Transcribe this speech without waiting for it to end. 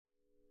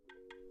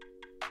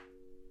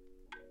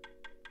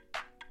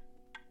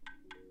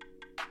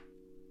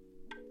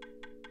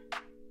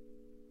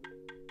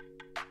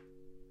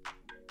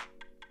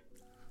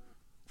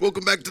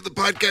Welcome back to the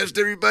podcast,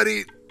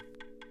 everybody.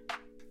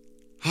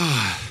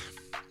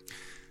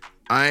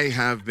 I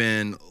have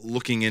been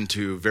looking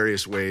into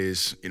various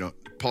ways.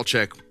 Paul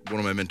Chek, one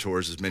of my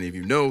mentors, as many of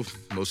you know,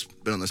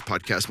 most been on this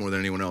podcast more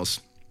than anyone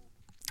else,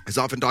 has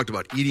often talked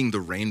about eating the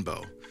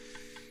rainbow.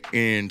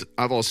 And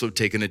I've also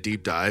taken a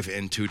deep dive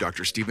into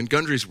Dr. Stephen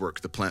Gundry's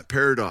work, The Plant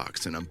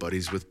Paradox, and I'm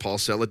buddies with Paul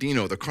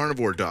Saladino, the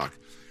carnivore doc.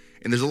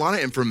 And there's a lot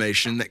of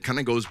information that kind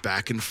of goes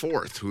back and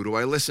forth. Who do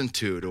I listen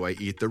to? Do I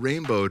eat the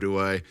rainbow? Do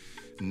I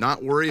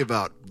not worry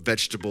about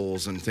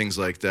vegetables and things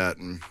like that?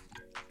 And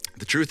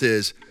the truth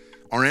is,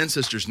 our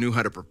ancestors knew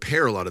how to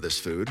prepare a lot of this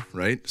food,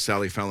 right?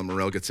 Sally Fallon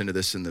Morell gets into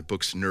this in the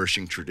book's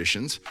Nourishing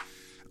Traditions.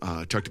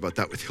 Talked about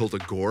that with Hilda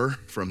Gore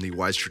from the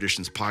Wise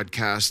Traditions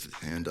podcast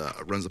and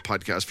runs a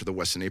podcast for the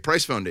Weston A.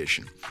 Price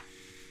Foundation.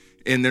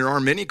 And there are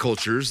many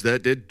cultures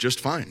that did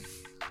just fine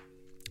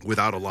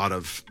without a lot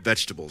of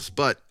vegetables.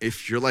 But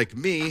if you're like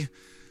me,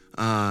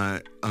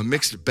 a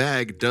mixed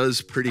bag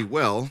does pretty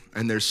well,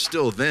 and there's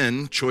still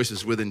then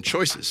choices within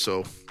choices. So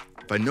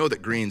if I know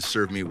that greens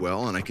serve me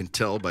well, and I can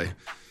tell by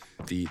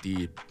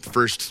the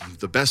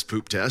best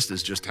poop test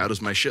is just how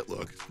does my shit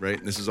look, right?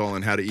 And this is all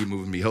in How to Eat,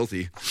 Move, and Be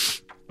Healthy.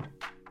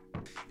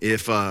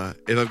 If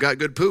I've got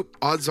good poop,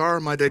 odds are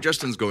my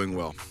digestion's going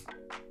well.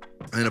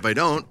 And if I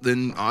don't,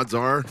 then odds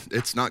are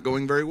it's not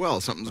going very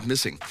well. Something's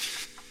missing.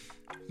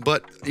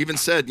 But even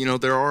said,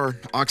 there are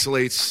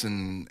oxalates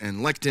and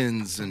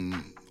lectins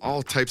and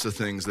all types of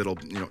things that'll,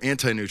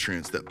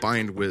 anti-nutrients that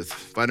bind with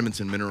vitamins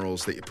and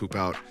minerals that you poop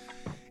out.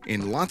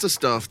 And lots of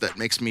stuff that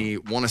makes me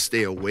want to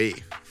stay away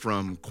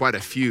from quite a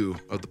few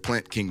of the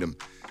plant kingdom.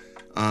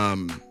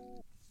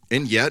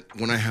 And yet,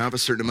 when I have a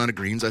certain amount of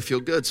greens, I feel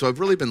good. So I've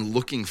really been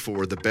looking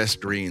for the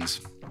best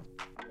greens.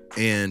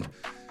 And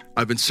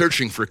I've been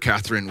searching for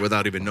Catharine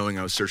without even knowing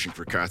I was searching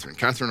for Catharine.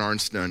 Catharine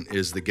Arnston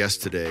is the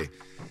guest today.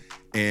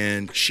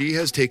 And she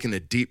has taken a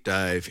deep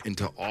dive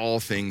into all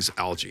things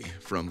algae,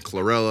 from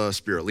chlorella,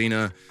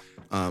 spirulina.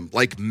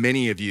 Like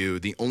many of you,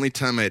 the only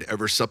time I'd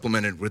ever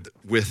supplemented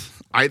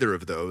with either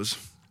of those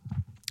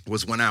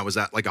was when I was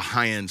at like a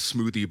high-end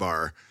smoothie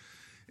bar.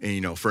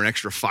 And, for an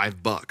extra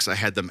 $5, I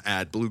had them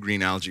add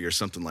blue-green algae or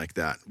something like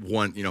that,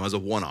 as a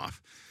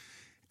one-off.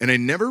 And I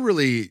never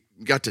really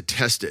got to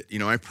test it.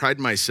 I pride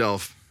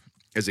myself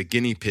as a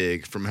guinea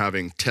pig from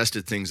having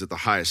tested things at the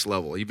highest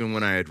level. Even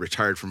when I had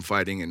retired from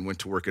fighting and went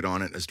to work at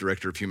Onnit as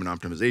director of human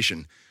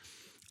optimization,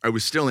 I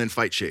was still in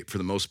fight shape for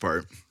the most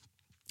part.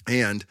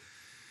 And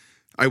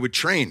I would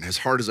train as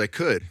hard as I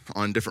could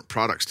on different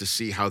products to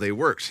see how they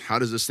worked. How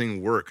does this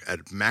thing work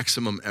at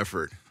maximum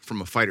effort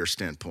from a fighter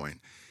standpoint?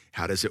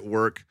 How does it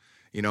work,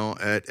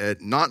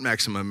 at not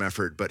maximum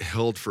effort, but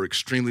held for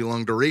extremely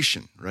long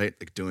duration, right?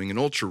 Like doing an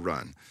ultra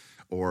run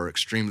or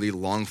extremely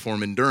long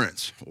form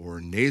endurance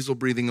or nasal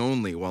breathing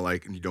only while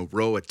I,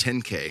 row a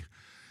 10K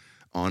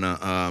on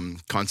a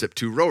Concept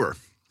 2 rower,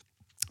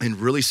 and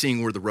really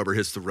seeing where the rubber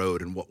hits the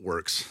road and what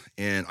works.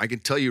 And I can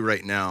tell you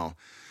right now,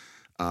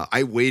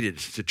 I waited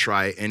to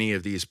try any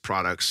of these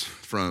products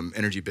from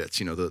ENERGYbits,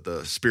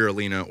 the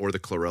spirulina or the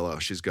chlorella.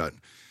 She's got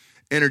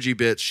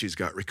ENERGYbits, she's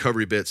got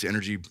ENERGYbits.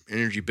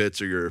 ENERGYbits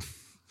are your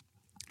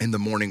in the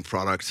morning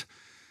product,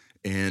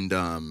 and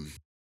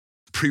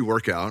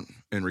pre-workout,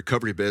 and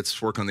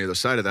ENERGYbits work on the other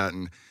side of that.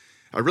 And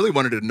I really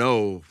wanted to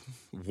know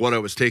what I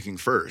was taking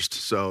first.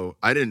 So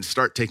I didn't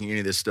start taking any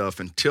of this stuff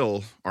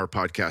until our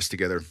podcast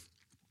together.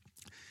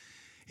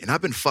 And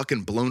I've been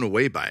fucking blown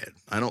away by it.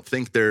 I don't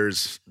think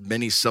there's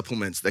many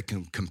supplements that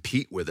can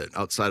compete with it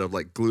outside of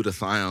like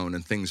glutathione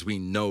and things we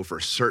know for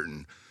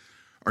certain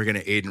are going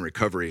to aid in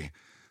recovery.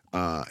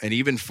 And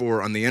even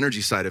on the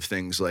energy side of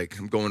things, like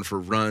I'm going for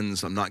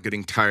runs, I'm not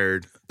getting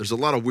tired. There's a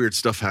lot of weird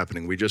stuff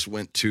happening. We just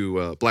went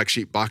to Black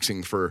Sheep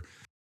Boxing for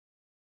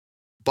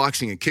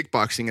boxing and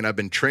kickboxing, and I've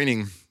been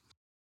training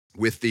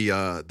with the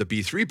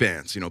B3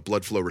 bands,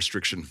 blood flow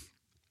restriction.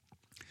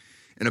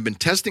 And I've been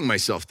testing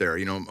myself there.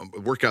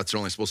 Workouts are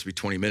only supposed to be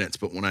 20 minutes,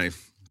 but when I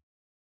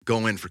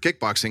go in for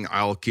kickboxing,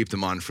 I'll keep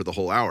them on for the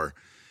whole hour.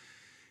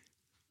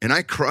 And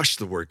I crushed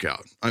the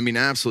workout. I mean,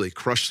 absolutely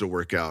crushed the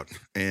workout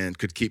and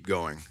could keep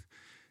going.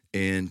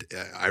 And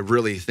I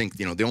really think,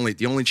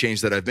 the only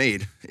change that I've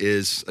made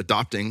is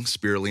adopting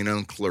spirulina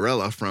and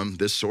chlorella from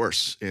this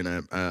source. And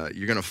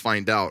you're going to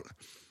find out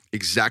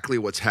exactly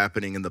what's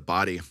happening in the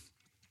body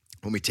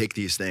when we take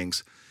these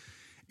things,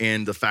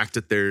 and the fact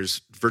that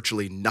there's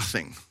virtually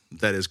nothing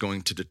that is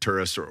going to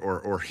deter us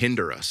or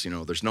hinder us.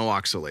 There's no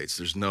oxalates,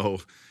 there's no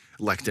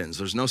lectins,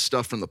 there's no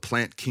stuff from the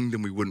plant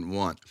kingdom we wouldn't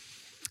want.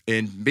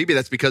 And maybe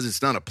that's because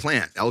it's not a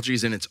plant. Algae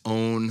is in its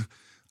own,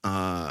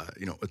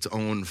 its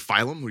own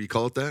phylum. What do you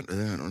call it that?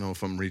 I don't know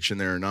if I'm reaching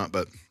there or not,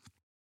 but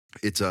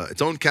it's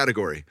its own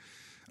category.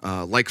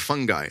 Like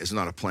fungi is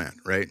not a plant,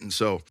 right? And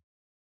so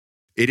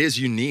it is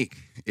unique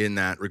in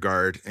that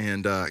regard.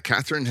 And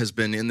Catharine has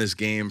been in this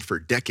game for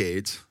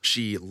decades.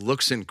 She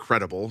looks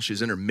incredible.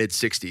 She's in her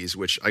mid-60s,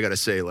 which I got to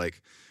say,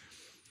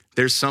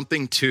 there's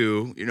something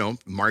to,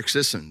 Mark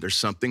Sisson. There's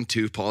something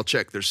to Paul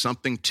Chek. There's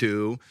something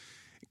to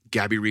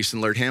Gabby Reese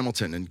and Laird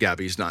Hamilton. And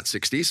Gabby's not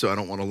 60, so I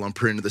don't want to lump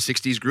her into the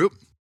 60s group.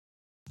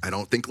 I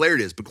don't think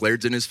Laird is, but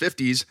Laird's in his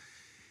 50s,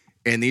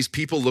 and these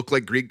people look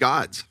like Greek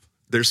gods.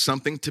 There's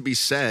something to be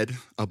said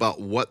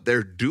about what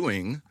they're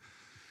doing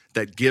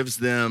that gives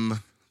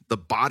them the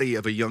body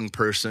of a young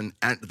person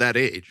at that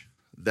age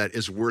that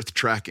is worth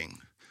tracking.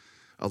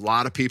 A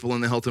lot of people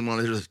in the health and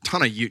wellness, there's a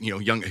ton of,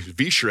 young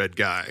V-Shred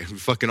guy who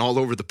fucking all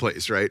over the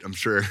place, right? I'm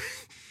sure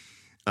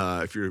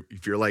if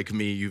you're like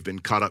me, you've been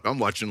caught up. I'm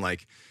watching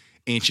like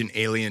ancient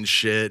alien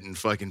shit and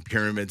fucking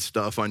pyramid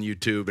stuff on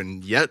YouTube,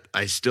 and yet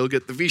I still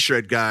get the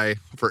V-Shred guy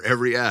for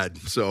every ad.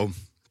 So,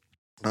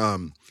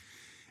 and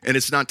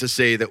it's not to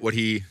say that what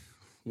he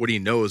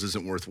knows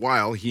isn't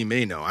worthwhile. He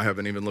may know. I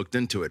haven't even looked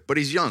into it, but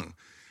he's young.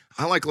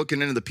 I like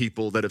looking into the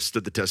people that have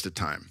stood the test of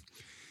time.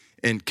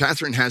 And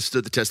Catharine has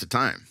stood the test of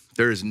time.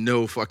 There is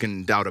no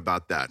fucking doubt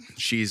about that.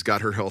 She's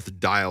got her health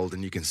dialed,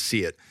 and you can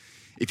see it.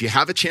 If you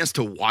have a chance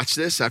to watch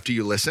this after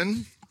you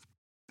listen,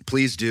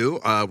 please do.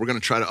 We're going to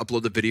try to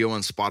upload the video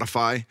on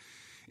Spotify,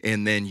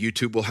 and then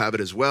YouTube will have it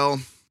as well.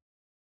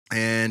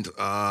 And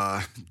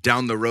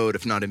down the road,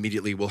 if not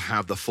immediately, we'll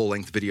have the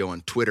full-length video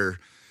on Twitter.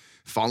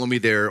 Follow me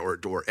there,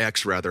 or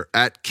X rather,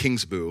 at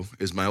Kingsboo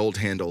is my old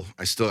handle.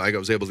 I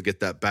was able to get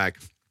that back,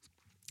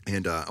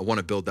 and I want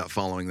to build that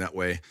following that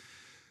way.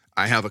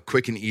 I have a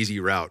quick and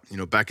easy route.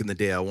 Back in the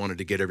day, I wanted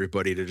to get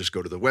everybody to just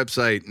go to the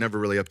website. Never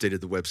really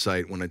updated the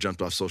website when I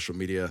jumped off social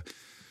media.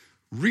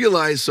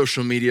 Realized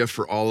social media,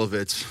 for all of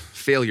its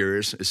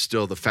failures, is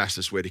still the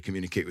fastest way to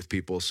communicate with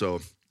people.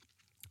 So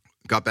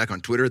got back on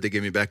Twitter. They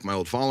gave me back my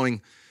old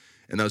following,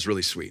 and that was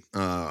really sweet.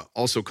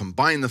 Also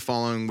combined the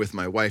following with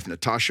my wife,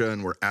 Natasha,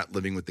 and we're at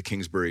Living with the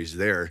Kingsburys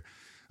there.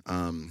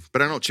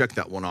 But I don't check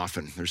that one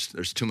often.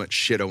 There's too much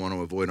shit I want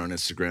to avoid on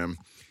Instagram.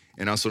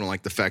 And I also don't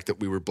like the fact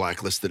that we were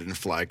blacklisted and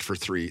flagged for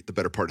the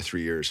better part of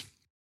 3 years.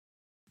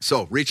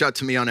 So reach out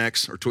to me on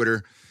X or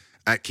Twitter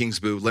at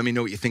Kingsboo. Let me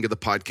know what you think of the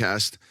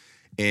podcast.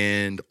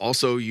 And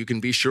also you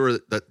can be sure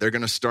that they're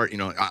going to start,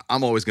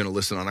 I'm always going to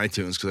listen on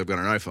iTunes because I've got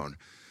an iPhone.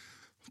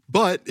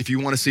 But if you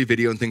want to see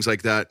video and things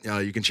like that,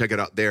 you can check it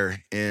out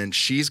there. And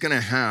she's going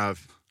to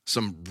have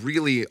some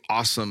really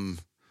awesome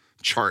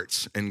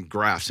charts and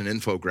graphs and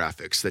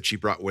infographics that she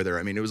brought with her.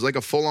 I mean, it was like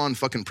a full-on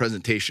fucking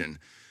presentation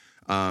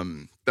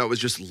that was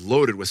just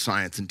loaded with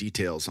science and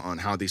details on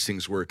how these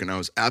things work. And I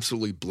was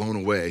absolutely blown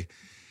away.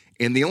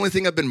 And the only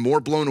thing I've been more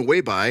blown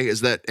away by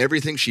is that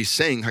everything she's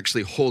saying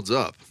actually holds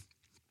up.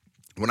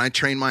 When I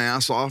train my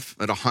ass off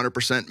at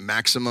 100%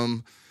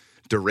 maximum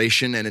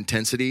duration and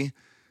intensity,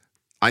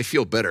 I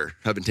feel better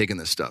having taken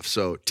this stuff.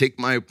 So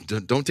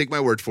don't take my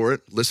word for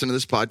it. Listen to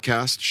this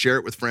podcast, share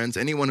it with friends,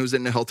 anyone who's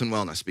into health and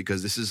wellness,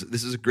 because this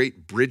is a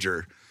great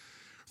bridger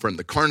from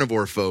the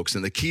carnivore folks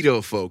and the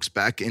keto folks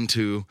back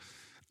into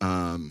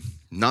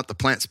not the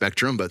plant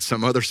spectrum, but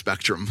some other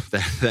spectrum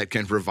that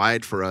can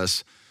provide for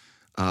us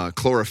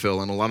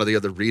chlorophyll and a lot of the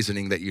other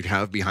reasoning that you'd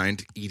have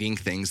behind eating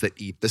things that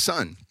eat the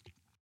sun.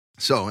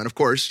 So, and of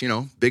course,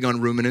 big on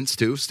ruminants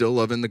too, still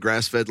loving the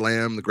grass-fed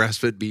lamb, the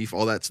grass-fed beef,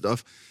 all that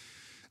stuff.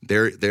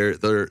 They're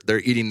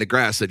eating the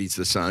grass that eats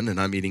the sun,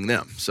 and I'm eating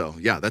them. So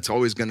yeah, that's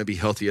always going to be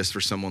healthiest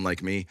for someone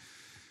like me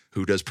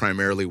who does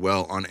primarily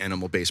well on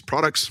animal-based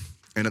products.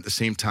 And at the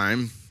same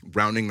time,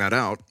 rounding that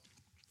out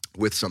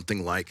with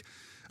something like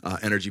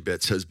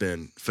ENERGYbits has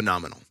been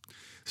phenomenal.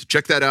 So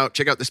check that out.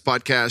 Check out this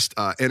podcast,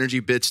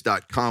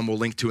 ENERGYbits.com. We'll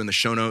link to in the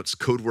show notes.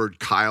 Code word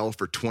Kyle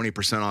for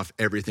 20% off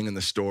everything in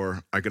the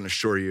store. I can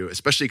assure you,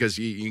 especially because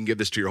you can give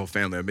this to your whole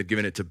family. I've been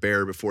giving it to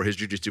Bear before his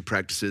jiu-jitsu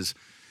practices.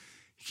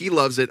 He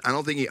loves it. I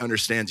don't think he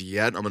understands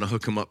yet. I'm going to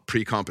hook him up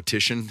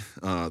pre-competition.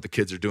 The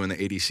kids are doing the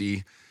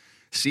ADC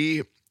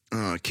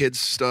kids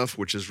stuff,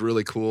 which is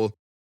really cool.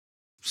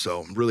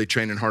 So I'm really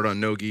training hard on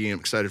no-gi. I'm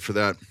excited for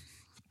that.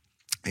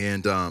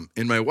 And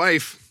my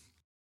wife,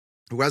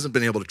 who hasn't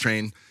been able to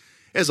train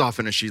as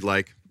often as she'd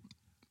like,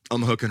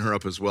 I'm hooking her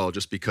up as well,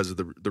 just because of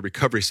the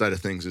recovery side of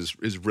things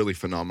is really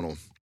phenomenal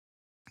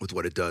with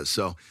what it does.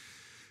 So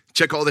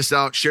check all this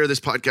out. Share this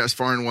podcast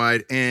far and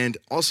wide. And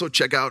also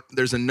check out,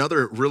 there's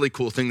another really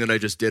cool thing that I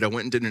just did. I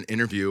went and did an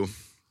interview.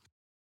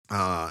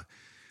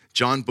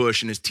 John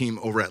Bush and his team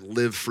over at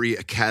Live Free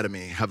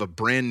Academy have a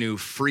brand new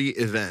free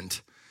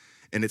event,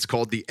 and it's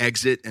called the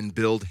Exit and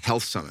Build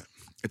Health Summit.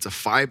 It's a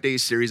 5-day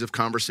series of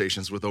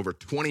conversations with over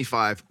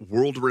 25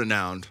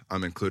 world-renowned,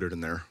 I'm included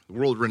in there,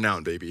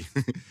 world-renowned, baby,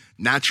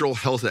 natural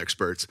health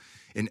experts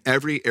in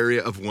every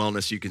area of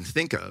wellness you can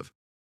think of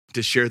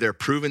to share their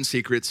proven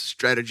secrets,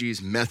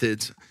 strategies,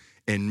 methods,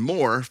 and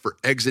more for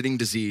exiting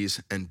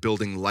disease and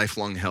building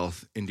lifelong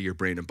health into your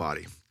brain and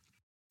body.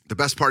 The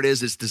best part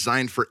is it's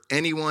designed for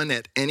anyone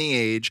at any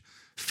age,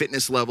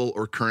 fitness level,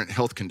 or current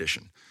health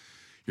condition.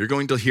 You're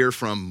going to hear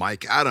from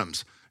Mike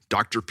Adams,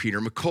 Dr.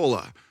 Peter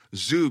McCullough,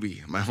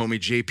 Zuby, my homie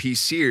JP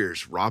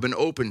Sears, Robin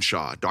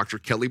Openshaw, Dr.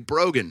 Kelly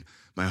Brogan,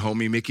 my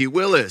homie Mickey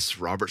Willis,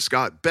 Robert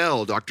Scott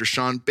Bell, Dr.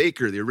 Sean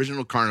Baker, the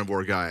original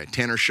carnivore guy,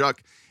 Tanner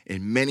Shuck,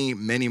 and many,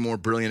 many more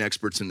brilliant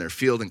experts in their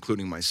field,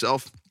 including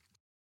myself.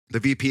 The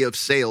VP of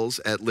Sales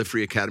at Live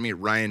Free Academy,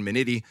 Ryan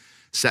Minetti,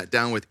 sat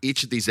down with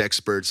each of these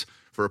experts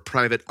for a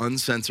private,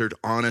 uncensored,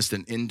 honest,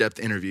 and in-depth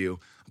interview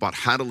about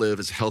how to live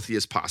as healthy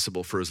as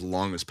possible for as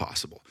long as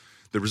possible.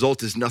 The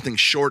result is nothing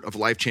short of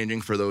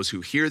life-changing for those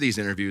who hear these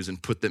interviews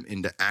and put them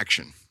into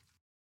action.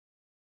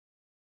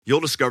 You'll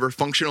discover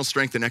functional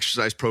strength and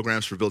exercise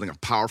programs for building a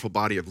powerful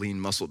body of lean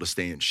muscle to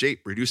stay in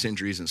shape, reduce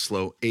injuries, and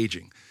slow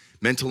aging.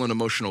 Mental and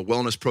emotional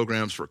wellness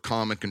programs for a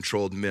calm and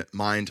controlled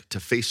mind to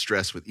face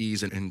stress with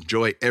ease and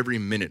enjoy every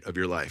minute of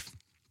your life.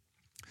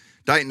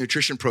 Diet and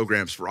nutrition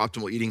programs for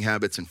optimal eating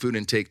habits and food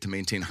intake to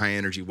maintain high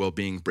energy,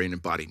 well-being, brain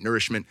and body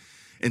nourishment,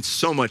 and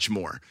so much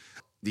more.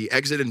 The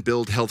Exit and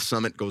Build Health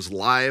Summit goes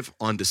live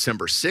on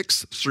December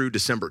 6th through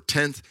December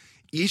 10th.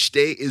 Each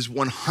day is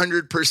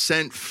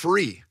 100%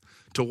 free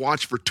to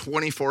watch for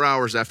 24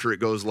 hours after it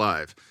goes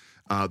live.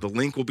 The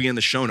link will be in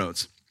the show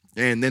notes.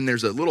 And then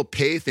there's a little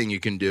pay thing you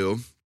can do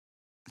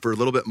for a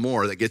little bit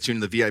more that gets you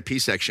into the VIP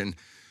section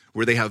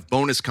where they have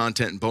bonus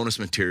content and bonus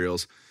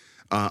materials.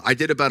 I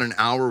did about an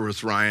hour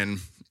with Ryan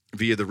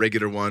via the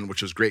regular one,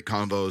 which was great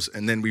combos.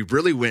 And then we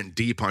really went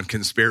deep on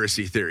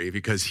conspiracy theory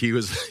because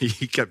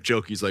he kept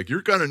joking. He's like,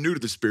 you're kind of new to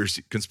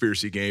the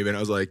conspiracy game. And I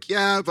was like,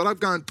 yeah, but I've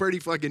gone pretty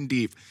fucking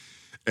deep.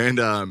 And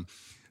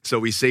so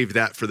we saved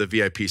that for the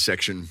VIP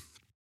section.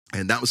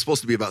 And that was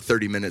supposed to be about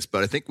 30 minutes,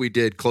 but I think we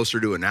did closer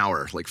to an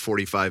hour, like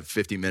 45,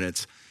 50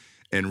 minutes,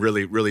 and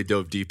really, really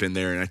dove deep in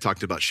there. And I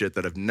talked about shit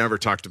that I've never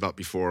talked about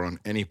before on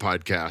any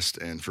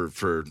podcast. And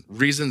for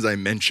reasons I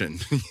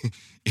mentioned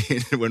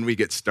when we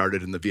get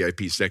started in the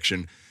VIP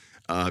section,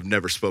 I've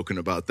never spoken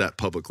about that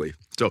publicly.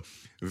 So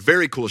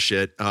very cool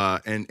shit.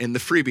 And the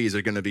freebies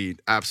are going to be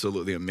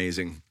absolutely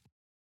amazing.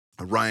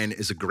 Ryan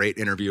is a great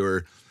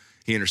interviewer.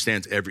 He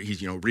understands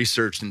he's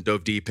researched and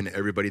dove deep into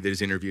everybody that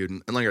he's interviewed.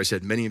 And like I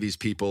said, many of these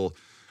people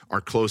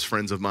are close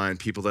friends of mine,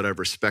 people that I've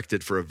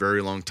respected for a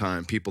very long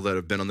time, people that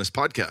have been on this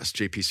podcast.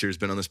 JP Sears has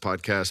been on this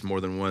podcast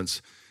more than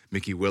once.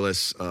 Mickey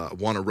Willis,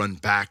 Want to Run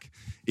Back.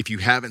 If you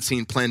haven't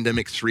seen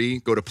Plandemic 3,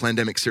 go to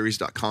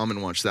plandemicseries.com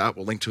and watch that.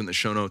 We'll link to it in the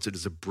show notes. It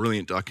is a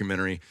brilliant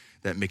documentary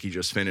that Mickey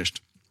just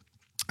finished.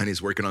 And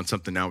he's working on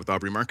something now with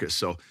Aubrey Marcus.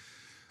 So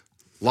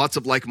lots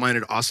of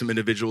like-minded, awesome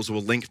individuals.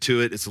 We'll link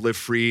to it. It's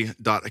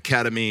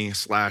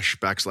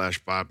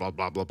livefree.academy// blah, blah,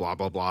 blah, blah,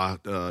 blah, blah.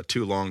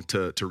 Too long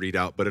to read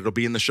out, but it'll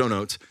be in the show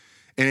notes.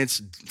 And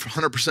it's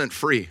 100%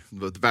 free.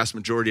 The vast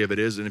majority of it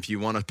is. And if you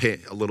want to pay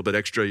a little bit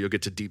extra, you'll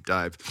get to deep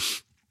dive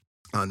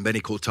on many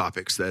cool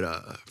topics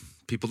that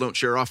people don't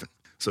share often.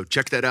 So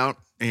check that out.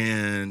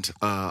 And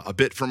a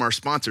bit from our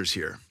sponsors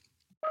here.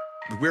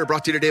 We are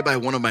brought to you today by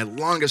one of my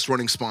longest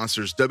running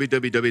sponsors,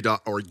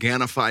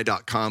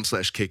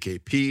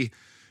 www.organifi.com/KKP.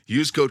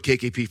 Use code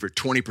KKP for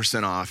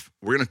 20% off.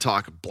 We're going to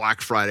talk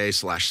Black Friday /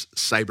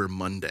 Cyber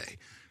Monday.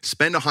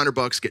 Spend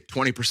 $100, get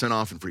 20%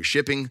 off and free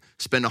shipping.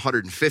 Spend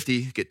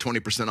 $150, get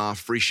 20% off,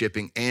 free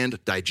shipping,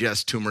 and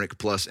digest Turmeric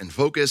Plus and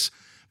Focus.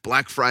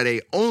 Black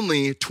Friday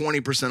only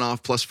 20%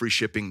 off plus free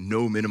shipping,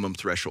 no minimum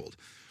threshold.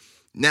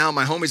 Now,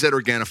 my homies at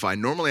Organifi,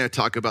 normally I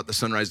talk about the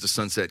Sunrise to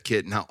Sunset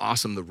kit and how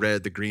awesome the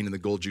red, the green, and the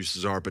gold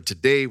juices are, but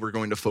today we're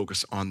going to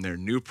focus on their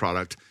new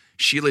product,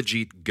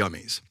 Shilajit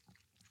Gummies.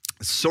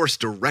 Sourced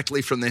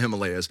directly from the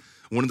Himalayas,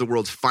 one of the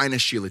world's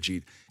finest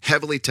Shilajit,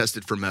 heavily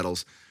tested for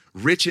metals,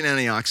 rich in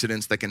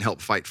antioxidants that can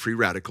help fight free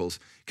radicals,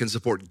 can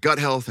support gut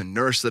health and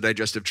nourish the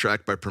digestive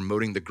tract by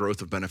promoting the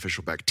growth of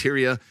beneficial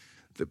bacteria.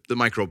 The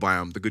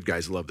microbiome, the good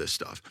guys love this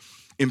stuff.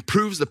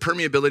 Improves the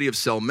permeability of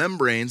cell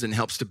membranes and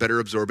helps to better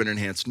absorb and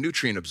enhance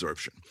nutrient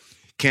absorption.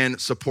 Can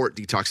support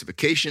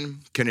detoxification,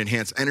 can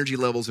enhance energy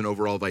levels and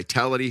overall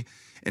vitality,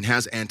 and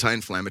has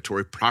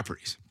anti-inflammatory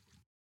properties.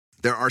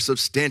 There are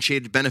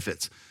substantiated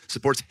benefits.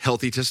 Supports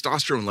healthy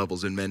testosterone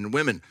levels in men and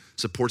women.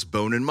 Supports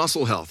bone and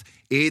muscle health.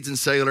 Aids in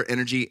cellular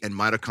energy and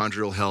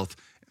mitochondrial health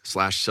 /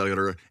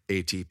 cellular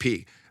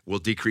ATP. Will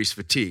decrease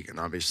fatigue. And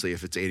obviously,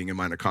 if it's aiding in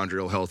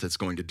mitochondrial health, it's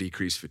going to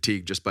decrease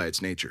fatigue just by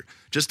its nature.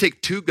 Just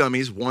take 2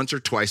 gummies once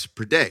or twice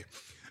per day.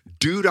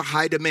 Due to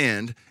high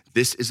demand,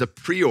 this is a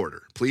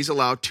pre-order. Please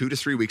allow 2 to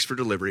 3 weeks for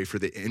delivery. For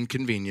the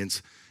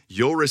inconvenience,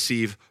 you'll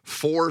receive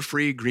 4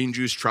 free green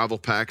juice travel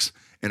packs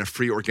and a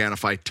free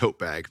Organifi tote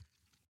bag.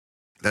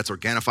 That's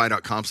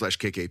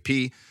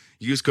Organifi.com/KKP.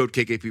 Use code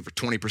KKP for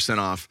 20%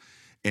 off.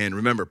 And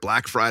remember,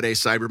 Black Friday,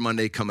 Cyber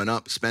Monday coming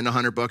up. Spend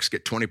 $100,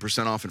 get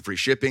 20% off and free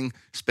shipping.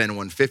 Spend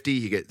 $150,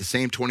 you get the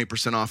same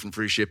 20% off and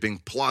free shipping,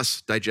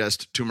 plus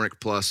digest Turmeric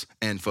Plus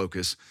and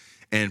Focus.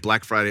 And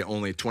Black Friday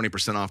only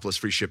 20% off plus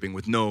free shipping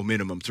with no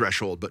minimum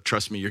threshold. But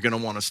trust me, you're going to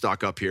want to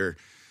stock up here.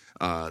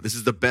 This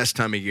is the best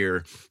time of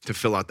year to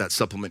fill out that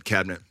supplement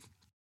cabinet.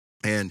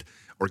 And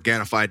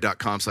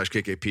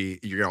Organifi.com/KKP,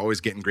 you're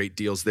always getting great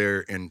deals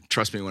there. And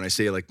trust me when I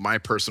say, like, my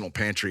personal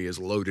pantry is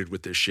loaded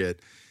with this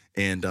shit.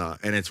 And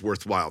it's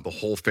worthwhile. The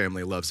whole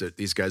family loves it.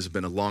 These guys have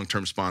been a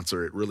long-term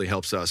sponsor. It really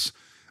helps us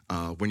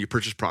when you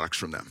purchase products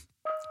from them.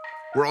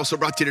 We're also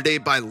brought to you today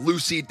by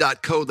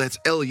Lucy.co. That's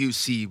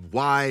LUCY.co.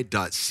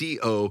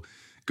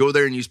 Go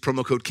there and use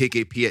promo code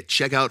KKP at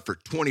checkout for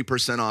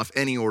 20% off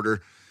any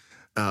order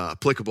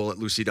applicable at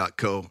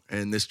Lucy.co.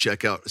 And this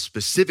checkout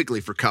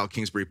specifically for Kyle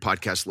Kingsbury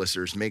podcast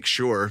listeners. Make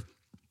sure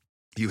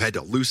you head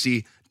to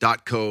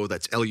lucy.co,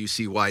 that's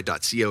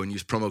lucy.co, and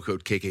use promo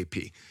code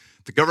KKP.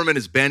 The government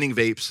is banning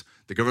vapes.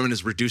 The government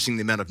is reducing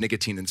the amount of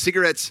nicotine in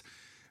cigarettes,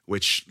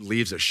 which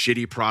leaves a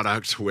shitty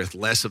product with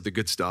less of the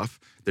good stuff.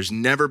 There's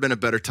never been a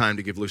better time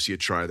to give Lucy a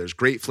try. There's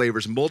great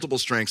flavors, multiple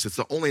strengths. It's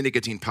the only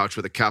nicotine pouch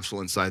with a capsule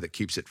inside that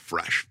keeps it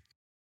fresh.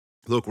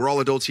 Look, we're all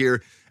adults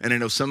here, and I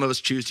know some of us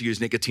choose to use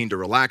nicotine to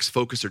relax,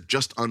 focus, or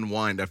just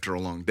unwind after a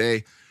long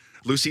day.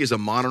 Lucy is a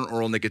modern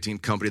oral nicotine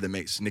company that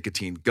makes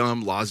nicotine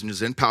gum,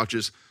 lozenges, and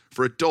pouches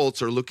for adults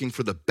who are looking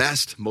for the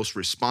best, most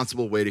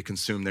responsible way to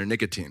consume their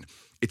nicotine.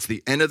 It's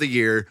the end of the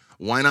year.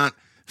 Why not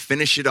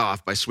finish it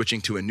off by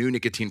switching to a new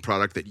nicotine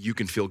product that you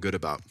can feel good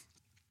about?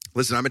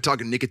 Listen, I've been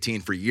talking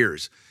nicotine for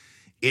years.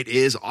 It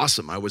is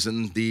awesome. I was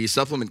in the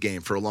supplement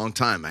game for a long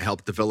time. I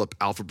helped develop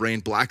Alpha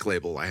Brain Black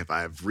Label.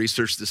 I've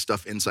researched this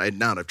stuff inside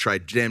and out. I've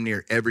tried damn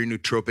near every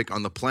nootropic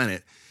on the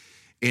planet,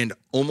 and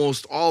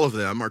almost all of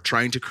them are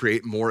trying to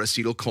create more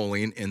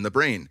acetylcholine in the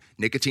brain.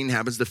 Nicotine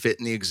happens to fit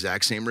in the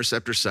exact same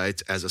receptor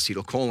sites as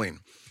acetylcholine.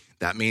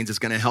 That means it's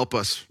going to help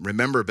us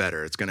remember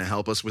better. It's going to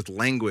help us with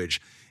language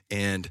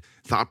and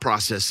thought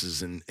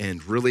processes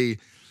and really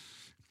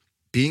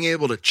being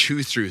able to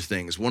chew through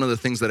things. One of the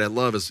things that I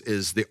love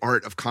is the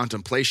art of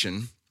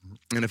contemplation.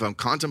 And if I'm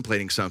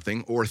contemplating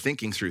something or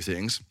thinking through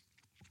things,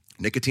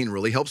 nicotine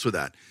really helps with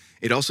that.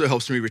 It also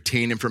helps me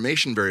retain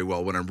information very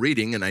well when I'm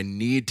reading and I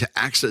need to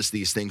access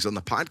these things on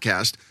the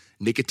podcast.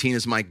 Nicotine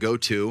is my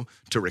go-to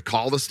to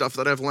recall the stuff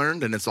that I've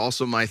learned, and it's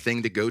also my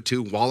thing to go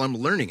to while I'm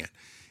learning it.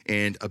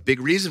 And a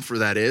big reason for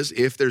that is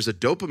if there's a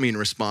dopamine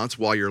response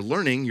while you're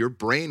learning, your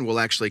brain will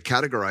actually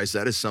categorize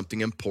that as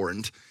something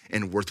important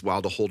and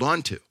worthwhile to hold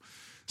on to.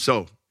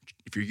 So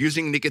if you're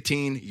using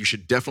nicotine, you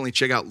should definitely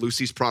check out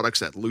Lucy's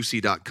products at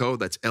lucy.co,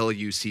 that's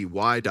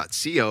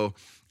lucy.co,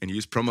 and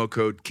use promo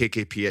code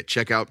KKP at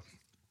checkout.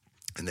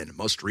 And then it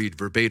must read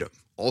verbatim.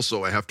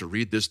 Also, I have to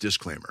read this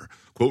disclaimer.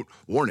 Quote,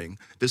 warning,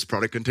 this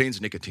product contains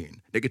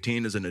nicotine.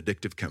 Nicotine is an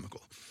addictive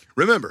chemical.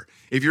 Remember,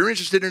 if you're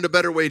interested in a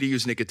better way to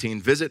use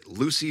nicotine, visit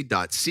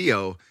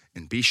lucy.co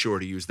and be sure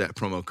to use that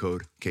promo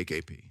code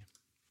KKP.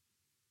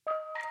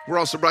 We're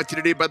also brought to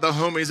you today by the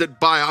homies at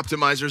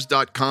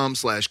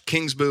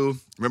buyoptimizers.com/Kingsboo.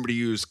 Remember to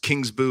use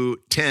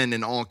Kingsboo10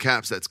 in all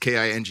caps. That's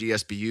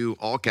KINGSBU,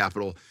 all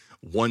capital,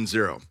 10.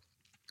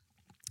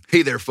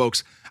 Hey there,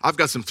 folks. I've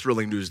got some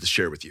thrilling news to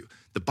share with you.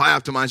 The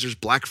Buyoptimizers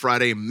Black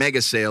Friday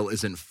mega sale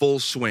is in full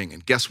swing.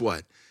 And guess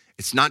what?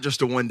 It's not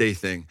just a one-day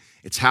thing.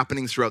 It's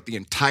happening throughout the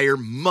entire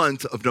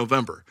month of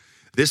November.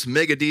 This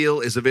mega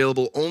deal is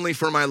available only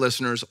for my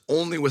listeners,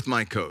 only with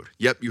my code.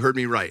 Yep, you heard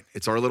me right.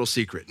 It's our little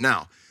secret.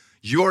 Now,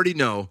 you already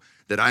know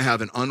that I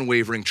have an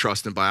unwavering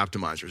trust in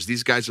Buyoptimizers.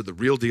 These guys are the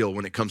real deal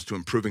when it comes to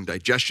improving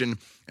digestion.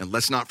 And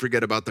let's not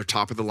forget about their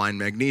top-of-the-line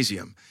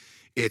magnesium.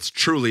 It's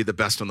truly the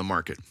best on the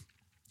market.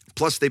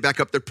 Plus, they back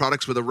up their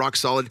products with a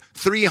rock-solid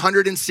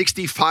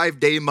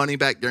 365-day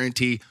money-back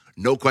guarantee,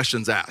 no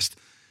questions asked.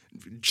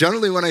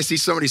 Generally, when I see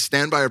somebody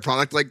stand by a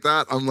product like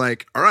that, I'm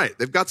like, all right,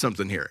 they've got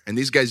something here. And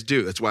these guys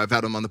do. That's why I've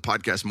had them on the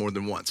podcast more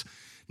than once.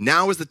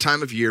 Now is the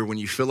time of year when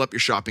you fill up your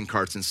shopping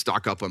carts and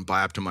stock up on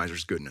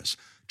Buyoptimizers goodness.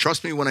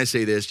 Trust me when I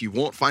say this, you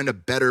won't find a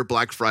better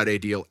Black Friday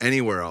deal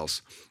anywhere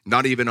else,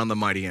 not even on the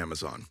mighty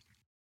Amazon.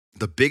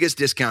 The biggest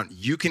discount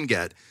you can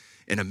get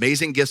and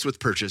amazing gifts with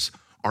purchase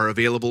are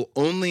available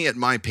only at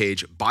my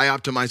page,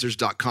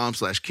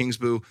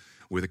 buyoptimizers.com/Kingsboo,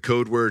 with a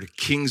code word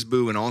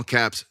Kingsboo in all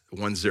caps,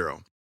 10.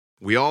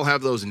 We all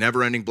have those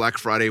never-ending Black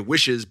Friday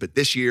wishes, but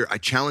this year I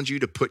challenge you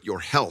to put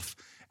your health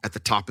at the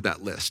top of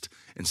that list.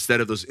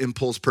 Instead of those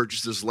impulse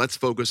purchases, let's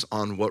focus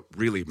on what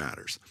really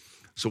matters.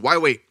 So why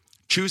wait?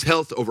 Choose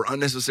health over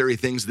unnecessary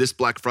things this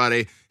Black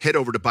Friday. Head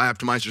over to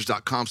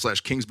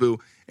buyoptimizers.com/Kingsboo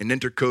and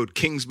enter code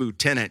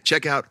Kingsboo10 at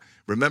checkout.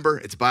 Remember,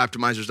 it's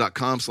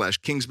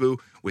buyoptimizers.com/Kingsboo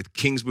with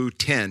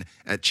Kingsboo10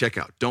 at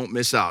checkout. Don't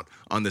miss out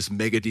on this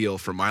mega deal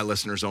for my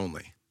listeners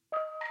only.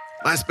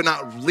 Last but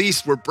not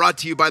least, we're brought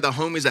to you by the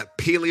homies at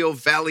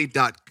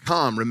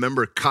paleovalley.com.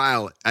 Remember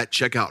Kyle at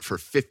checkout for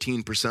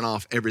 15%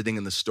 off everything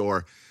in the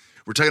store.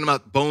 We're talking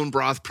about bone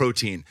broth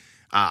protein.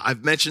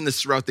 I've mentioned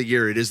this throughout the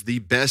year. It is the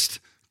best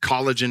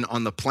collagen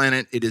on the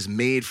planet. It is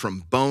made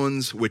from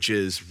bones, which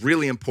is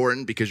really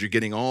important because you're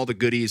getting all the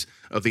goodies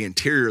of the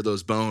interior of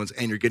those bones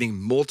and you're getting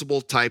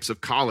multiple types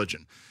of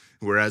collagen.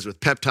 Whereas with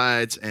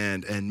peptides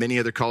and many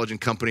other collagen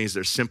companies,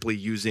 they're simply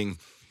using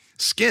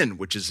skin,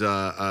 which is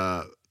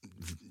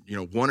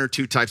one or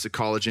two types of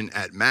collagen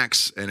at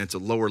max, and it's a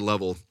lower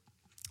level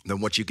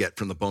than what you get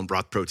from the bone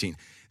broth protein.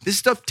 This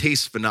stuff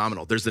tastes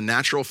phenomenal. There's a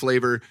natural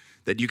flavor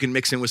that you can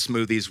mix in with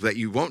smoothies that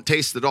you won't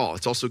taste at all.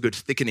 It's also a good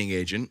thickening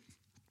agent.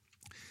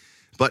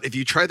 But if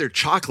you try their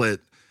chocolate,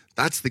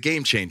 that's the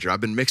game changer.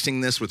 I've been mixing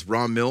this with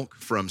raw milk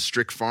from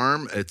Strict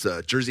Farm. It's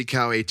a Jersey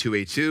Cow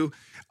A2A2.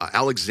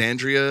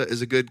 Alexandria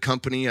is a good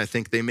company. I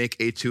think they make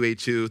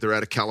A2A2. They're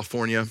out of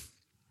California.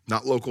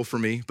 Not local for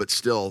me, but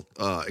still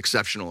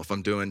exceptional. If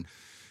I'm doing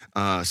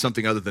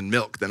something other than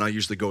milk, then I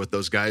usually go with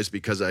those guys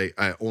because I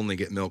only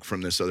get milk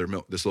from this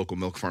local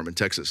milk farm in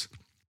Texas.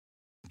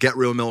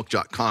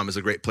 GetRealMilk.com is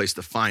a great place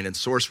to find and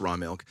source raw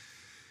milk.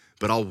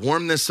 but I'll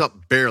warm this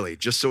up barely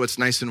just so it's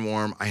nice and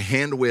warm. I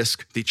hand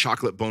whisk the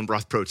chocolate bone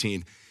broth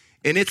protein,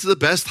 and it's the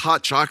best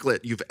hot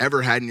chocolate you've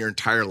ever had in your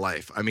entire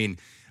life. I mean,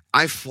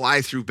 I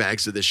fly through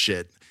bags of this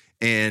shit,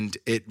 and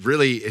it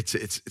really,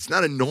 it's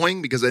not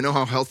annoying because I know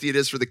how healthy it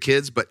is for the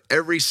kids, but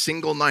every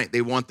single night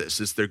they want this.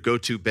 It's their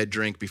go-to bed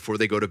drink before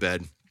they go to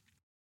bed.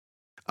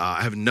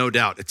 I have no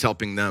doubt it's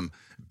helping them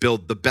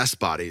build the best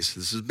bodies.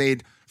 This is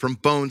made from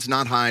bones,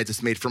 not hides.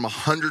 It's made from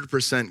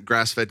 100%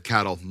 grass-fed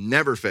cattle,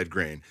 never fed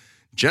grain,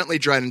 gently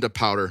dried into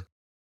powder.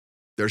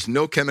 There's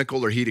no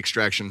chemical or heat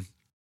extraction,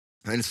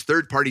 and it's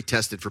third-party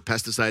tested for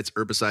pesticides,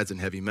 herbicides, and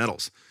heavy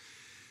metals.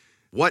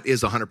 What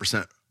is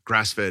 100%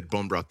 grass-fed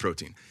bone broth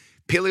protein?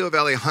 Paleo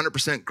Valley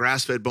 100%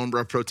 grass-fed bone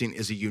broth protein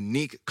is a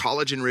unique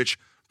collagen-rich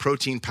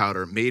protein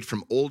powder made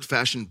from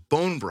old-fashioned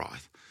bone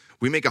broth.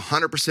 We make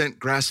 100%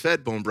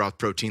 grass-fed bone broth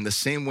protein the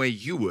same way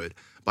you would,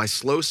 by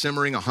slow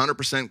simmering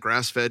 100%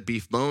 grass-fed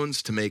beef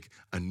bones to make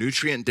a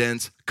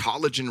nutrient-dense,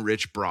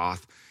 collagen-rich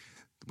broth.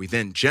 We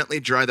then gently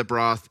dry the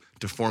broth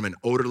to form an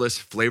odorless,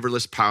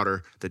 flavorless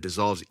powder that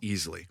dissolves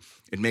easily.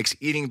 It makes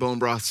eating bone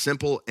broth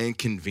simple and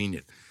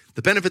convenient.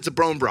 The benefits of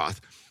bone broth.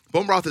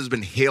 Bone broth has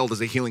been hailed as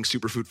a healing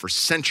superfood for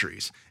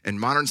centuries, and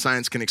modern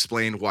science can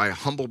explain why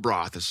humble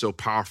broth is so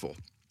powerful.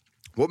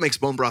 What makes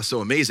bone broth so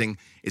amazing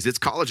is its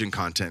collagen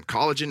content.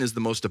 Collagen is the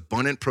most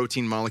abundant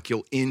protein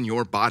molecule in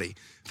your body,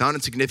 found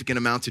in significant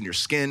amounts in your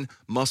skin,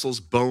 muscles,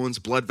 bones,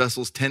 blood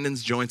vessels,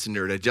 tendons, joints, and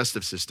your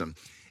digestive system.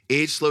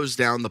 Age slows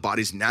down the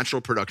body's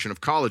natural production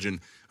of collagen,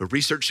 but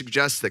research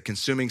suggests that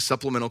consuming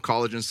supplemental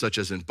collagen, such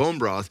as in bone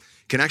broth,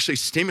 can actually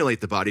stimulate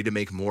the body to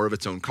make more of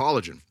its own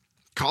collagen.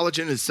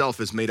 Collagen itself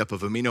is made up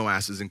of amino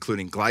acids,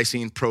 including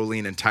glycine,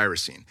 proline, and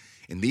tyrosine.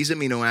 And these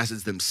amino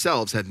acids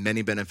themselves have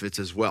many benefits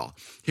as well.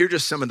 Here are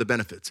just some of the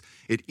benefits.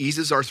 It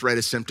eases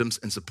arthritis symptoms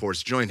and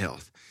supports joint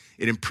health.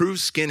 It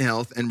improves skin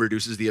health and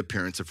reduces the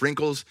appearance of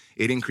wrinkles.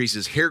 It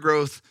increases hair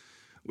growth,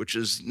 which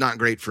is not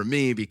great for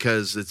me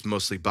because it's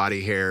mostly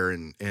body hair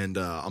and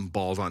I'm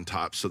bald on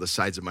top, so the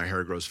sides of my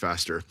hair grows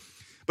faster.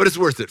 But it's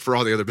worth it for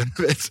all the other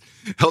benefits.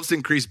 Helps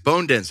increase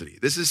bone density.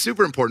 This is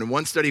super important. In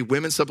one study,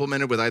 women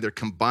supplemented with either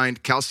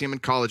combined calcium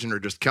and collagen or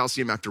just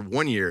calcium after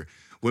 1 year.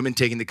 Women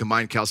taking the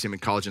combined calcium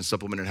and collagen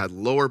supplement had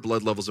lower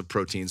blood levels of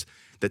proteins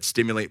that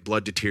stimulate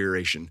blood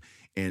deterioration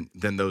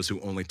than those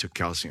who only took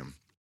calcium.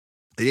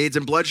 It aids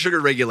in blood sugar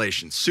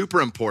regulation,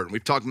 super important.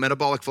 We've talked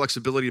metabolic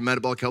flexibility and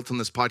metabolic health on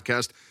this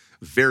podcast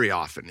very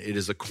often. It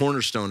is a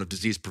cornerstone of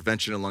disease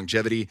prevention and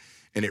longevity,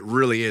 and it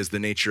really is the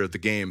nature of the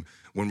game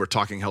when we're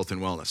talking health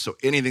and wellness. So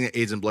anything that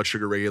aids in blood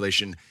sugar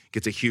regulation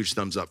gets a huge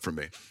thumbs up from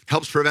me.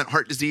 Helps prevent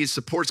heart disease,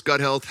 supports gut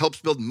health, helps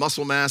build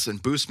muscle mass,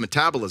 and boosts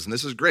metabolism.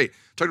 This is great.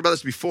 Talked about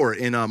this before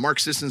in one of Mark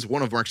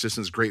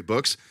Sisson's great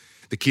books,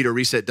 The Keto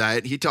Reset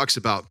Diet. He talks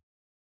about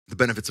the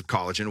benefits of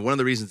collagen. One of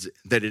the reasons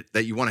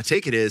that you want to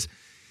take it is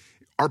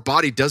our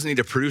body doesn't need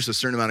to produce a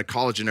certain amount of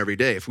collagen every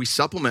day. If we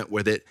supplement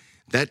with it,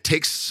 that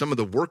takes some of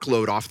the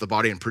workload off the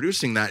body in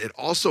producing that. It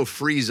also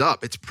frees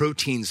up. It's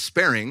protein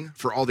sparing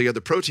for all the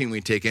other protein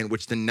we take in,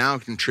 which then now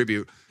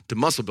contribute to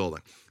muscle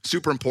building.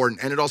 Super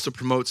important. And it also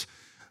promotes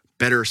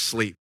better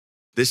sleep.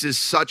 This is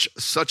such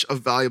a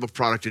valuable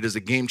product. It is a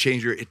game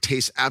changer. It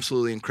tastes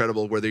absolutely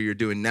incredible, whether you're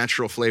doing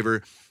natural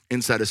flavor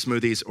inside of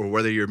smoothies or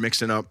whether you're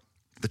mixing up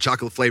the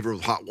chocolate flavor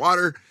with hot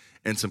water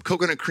and some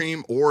coconut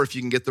cream, or if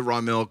you can get the raw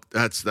milk,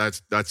 that's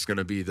going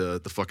to be the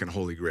fucking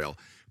holy grail.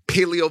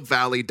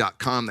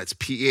 PaleoValley.com. That's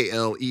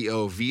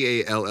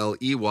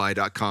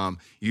PaleoValley.com.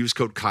 Use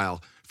code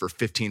Kyle for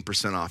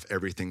 15% off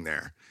everything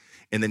there.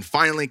 And then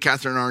finally,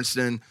 Catharine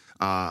Arnston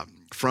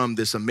from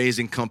this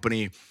amazing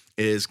company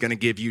is going to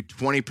give you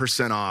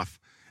 20% off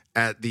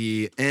at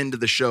the end of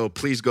the show.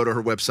 Please go to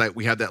her website.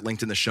 We have that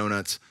linked in the show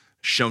notes.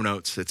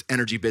 It's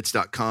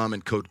ENERGYbits.com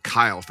and code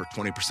Kyle for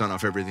 20%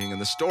 off everything in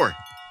the store.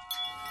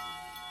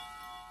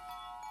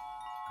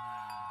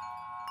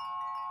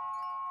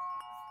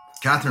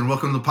 Catharine,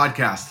 welcome to the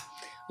podcast.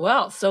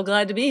 Well, so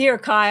glad to be here,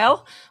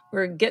 Kyle.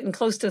 We're getting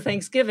close to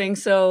Thanksgiving,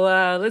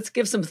 so let's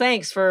give some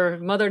thanks for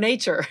Mother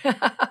Nature.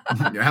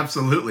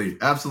 Absolutely.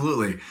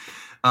 The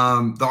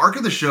arc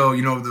of the show,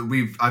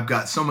 I've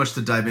got so much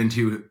to dive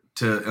into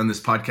on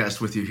this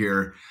podcast with you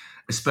here,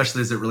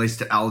 especially as it relates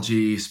to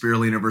algae,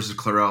 spirulina versus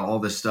chlorella, all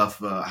this stuff,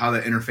 how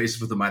that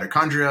interfaces with the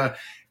mitochondria.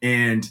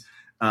 And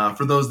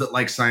for those that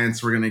like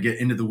science, we're going to get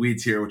into the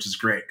weeds here, which is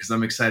great because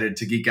I'm excited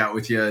to geek out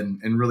with you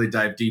and really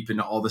dive deep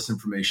into all this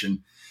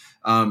information.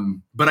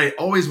 But I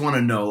always want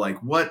to know,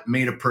 what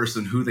made a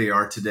person who they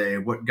are today?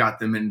 What got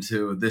them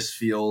into this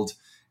field?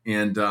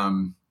 And,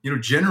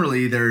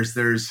 generally there's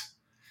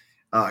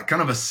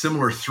kind of a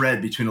similar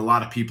thread between a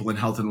lot of people in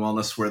health and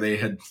wellness where they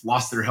had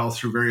lost their health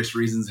through various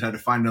reasons and had to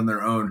find it on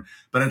their own.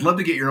 But I'd love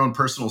to get your own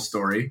personal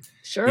story.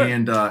 Sure.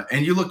 And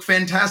you look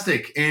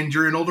fantastic, and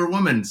you're an older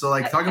woman. So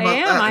talk about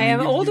that. I am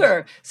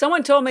older.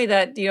 Someone told me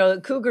that,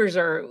 cougars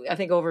are, I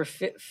think, over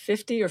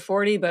 50 or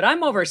 40, but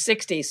I'm over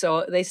 60.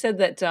 So they said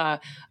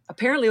that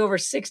apparently over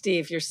 60,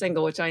 if you're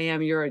single, which I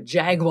am, you're a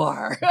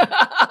jaguar.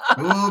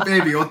 Oh,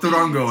 baby,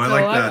 otorongo. I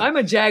like that. I'm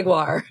a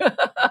jaguar.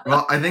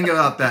 Well, I think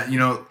about that.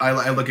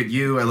 I look at you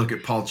you. I look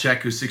at Paul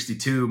Check, who's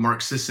 62,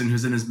 Mark Sisson,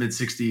 who's in his mid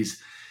 60s.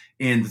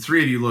 And the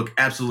three of you look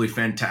absolutely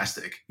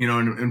fantastic. You know,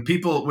 and when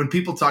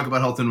people talk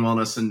about health and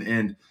wellness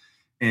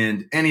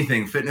and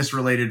anything fitness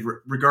related,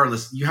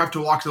 regardless, you have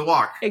to walk the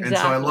walk. Exactly. And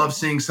so I love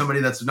seeing somebody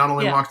that's not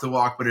only walked the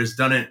walk, but has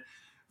done it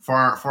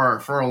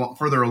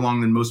further along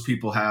than most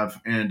people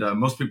have. And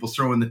most people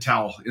throw in the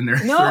towel in their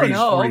 30s, 40s.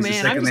 Oh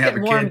man, I'm just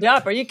getting warmed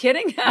up. Are you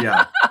kidding?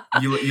 Yeah.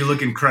 You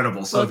look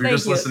incredible. So if you're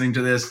just listening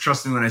to this,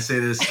 trust me when I say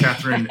this,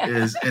 Catherine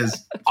is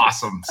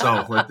awesome.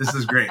 So this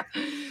is great.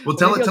 Well,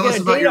 tell us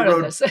about your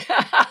road.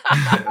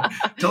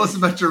 Tell us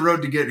about your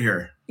road to get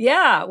here.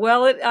 Yeah,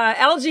 well,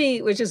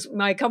 Algae, which is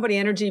my company,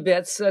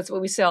 ENERGYbits, that's what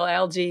we sell,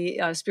 algae,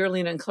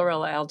 spirulina and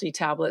chlorella algae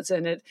tablets,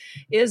 and it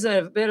is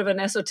a bit of an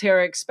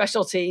esoteric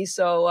specialty.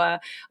 So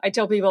I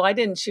tell people I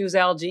didn't choose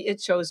algae, it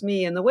chose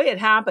me. And the way it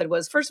happened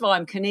was, first of all,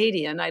 I'm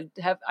Canadian.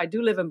 I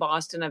do live in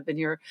Boston. I've been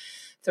here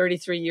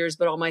 33 years,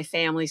 but all my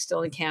family's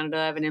still in Canada.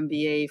 I have an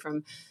MBA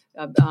from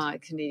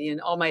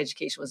Canadian. All my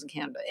education was in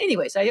Canada.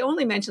 Anyways, I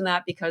only mention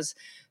that because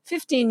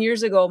 15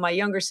 years ago, my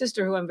younger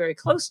sister, who I'm very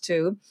close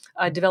to,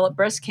 developed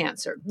breast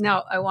cancer.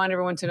 Now, I want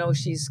everyone to know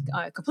she's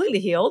completely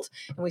healed,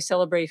 and we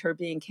celebrate her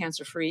being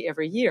cancer-free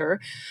every year.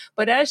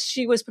 But as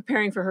she was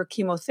preparing for her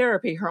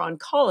chemotherapy, her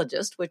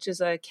oncologist, which is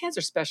a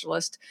cancer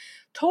specialist,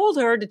 told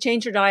her to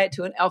change her diet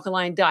to an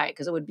alkaline diet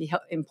because it would be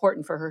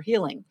important for her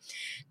healing.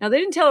 Now, they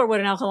didn't tell her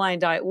what an alkaline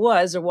diet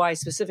was or why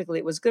specifically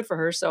it was good for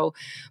her. So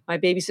my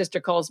baby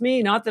sister calls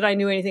me, not that I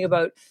knew anything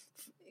about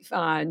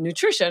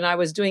nutrition. I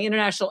was doing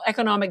international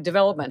economic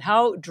development.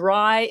 How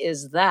dry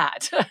is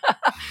that?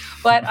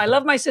 But I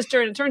love my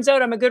sister, and it turns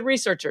out I'm a good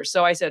researcher.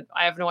 So I said,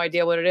 I have no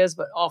idea what it is,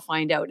 but I'll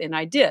find out. And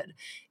I did.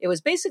 It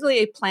was basically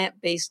a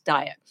plant-based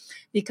diet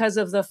because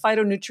of the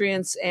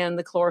phytonutrients and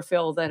the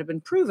chlorophyll that have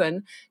been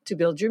proven to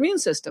build your immune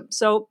system.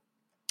 So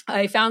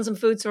I found some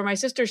foods for my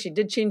sister. She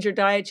did change her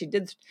diet. She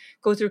did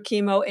go through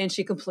chemo, and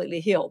she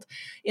completely healed.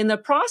 In the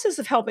process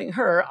of helping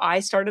her, I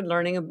started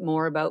learning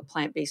more about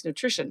plant-based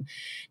nutrition.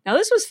 Now,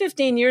 this was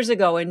 15 years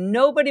ago, and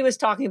nobody was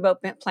talking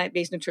about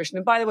plant-based nutrition.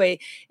 And by the way,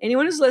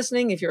 anyone who's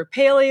listening, if you're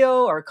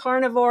paleo or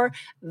carnivore,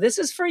 this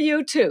is for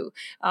you too.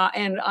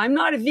 And I'm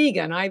not a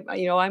vegan.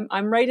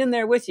 I'm right in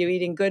there with you,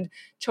 eating good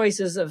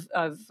choices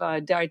of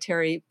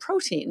dietary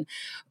protein.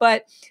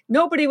 But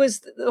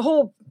the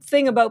whole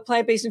thing about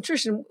plant-based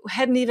nutrition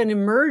hadn't even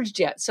emerged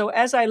yet. So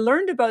as I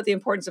learned about the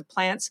importance of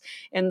plants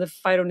and the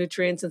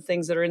phytonutrients and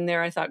things that are in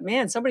there, I thought,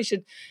 man, somebody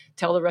should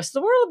tell the rest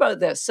of the world about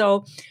this.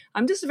 So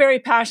I'm just a very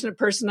passionate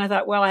person. I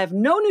thought, well, I have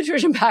no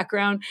nutrition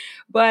background,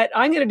 but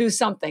I'm going to do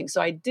something. So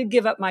I did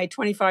give up my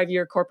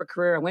 25-year corporate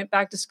career. I went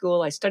back to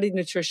school. I studied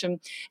nutrition.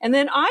 And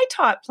then I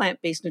taught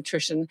plant-based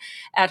nutrition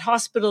at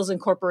hospitals and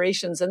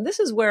corporations. And this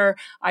is where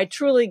I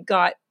truly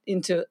got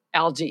into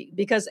algae,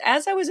 because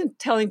as I was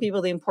telling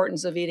people the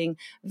importance of eating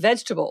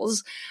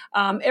vegetables,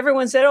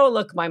 everyone said, oh,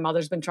 look, my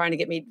mother's been trying to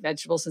get me to eat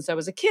vegetables since I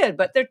was a kid,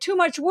 but they're too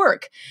much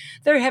work.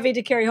 They're heavy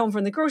to carry home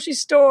from the grocery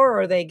store,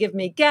 or they give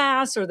me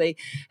gas, or they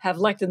have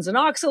lectins and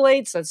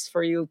oxalates. That's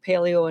for you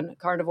paleo and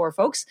carnivore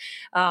folks,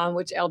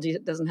 which algae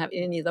doesn't have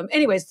any of them.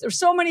 Anyways, there's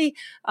so many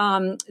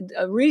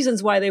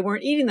reasons why they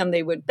weren't eating them.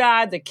 They went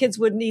bad. The kids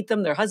wouldn't eat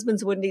them. Their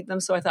husbands wouldn't eat them.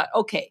 So I thought,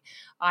 okay,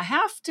 I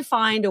have to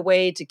find a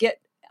way to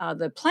get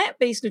the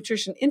plant-based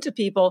nutrition into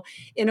people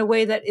in a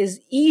way that is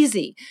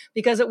easy,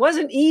 because it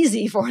wasn't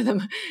easy for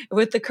them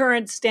with the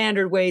current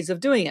standard ways of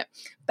doing it.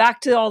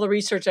 Back to all the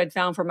research I'd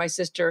found for my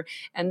sister,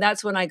 and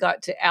that's when I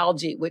got to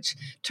algae, which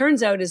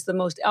turns out is the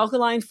most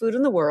alkaline food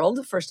in the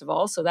world, first of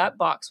all, so that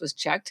box was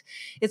checked.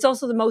 It's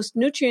also the most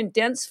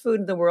nutrient-dense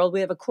food in the world. We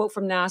have a quote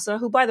from NASA,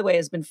 who, by the way,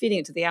 has been feeding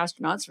it to the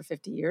astronauts for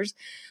 50 years.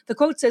 The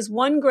quote says,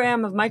 1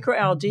 gram of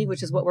microalgae,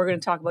 which is what we're going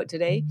to talk about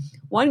today,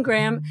 1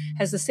 gram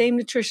has the same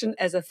nutrition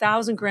as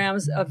 1,000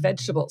 grams of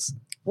vegetables.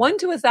 1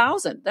 to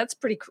 1,000. That's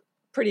pretty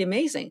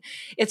amazing.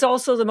 It's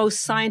also the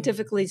most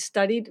scientifically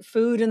studied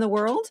food in the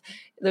world.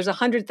 There's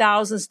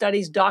 100,000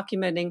 studies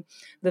documenting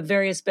the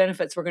various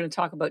benefits we're going to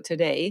talk about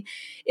today.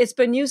 It's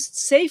been used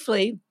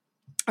safely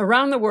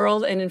around the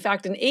world, and in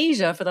fact, in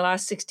Asia for the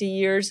last 60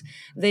 years,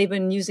 they've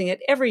been using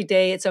it every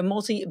day. It's a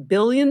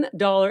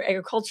multi-billion-dollar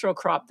agricultural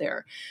crop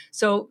there.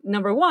 So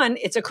number one,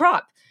 it's a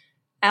crop.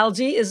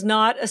 Algae is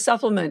not a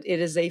supplement. It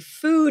is a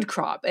food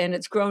crop, and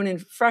it's grown in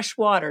fresh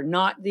water,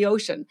 not the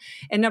ocean.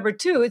 And number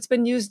two, it's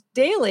been used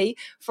daily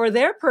for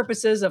their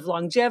purposes of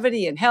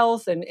longevity and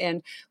health.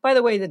 And by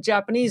the way, one of the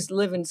Japanese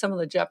live in some of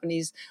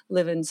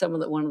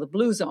one of the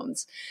blue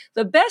zones.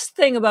 The best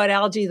thing about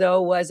algae,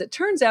 though, was it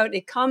turns out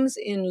it comes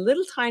in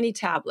little tiny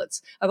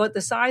tablets about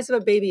the size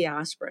of a baby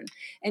aspirin.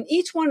 And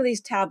each one of these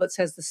tablets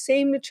has the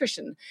same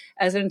nutrition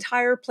as an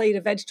entire plate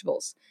of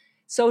vegetables.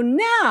 So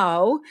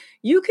now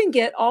you can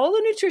get all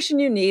the nutrition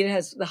you need. It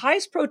has the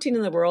highest protein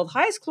in the world,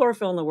 highest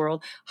chlorophyll in the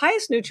world,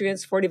 highest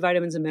nutrients, 40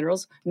 vitamins and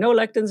minerals, no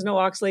lectins, no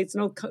oxalates,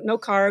 no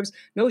carbs,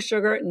 no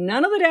sugar,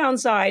 none of the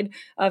downside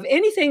of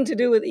anything to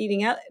do with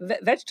eating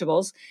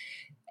vegetables.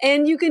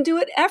 And you can do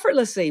it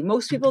effortlessly.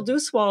 Most people do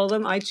swallow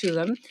them. I chew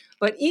them.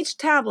 But each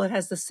tablet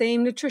has the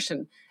same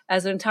nutrition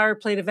as an entire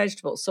plate of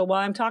vegetables. So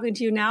while I'm talking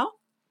to you now,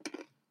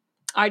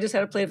 I just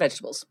had a plate of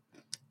vegetables.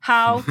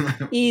 How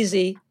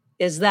easy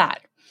is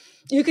that?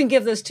 You can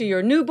give this to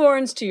your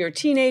newborns, to your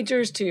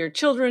teenagers, to your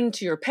children,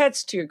 to your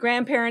pets, to your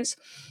grandparents.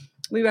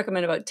 We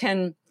recommend about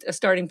a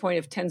starting point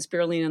of 10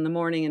 spirulina in the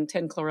morning and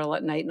 10 chlorella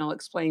at night, and I'll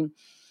explain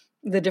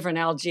the different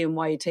algae and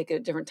why you take it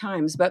at different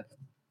times. But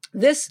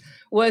this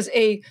was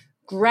a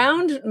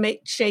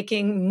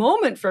ground-shaking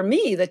moment for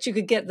me, that you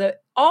could get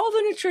all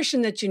the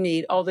nutrition that you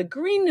need, all the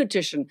green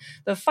nutrition,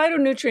 the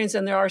phytonutrients,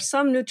 and there are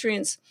some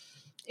nutrients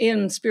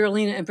in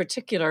spirulina in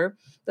particular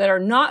that are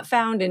not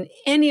found in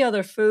any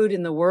other food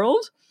in the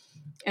world.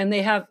 And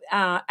they have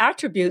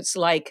attributes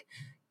like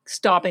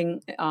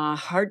stopping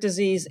heart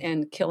disease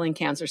and killing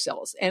cancer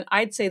cells. And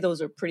I'd say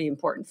those are pretty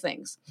important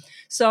things.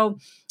 So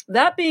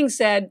that being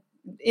said,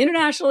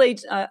 international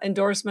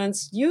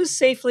endorsements, used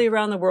safely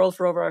around the world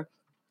for over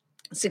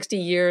 60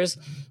 years,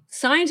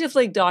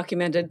 scientifically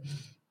documented,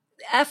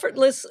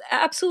 effortless,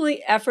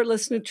 absolutely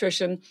effortless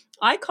nutrition.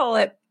 I call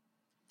it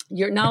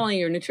not only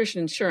your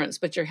nutrition insurance,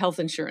 but your health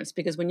insurance,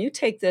 because when you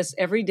take this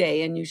every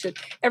day, and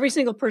every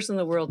single person in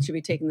the world should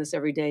be taking this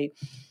every day,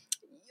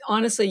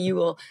 honestly, you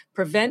will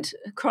prevent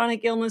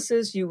chronic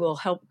illnesses. You will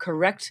help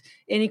correct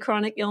any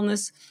chronic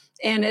illness,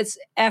 and it's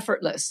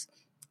effortless,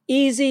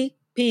 easy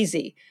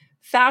peasy.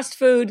 Fast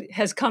food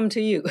has come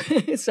to you.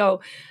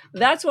 So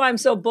that's why I'm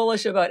so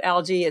bullish about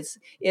algae.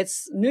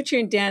 It's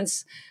nutrient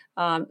dense,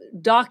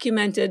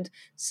 documented,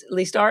 at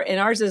least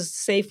ours is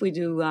safe. We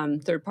do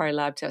third-party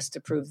lab tests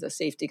to prove the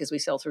safety because we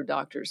sell through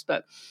doctors.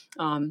 But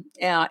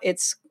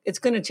it's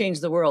going to change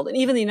the world. And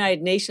even the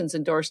United Nations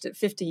endorsed it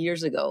 50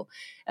 years ago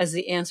as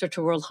the answer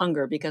to world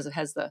hunger because it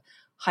has the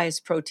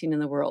highest protein in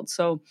the world.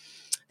 So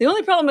the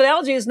only problem with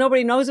algae is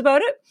nobody knows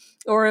about it,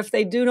 or if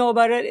they do know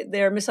about it,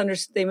 they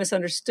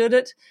misunderstood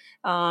it.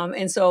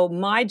 And so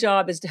my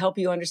job is to help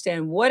you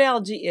understand what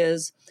algae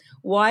is,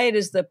 why it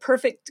is the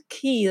perfect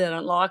key that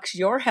unlocks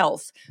your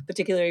health,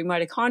 particularly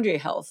mitochondria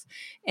health,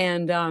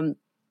 and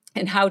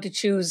how to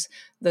choose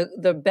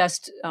the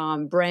best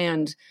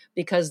brand,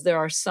 because there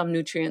are some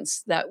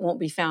nutrients that won't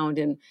be found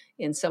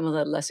in some of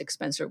the less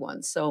expensive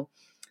ones. So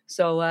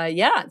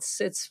yeah,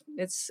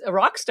 it's a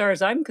rock star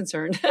as I'm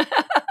concerned.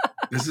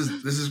 This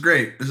is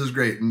great. This is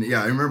great. And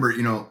yeah, I remember,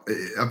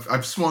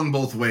 I've swung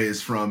both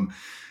ways from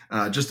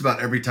just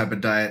about every type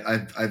of diet.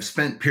 I've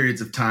spent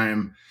periods of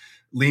time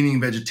leaning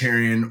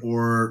vegetarian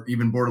or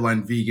even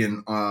borderline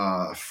vegan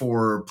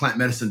for plant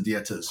medicine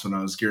dietas when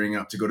I was gearing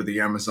up to go to the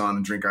Amazon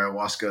and drink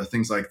ayahuasca,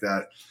 things like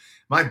that.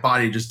 My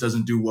body just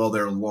doesn't do well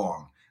there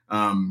long.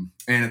 And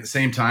at the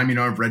same time,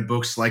 I've read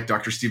books like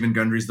Dr. Stephen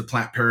Gundry's The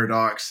Plant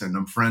Paradox, and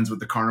I'm friends with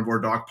the carnivore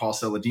doc, Paul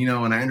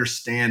Saladino, and I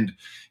understand,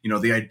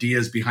 the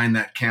ideas behind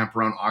that camp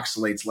around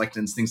oxalates,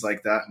 lectins, things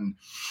like that. And,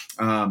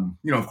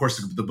 of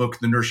course, the book,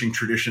 The Nourishing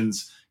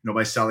Traditions,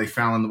 by Sally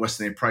Fallon, the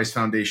Weston A. Price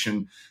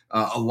Foundation,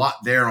 a lot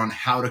there on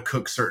how to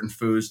cook certain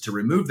foods to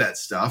remove that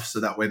stuff.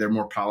 So that way they're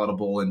more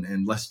palatable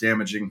and less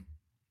damaging.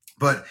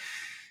 But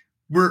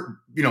we're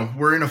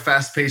in a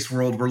fast-paced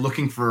world. We're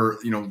looking for,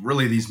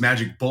 really these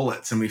magic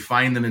bullets, and we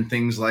find them in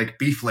things like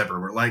beef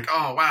liver. We're like,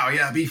 oh, wow,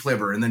 yeah, beef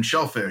liver. And then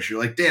shellfish.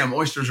 You're like, damn,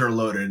 oysters are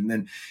loaded. And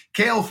then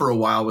kale for a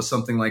while was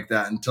something like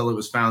that until it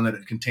was found that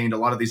it contained a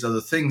lot of these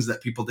other things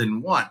that people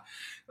didn't want.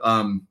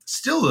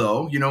 Still,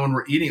 though, when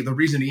we're eating, the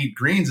reason to eat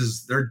greens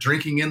is they're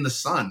drinking in the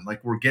sun.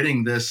 Like, we're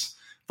getting this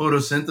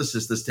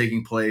photosynthesis that's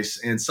taking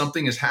place, and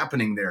something is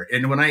happening there.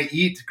 And when I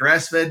eat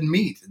grass-fed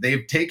meat,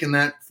 they've taken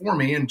that for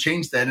me and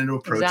changed that into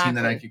a protein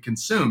that I could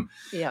consume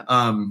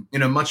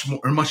in a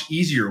much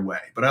easier way.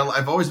 But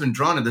I've always been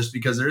drawn to this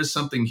because there is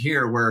something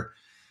here where,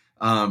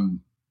 and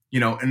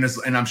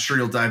I'm sure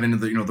you'll dive into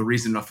the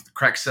reason of the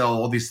crack cell,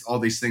 all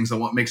these things, and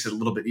what makes it a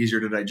little bit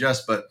easier to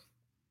digest. But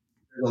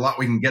there's a lot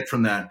we can get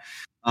from that.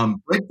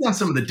 Break down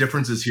some of the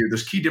differences here.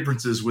 There's key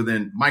differences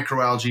within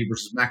microalgae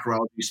versus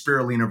macroalgae,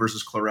 spirulina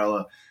versus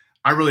chlorella.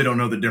 I really don't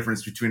know the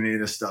difference between any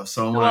of this stuff.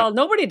 So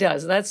nobody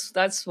does.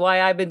 That's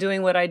why I've been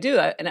doing what I do.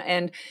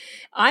 And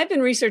I've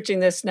been researching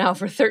this now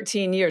for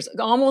 13 years,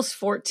 almost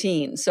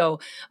 14. So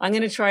I'm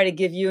going to try to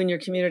give you and your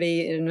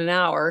community in an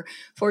hour,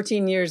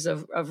 14 years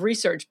of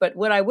research. But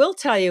what I will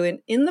tell you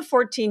in the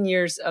 14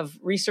 years of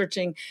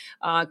researching,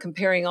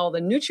 comparing all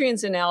the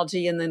nutrients in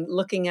algae and then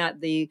looking at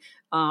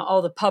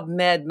all the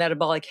PubMed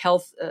metabolic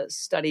health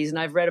studies, and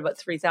I've read about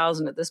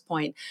 3,000 at this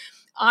point,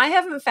 I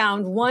haven't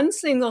found one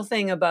single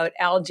thing about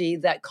algae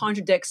that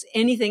contradicts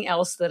anything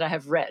else that I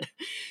have read.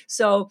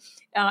 So,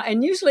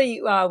 and usually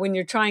when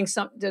you're trying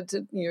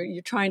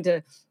you're trying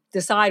to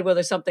decide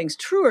whether something's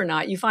true or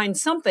not, you find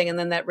something, and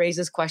then that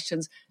raises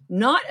questions.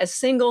 Not a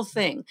single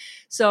thing.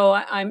 So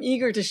I'm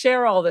eager to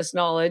share all this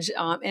knowledge.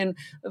 And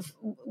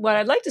what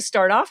I'd like to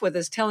start off with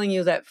is telling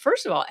you that,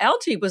 first of all,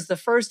 algae was the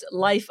first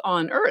life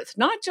on Earth,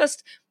 not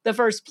just the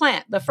first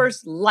plant, the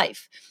first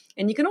life.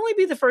 And you can only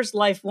be the first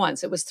life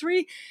once. It was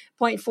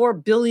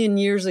 3.4 billion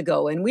years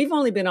ago, and we've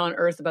only been on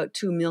Earth about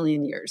 2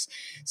 million years.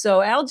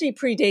 So algae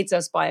predates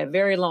us by a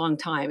very long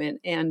time.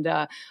 And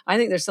I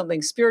think there's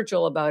something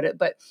spiritual about it.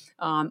 But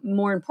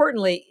more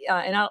importantly,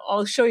 and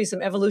I'll show you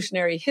some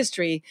evolutionary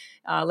history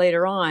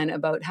later on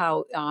about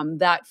how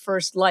that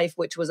first life,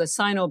 which was a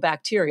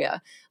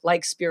cyanobacteria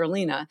like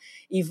spirulina,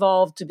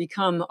 evolved to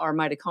become our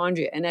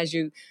mitochondria. And as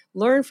you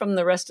learn from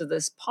the rest of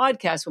this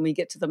podcast, when we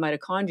get to the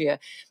mitochondria,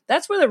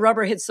 that's where the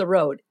rubber hits the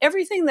road.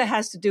 Everything that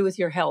has to do with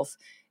your health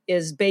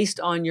is based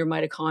on your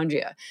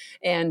mitochondria.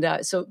 And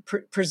so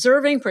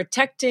preserving,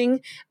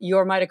 protecting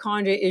your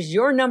mitochondria is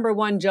your number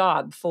one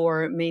job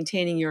for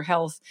maintaining your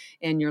health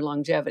and your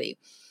longevity.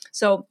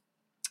 So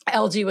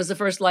algae was the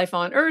first life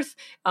on Earth.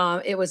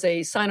 It was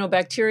a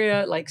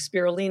cyanobacteria like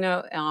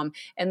spirulina.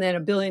 And then a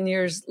billion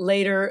years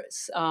later,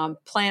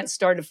 plants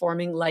started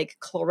forming like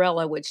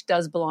chlorella, which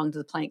does belong to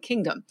the plant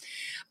kingdom.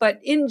 But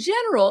in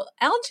general,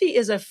 algae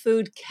is a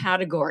food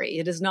category.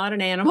 It is not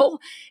an animal,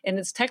 and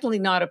it's technically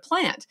not a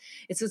plant.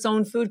 It's its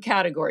own food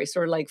category,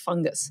 sort of like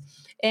fungus.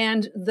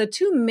 And the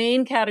two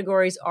main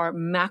categories are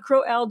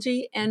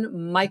macroalgae and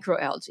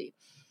microalgae.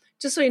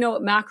 Just so you know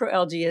what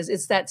macroalgae is,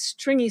 it's that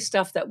stringy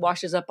stuff that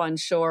washes up on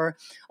shore,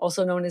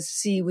 also known as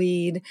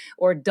seaweed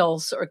or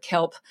dulse or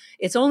kelp.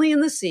 It's only in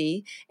the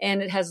sea,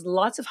 and it has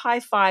lots of high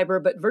fiber,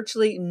 but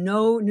virtually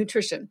no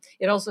nutrition.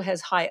 It also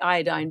has high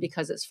iodine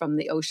because it's from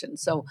the ocean.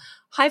 So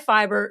high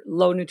fiber,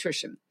 low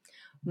nutrition.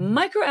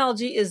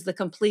 Microalgae is the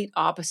complete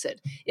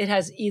opposite. It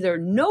has either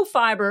no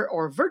fiber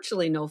or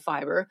virtually no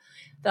fiber,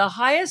 the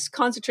highest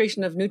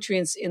concentration of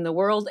nutrients in the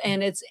world,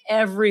 and it's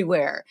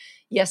everywhere.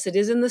 Yes, it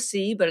is in the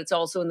sea, but it's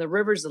also in the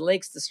rivers, the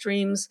lakes, the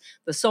streams,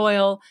 the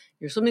soil,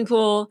 your swimming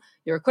pool,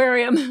 your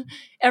aquarium,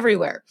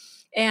 everywhere.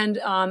 And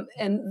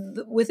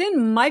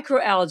within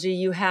microalgae,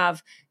 you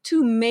have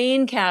two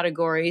main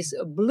categories,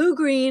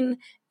 blue-green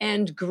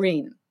and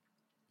green.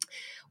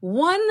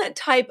 One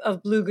type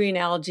of blue-green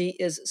algae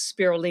is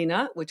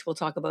spirulina, which we'll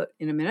talk about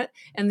in a minute.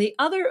 And the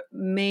other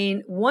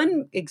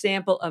one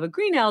example of a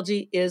green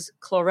algae is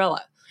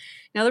chlorella.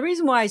 Now, the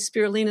reason why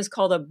spirulina is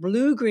called a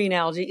blue-green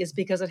algae is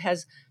because it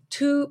has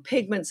two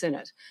pigments in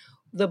it.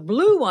 The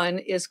blue one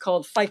is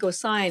called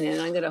phycocyanin.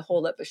 I'm going to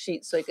hold up a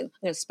sheet so I'm going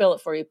to spell it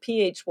for you.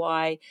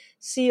 Phycocyanin.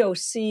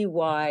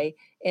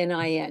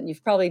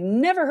 You've probably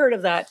never heard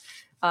of that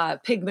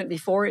pigment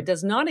before. It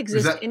does not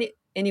exist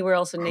anywhere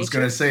else in nature. I was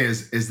going to say,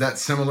 is that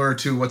similar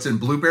to what's in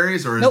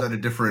blueberries, or is that a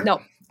different?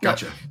 No.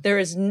 Gotcha. No.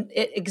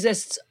 It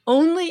exists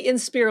only in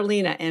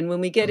spirulina. And when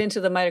we get into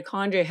the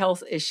mitochondria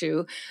health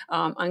issue,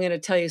 I'm going to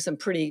tell you some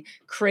pretty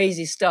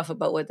crazy stuff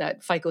about what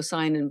that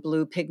phycocyanin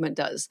blue pigment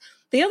does.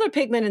 The other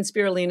pigment in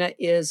spirulina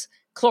is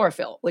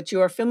chlorophyll, which you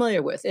are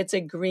familiar with. It's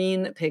a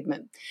green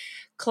pigment.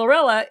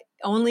 Chlorella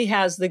only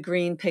has the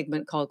green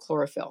pigment called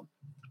chlorophyll.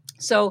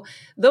 So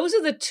those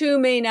are the two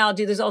main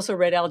algae. There's also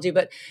red algae,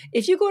 but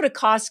if you go to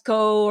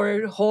Costco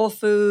or Whole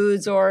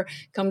Foods or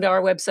come to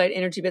our website,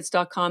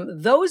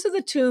 ENERGYbits.com, those are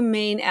the two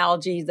main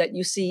algae that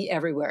you see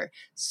everywhere,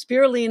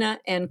 spirulina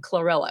and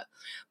chlorella.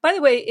 By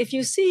the way, if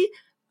you see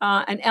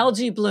an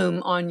algae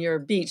bloom on your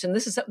beach, and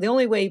this is the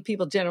only way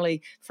people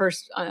generally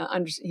first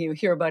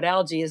hear about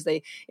algae is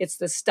it's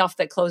the stuff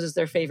that closes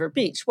their favorite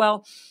beach.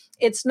 Well,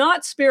 it's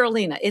not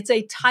spirulina. It's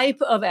a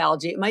type of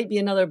algae. It might be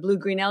another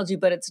blue-green algae,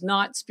 but it's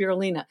not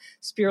spirulina.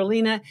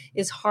 Spirulina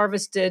is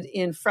harvested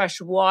in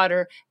fresh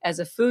water as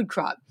a food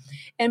crop.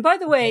 And by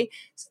the way,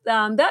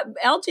 that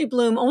algae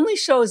bloom only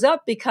shows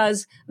up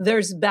because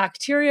there's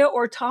bacteria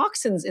or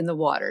toxins in the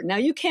water. Now,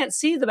 you can't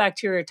see the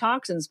bacteria or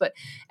toxins, but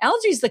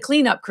algae is the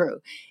cleanup crew.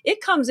 It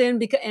comes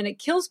in and it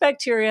kills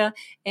bacteria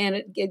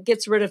and it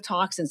gets rid of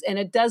toxins. And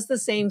it does the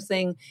same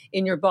thing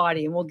in your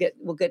body. And we'll get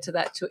to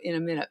that in a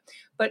minute.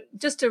 But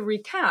just to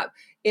recap,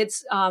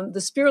 it's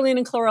the spirulina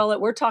and chlorella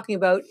we're talking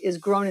about is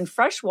grown in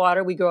fresh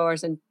water. We grow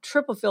ours in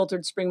triple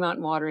filtered spring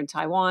mountain water in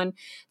Taiwan.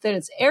 Then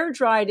it's air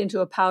dried into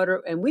a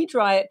powder, and we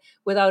dry it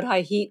without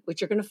high heat,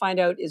 which you're going to find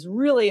out is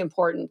really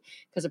important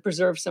because it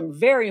preserves some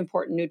very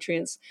important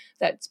nutrients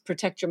that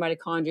protect your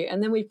mitochondria.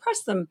 And then we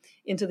press them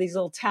into these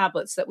little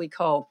tablets that we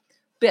call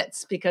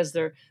bits because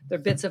they're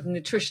bits of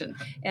nutrition.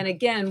 And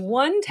again,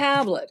 one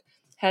tablet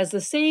has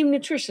the same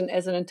nutrition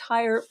as an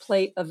entire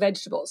plate of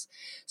vegetables.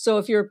 So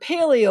if you're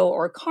paleo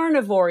or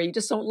carnivore, you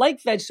just don't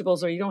like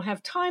vegetables, or you don't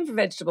have time for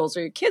vegetables,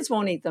 or your kids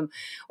won't eat them,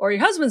 or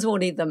your husbands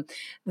won't eat them,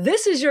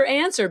 this is your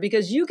answer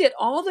because you get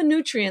all the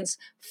nutrients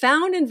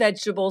found in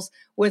vegetables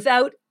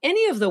without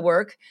any of the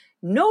work,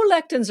 no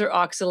lectins or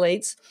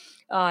oxalates,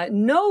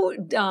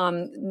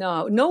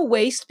 no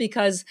waste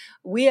because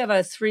we have a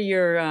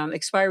 3-year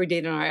expiry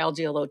date on our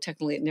algae, although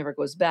technically it never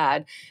goes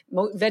bad.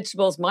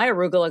 Vegetables, my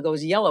arugula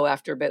goes yellow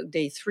after about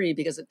day 3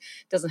 because it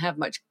doesn't have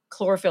much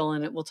chlorophyll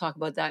in it. We'll talk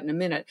about that in a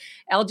minute.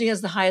 Algae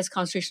has the highest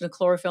concentration of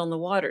chlorophyll in the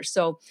water.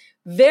 So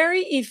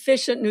very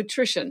efficient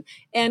nutrition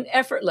and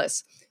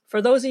effortless.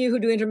 For those of you who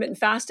do intermittent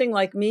fasting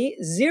like me,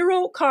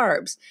 0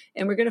 carbs.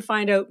 And we're going to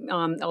find out,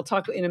 I'll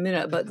talk in a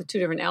minute about the 2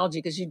 different algae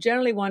because you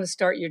generally want to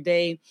start your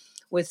day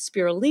with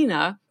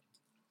spirulina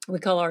We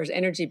call ours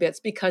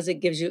ENERGYbits because it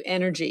gives you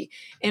energy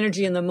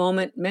in the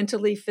moment,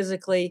 mentally,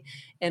 physically,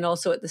 and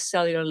also at the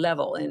cellular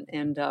level.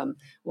 And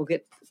we'll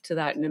get to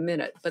that in a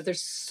minute. But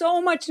there's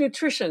so much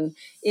nutrition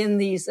in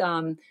these.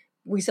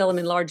 We sell them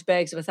in large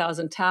bags of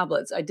 1,000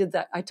 tablets. I did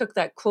that. I took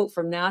that quote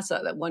from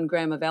NASA that 1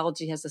 gram of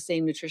algae has the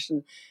same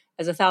nutrition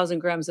as 1,000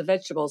 grams of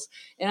vegetables.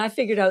 And I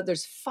figured out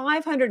there's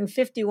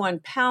 551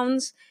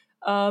 pounds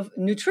of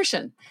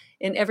nutrition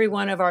in every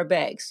one of our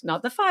bags,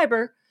 not the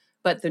fiber,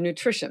 but the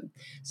nutrition.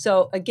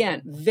 So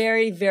again,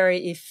 very,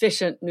 very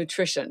efficient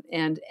nutrition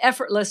and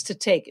effortless to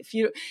take.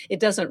 It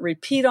doesn't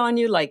repeat on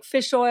you like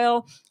fish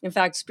oil. In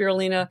fact,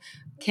 spirulina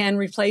can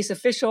replace a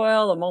fish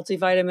oil. A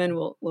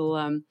multivitamin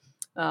will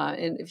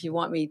and if you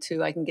want me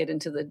to, I can get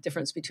into the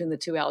difference between the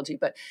two algae.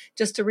 But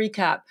just to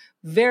recap,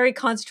 very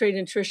concentrated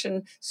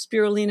nutrition,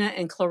 spirulina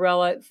and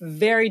chlorella,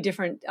 very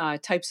different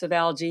types of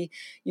algae.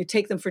 You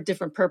take them for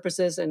different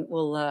purposes, and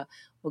we'll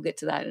get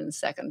to that in a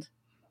second.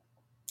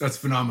 That's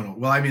phenomenal.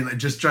 Well, I mean,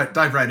 just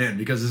dive right in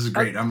because this is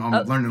great. I'm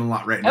learning a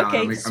lot right now.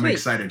 Okay, I'm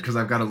excited because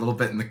I've got a little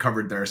bit in the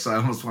cupboard there, so I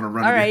almost want to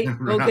run. All right,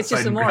 we'll get you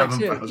some more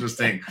too. I was just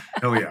saying,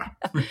 hell yeah.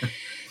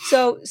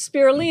 So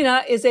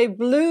spirulina is a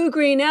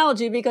blue-green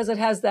algae because it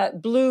has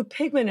that blue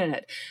pigment in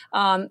it.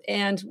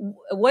 And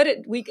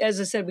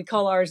as I said, we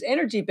call ours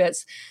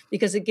ENERGYbits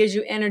because it gives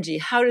you energy.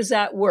 How does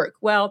that work?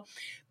 Well,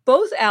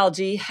 both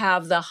algae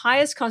have the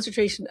highest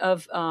concentration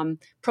of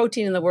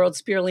protein in the world.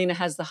 Spirulina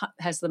has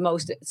the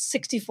most,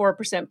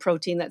 64%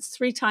 protein. That's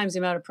 3 times the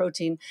amount of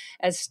protein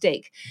as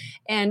steak.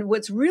 And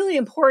what's really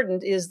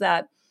important is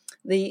that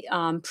the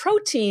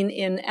protein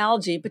in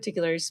algae,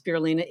 particularly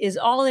spirulina, is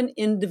all in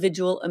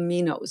individual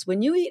aminos.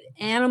 When you eat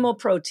animal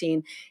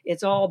protein,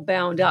 it's all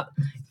bound up,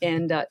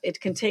 and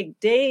it can take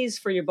days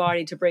for your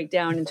body to break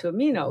down into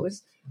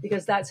aminos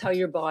because that's how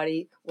your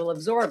body will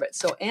absorb it.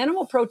 So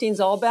animal protein's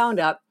all bound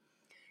up.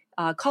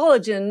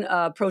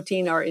 Collagen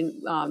protein are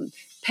in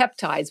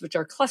peptides, which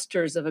are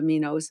clusters of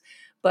aminos,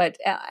 but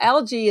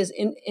algae is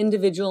in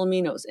individual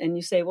aminos. And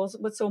you say, well,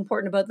 what's so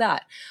important about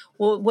that?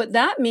 Well, what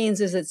that means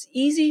is it's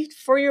easy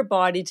for your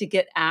body to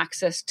get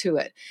access to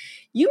it.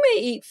 You may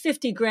eat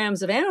 50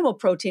 grams of animal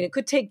protein. It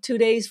could take 2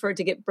 days for it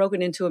to get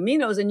broken into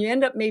aminos, and you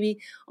end up maybe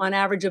on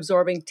average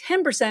absorbing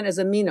 10% as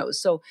aminos.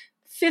 So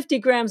 50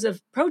 grams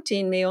of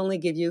protein may only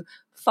give you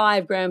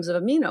 5 grams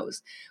of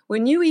aminos.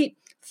 When you eat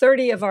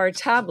 30 of our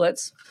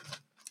tablets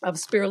of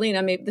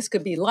spirulina, maybe this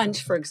could be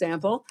lunch, for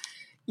example,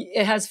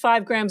 it has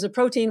 5 grams of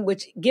protein,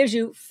 which gives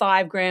you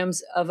 5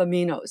 grams of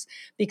aminos.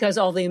 Because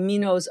all the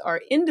aminos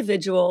are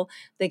individual,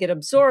 they get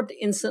absorbed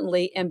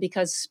instantly, and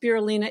because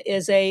spirulina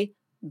is a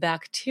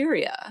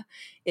bacteria,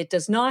 it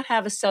does not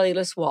have a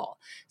cellulose wall,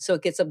 so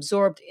it gets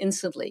absorbed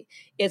instantly.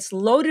 It's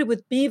loaded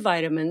with B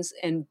vitamins,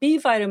 and B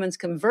vitamins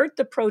convert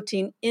the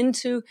protein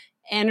into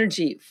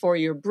energy for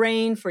your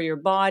brain, for your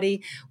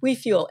body. We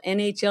fuel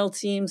NHL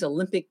teams,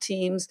 Olympic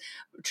teams,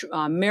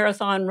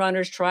 marathon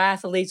runners,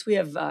 triathletes. We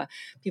have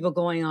people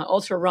going on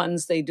ultra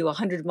runs. They do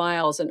 100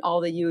 miles, and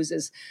all they use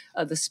is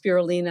the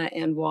spirulina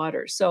and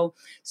water. So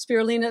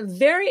spirulina,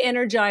 very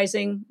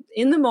energizing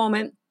in the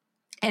moment,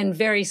 and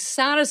very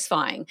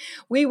satisfying.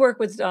 We work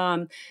with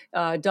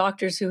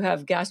doctors who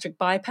have gastric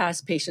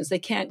bypass patients. They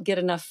can't get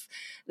enough.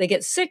 They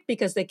get sick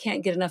because they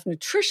can't get enough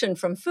nutrition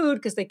from food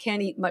because they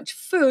can't eat much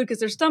food because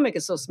their stomach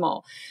is so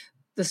small.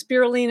 The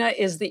spirulina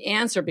is the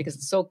answer because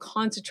it's so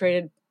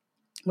concentrated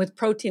with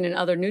protein and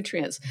other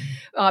nutrients.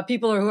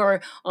 People who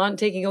are on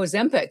taking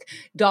Ozempic,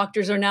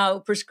 doctors are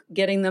now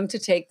getting them to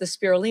take the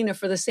spirulina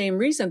for the same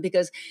reason,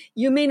 because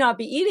you may not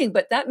be eating,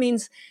 but that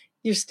means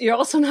you're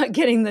also not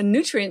getting the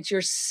nutrients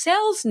your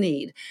cells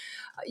need.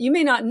 You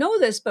may not know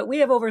this, but we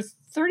have over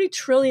 30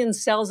 trillion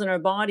cells in our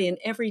body, and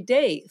every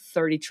day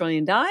 30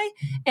 trillion die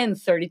and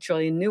 30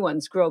 trillion new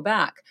ones grow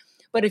back.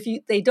 But if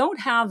they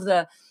don't have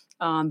the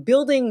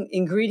building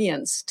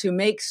ingredients to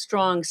make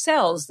strong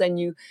cells, then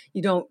you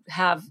don't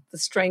have the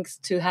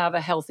strength to have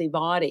a healthy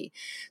body.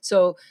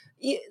 So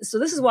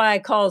this is why I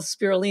call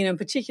spirulina in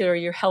particular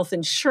your health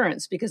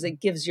insurance, because it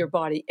gives your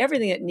body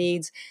everything it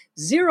needs.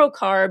 0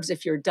 carbs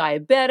if you're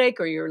diabetic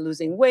or you're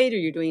losing weight or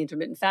you're doing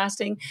intermittent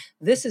fasting.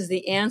 This is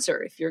the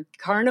answer. If you're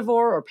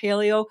carnivore or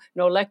paleo,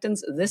 no lectins,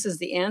 this is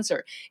the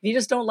answer. If you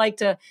just don't like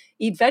to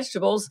eat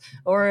vegetables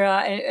or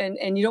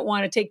and you don't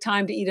want to take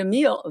time to eat a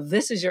meal,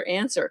 this is your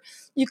answer.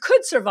 You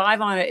could survive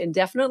on it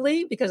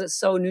indefinitely because it's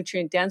so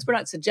nutrient dense. We're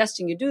not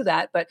suggesting you do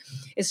that, but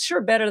it's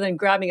sure better than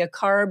grabbing a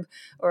carb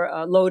or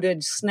a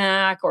loaded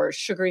snack or a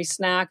sugary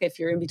snack if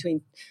you're in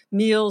between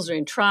meals or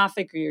in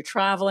traffic or you're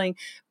traveling.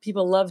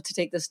 People love to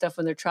take this stuff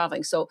when they're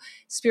traveling. So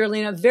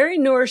spirulina, very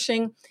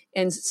nourishing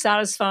and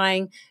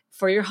satisfying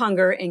for your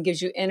hunger and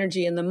gives you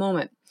energy in the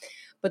moment.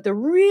 But the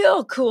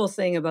real cool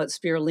thing about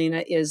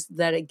spirulina is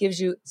that it gives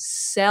you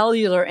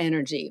cellular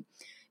energy.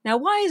 Now,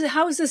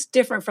 how is this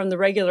different from the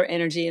regular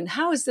energy, and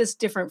how is this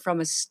different from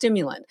a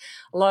stimulant?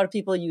 A lot of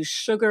people use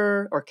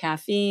sugar or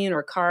caffeine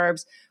or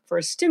carbs for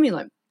a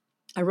stimulant.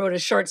 I wrote a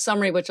short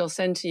summary, which I'll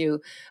send to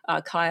you,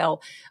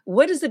 Kyle.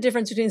 What is the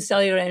difference between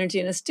cellular energy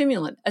and a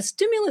stimulant? A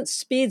stimulant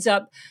speeds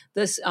up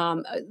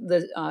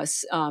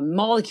the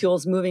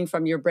molecules moving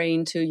from your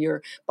brain to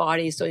your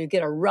body, so you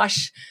get a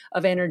rush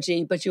of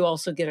energy, but you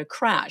also get a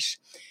crash.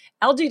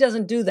 Algae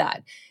doesn't do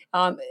that.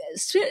 A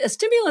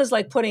stimulant is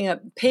like putting a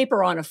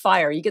paper on a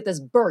fire. You get this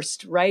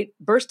burst, right?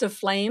 Burst of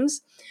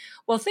flames.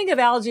 Well, think of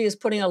algae as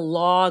putting a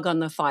log on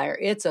the fire.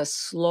 It's a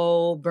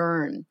slow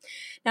burn.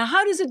 Now,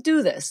 how does it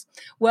do this?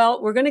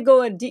 Well, we're going to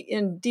go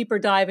in deeper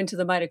dive into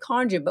the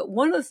mitochondria, but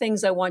one of the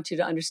things I want you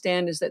to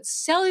understand is that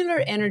cellular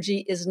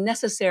energy is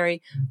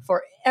necessary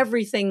for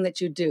everything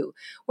that you do.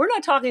 We're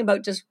not talking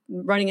about just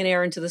running an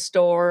errand to the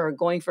store or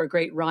going for a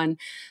great run.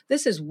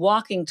 This is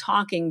walking,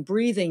 talking,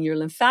 breathing, your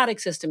lymphatic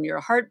system,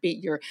 your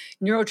heartbeat, your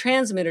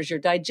neurotransmitters, your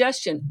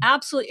digestion.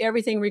 Absolutely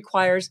everything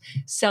requires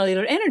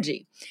cellular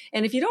energy.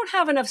 And if you don't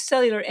have enough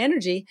cellular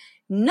energy,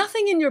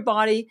 nothing in your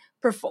body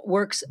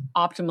works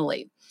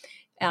optimally.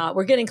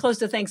 We're getting close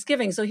to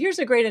Thanksgiving, so here's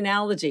a great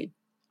analogy.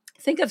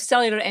 Think of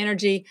cellular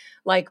energy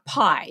like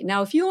pie.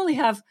 Now, if you only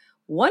have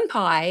one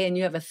pie and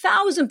you have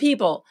 1,000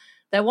 people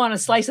that want a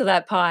slice of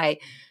that pie,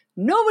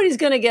 nobody's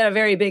going to get a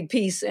very big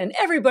piece, and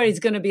everybody's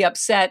going to be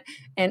upset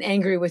and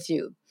angry with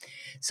you.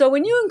 So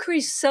when you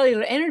increase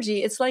cellular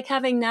energy, it's like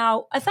having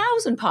now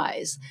 1,000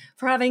 pies.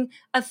 For having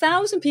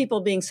 1,000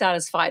 people being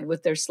satisfied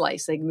with their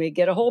slice, they may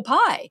get a whole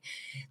pie.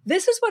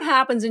 This is what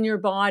happens in your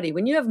body.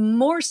 When you have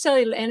more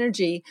cellular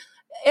energy,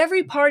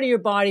 every part of your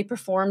body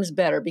performs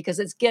better because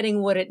it's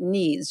getting what it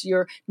needs.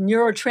 Your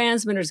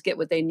neurotransmitters get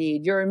what they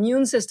need. Your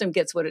immune system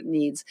gets what it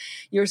needs.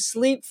 Your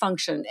sleep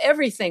function,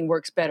 everything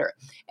works better.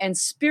 And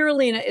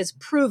spirulina is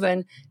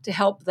proven to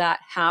help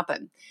that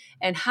happen.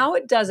 And how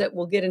it does it,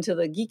 we'll get into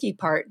the geeky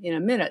part in a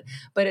minute,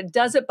 but it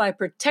does it by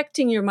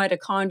protecting your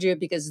mitochondria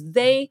because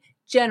they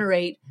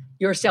generate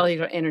your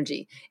cellular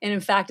energy. And in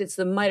fact, it's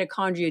the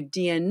mitochondria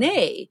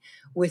DNA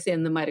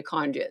within the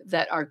mitochondria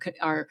that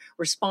are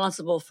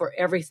responsible for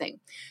everything.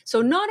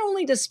 So not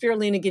only does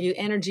spirulina give you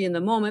energy in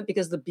the moment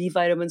because the B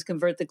vitamins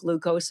convert the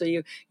glucose, so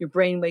your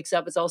brain wakes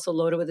up, it's also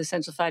loaded with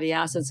essential fatty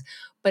acids,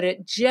 but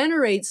it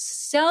generates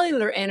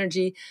cellular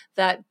energy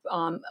that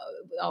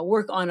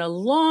work on a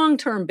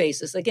long-term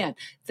basis. Again,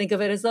 think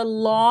of it as a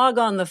log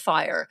on the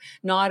fire,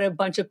 not a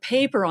bunch of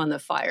paper on the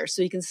fire.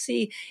 So you can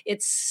see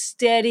it's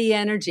steady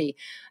energy.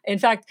 In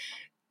fact,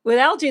 with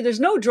algae, there's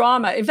no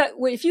drama. In fact,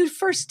 if you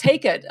first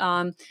take it,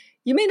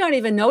 you may not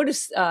even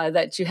notice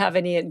that you have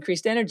any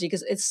increased energy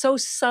because it's so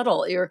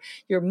subtle.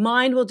 Your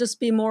mind will just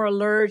be more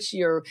alert.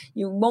 You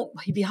won't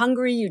be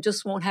hungry. You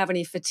just won't have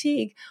any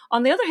fatigue.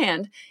 On the other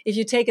hand, if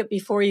you take it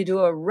before you do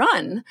a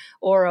run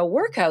or a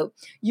workout,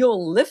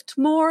 you'll lift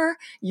more,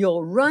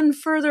 you'll run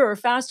further or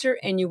faster,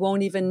 and you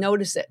won't even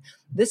notice it.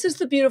 This is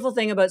the beautiful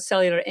thing about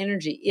cellular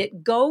energy.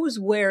 It goes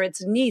where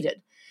it's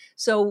needed.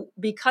 So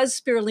because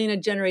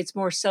spirulina generates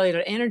more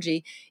cellular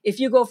energy,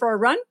 if you go for a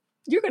run,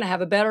 you're going to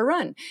have a better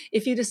run.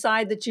 If you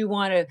decide that you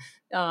want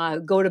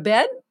to go to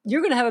bed,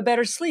 you're going to have a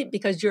better sleep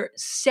because your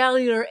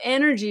cellular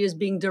energy is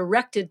being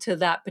directed to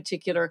that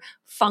particular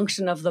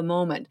function of the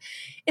moment.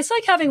 It's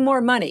like having more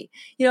money.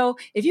 You know,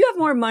 if you have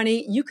more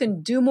money, you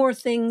can do more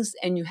things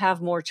and you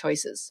have more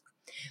choices.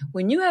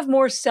 When you have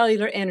more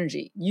cellular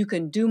energy, you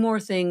can do more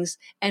things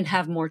and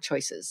have more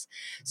choices.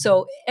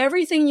 So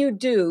everything you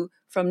do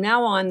from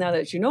now on, now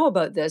that you know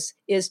about this,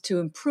 is to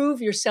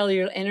improve your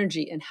cellular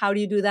energy. And how do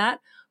you do that?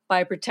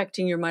 By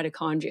protecting your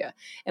mitochondria.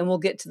 And we'll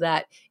get to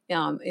that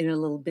in a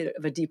little bit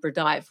of a deeper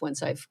dive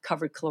once I've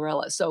covered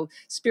chlorella. So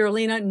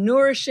spirulina,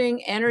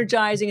 nourishing,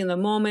 energizing in the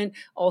moment,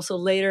 also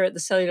later at the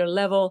cellular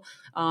level.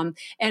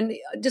 And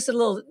just a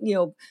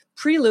little,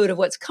 prelude of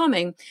what's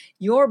coming,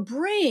 your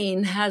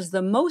brain has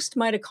the most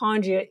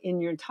mitochondria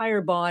in your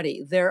entire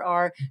body. There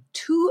are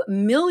 2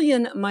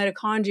 million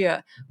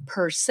mitochondria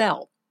per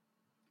cell.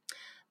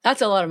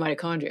 That's a lot of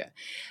mitochondria.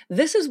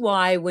 This is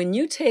why when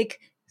you take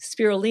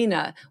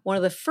spirulina, one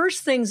of the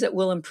first things that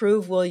will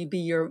improve will be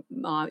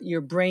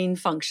your brain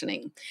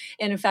functioning.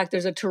 And in fact,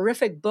 there's a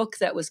terrific book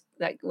that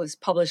was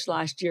published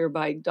last year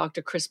by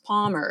Dr. Chris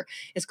Palmer.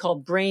 It's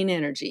called Brain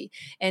Energy.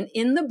 And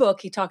in the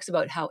book, he talks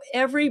about how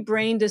every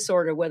brain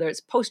disorder, whether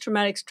it's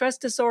post-traumatic stress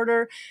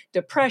disorder,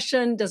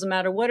 depression, doesn't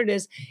matter what it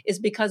is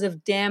because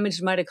of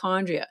damaged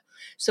mitochondria.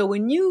 So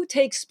when you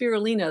take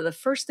spirulina, the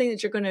first thing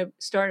that you're going to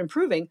start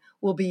improving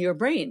will be your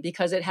brain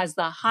because it has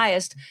the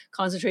highest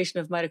concentration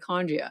of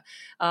mitochondria.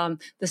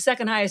 The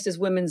second highest is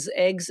women's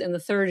eggs, and the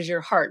third is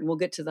your heart, and we'll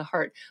get to the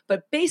heart.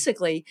 But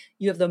basically,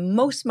 you have the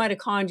most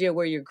mitochondria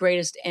where your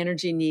greatest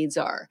energy needs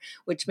are,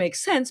 which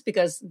makes sense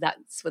because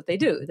that's what they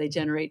do. They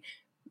generate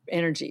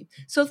energy.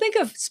 So think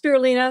of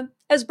spirulina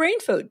as brain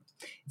food.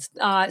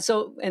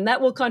 And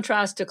that will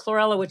contrast to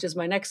chlorella, which is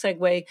my next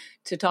segue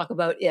to talk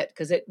about it,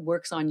 because it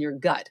works on your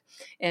gut.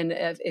 And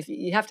if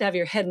you have to have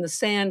your head in the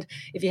sand,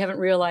 if you haven't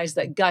realized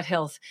that gut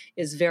health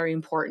is very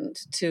important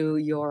to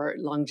your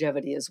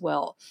longevity as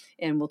well.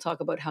 And we'll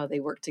talk about how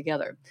they work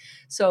together.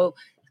 So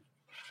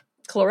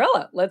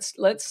chlorella,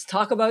 let's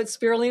talk about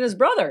spirulina's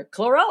brother,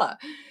 chlorella.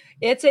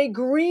 It's a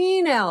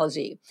green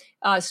algae.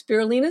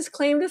 Spirulina's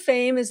claim to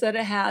fame is that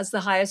it has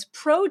the highest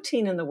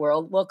protein in the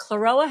world. Well,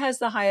 chlorella has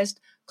the highest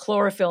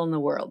chlorophyll in the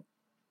world.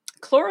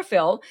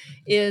 Chlorophyll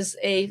is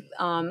a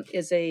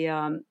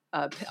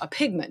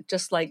pigment,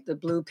 just like the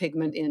blue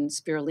pigment in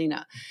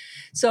spirulina.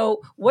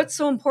 So what's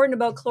so important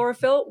about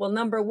chlorophyll? Well,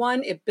 number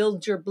one, it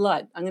builds your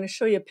blood. I'm going to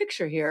show you a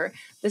picture here.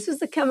 This is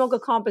the chemical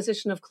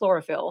composition of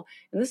chlorophyll,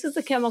 and this is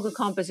the chemical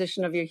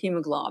composition of your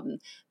hemoglobin.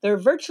 They're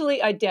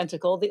virtually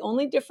identical. The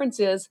only difference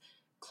is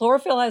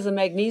chlorophyll has a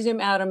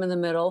magnesium atom in the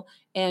middle,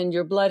 and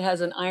your blood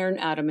has an iron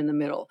atom in the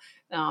middle.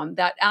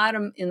 That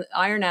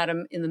iron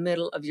atom in the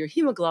middle of your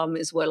hemoglobin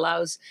is what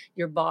allows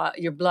your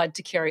blood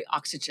to carry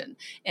oxygen.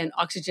 And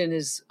oxygen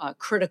is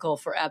critical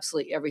for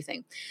absolutely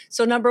everything.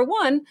 So number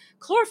one,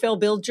 chlorophyll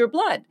builds your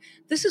blood.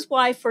 This is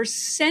why for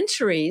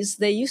centuries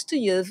they used to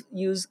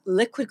use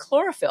liquid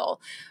chlorophyll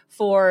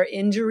for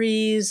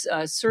injuries,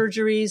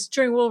 surgeries.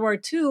 During World War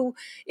II,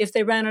 if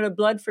they ran out of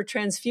blood for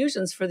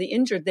transfusions for the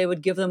injured, they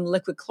would give them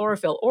liquid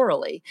chlorophyll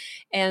orally,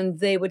 and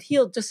they would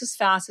heal just as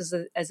fast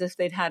as if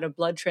they'd had a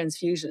blood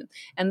transfusion.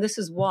 And this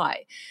is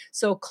why.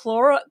 So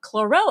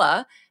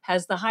chlorella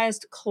has the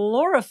highest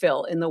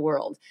chlorophyll in the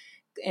world.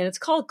 And it's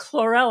called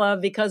chlorella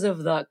because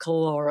of the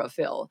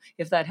chlorophyll,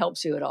 if that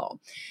helps you at all.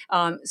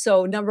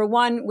 So number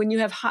one, when you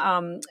have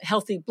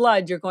healthy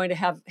blood, you're going to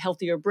have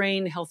healthier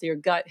brain, healthier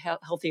gut,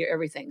 healthier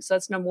everything. So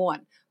that's number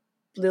one,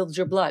 builds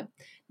your blood.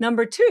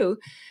 Number two,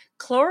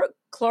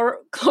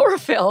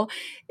 chlorophyll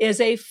is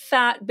a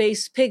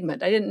fat-based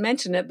pigment. I didn't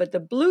mention it, but the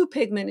blue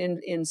pigment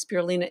in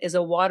spirulina is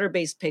a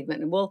water-based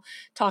pigment, and we'll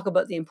talk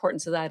about the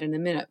importance of that in a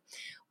minute.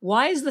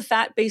 Why is the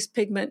fat-based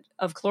pigment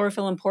of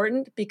chlorophyll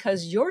important?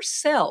 Because your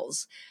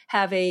cells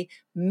have a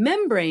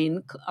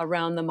membrane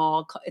around them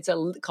all. It's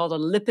called a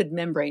lipid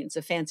membrane. It's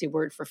a fancy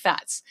word for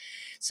fats.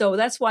 So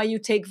that's why you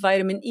take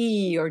vitamin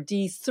E or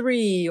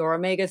D3 or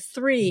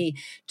omega-3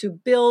 to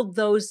build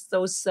those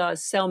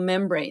cell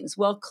membranes.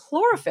 Well,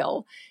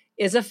 chlorophyll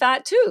is a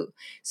fat too.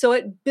 So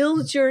it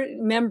builds your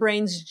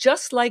membranes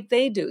just like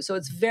they do. So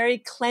it's very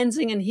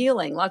cleansing and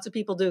healing. Lots of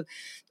people do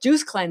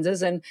juice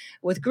cleanses and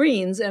with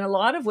greens, and a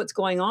lot of what's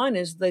going on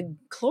is the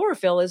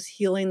chlorophyll is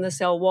healing the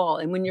cell wall.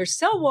 And when your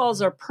cell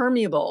walls are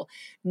permeable,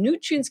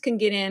 nutrients can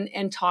get in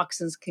and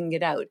toxins can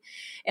get out.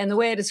 And the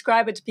way I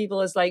describe it to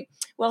people is like,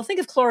 well, think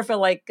of chlorophyll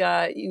like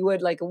you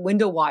would like a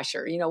window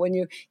washer. You know,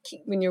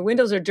 when your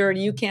windows are dirty,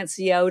 you can't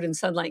see out and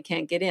sunlight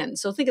can't get in.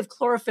 So think of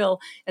chlorophyll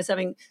as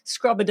having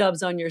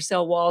scrub-a-dubs on your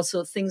cell walls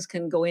so things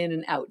can go in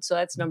and out. So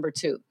that's number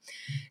two.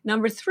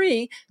 Number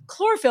three,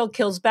 chlorophyll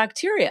kills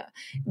bacteria.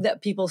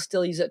 That people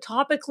still use it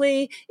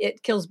topically.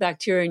 It kills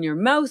bacteria in your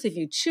mouth if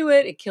you chew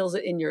it. It kills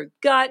it in your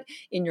gut,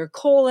 in your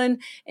colon.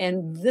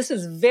 And this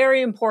is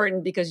very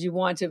important because you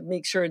want to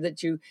make sure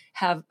that you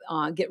have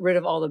get rid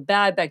of all the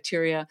bad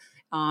bacteria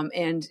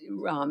and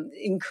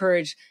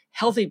encourage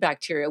healthy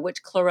bacteria,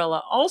 which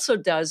chlorella also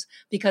does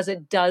because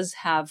it does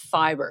have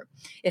fiber.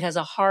 It has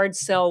a hard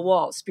cell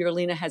wall.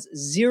 Spirulina has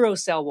zero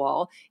cell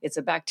wall. It's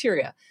a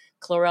bacteria.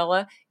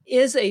 Chlorella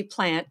is a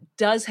plant,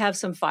 does have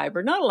some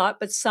fiber, not a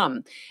lot, but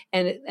some.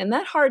 And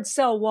that hard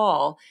cell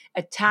wall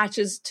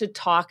attaches to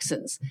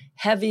toxins,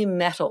 heavy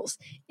metals.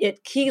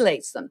 It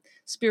chelates them.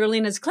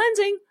 Spirulina is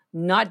cleansing,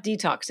 not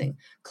detoxing.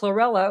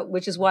 Chlorella,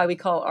 which is why we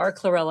call our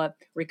chlorella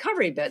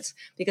ENERGYbits,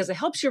 because it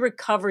helps you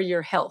recover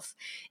your health.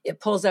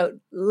 It pulls out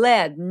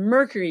lead,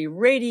 mercury,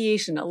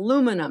 radiation,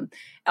 aluminum,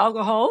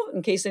 alcohol,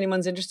 in case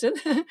anyone's interested.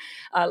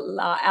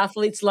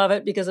 Athletes love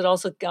it because it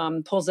also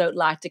pulls out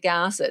lactic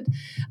acid.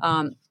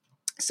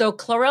 So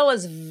chlorella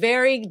is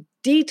very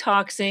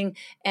detoxing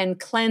and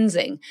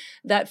cleansing.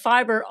 That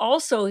fiber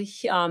also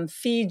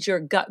feeds your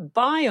gut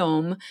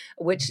biome,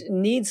 which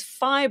needs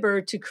fiber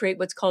to create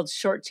what's called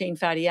short-chain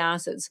fatty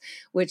acids,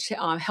 which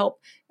help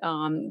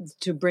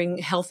to bring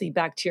healthy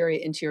bacteria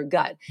into your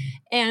gut.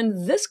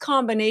 And this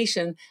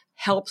combination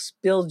helps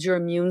build your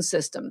immune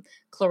system.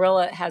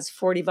 Chlorella has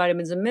 40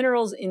 vitamins and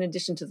minerals in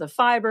addition to the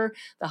fiber,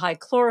 the high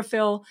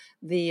chlorophyll,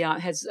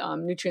 has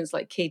nutrients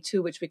like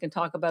K2, which we can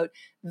talk about.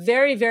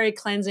 Very, very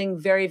cleansing,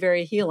 very,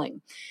 very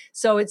healing.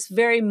 So it's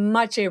very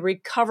much a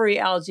recovery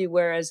algae,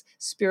 whereas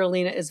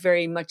spirulina is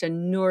very much a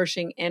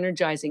nourishing,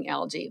 energizing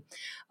algae.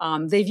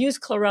 They've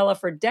used chlorella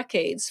for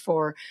decades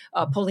for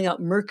pulling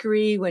out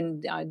mercury.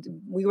 When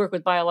we work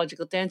with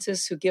biological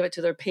dentists who give it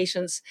to their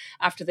patients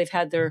after they've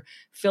had their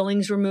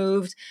fillings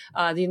removed.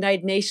 The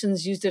United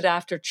Nations used it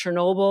after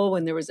Chernobyl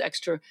when there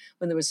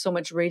was so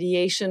much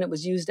radiation. It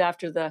was used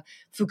after the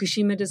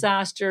Fukushima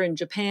disaster in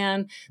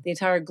Japan. The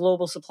entire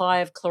global supply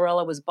of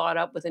chlorella was bought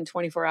up within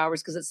 24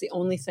 hours because it's the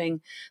only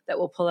thing that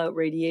will pull out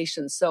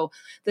radiation. So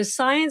the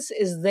science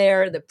is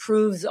there that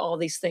proves all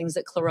these things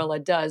that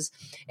chlorella does.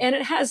 And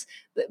it has,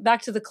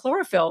 back to the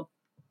chlorophyll,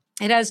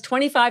 it has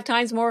 25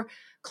 times more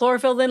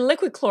chlorophyll than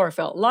liquid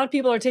chlorophyll. A lot of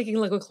people are taking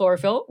liquid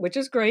chlorophyll, which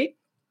is great.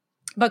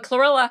 But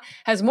chlorella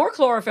has more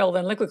chlorophyll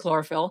than liquid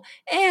chlorophyll,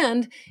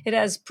 and it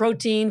has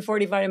protein,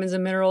 40 vitamins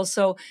and minerals.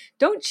 So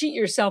don't cheat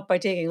yourself by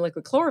taking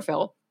liquid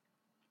chlorophyll.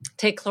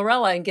 Take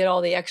chlorella and get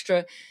all the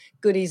extra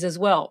goodies as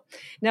well.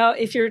 Now,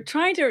 if you're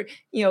trying to,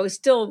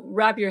 still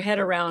wrap your head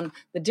around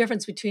the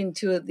difference between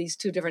these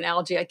two different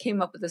algae, I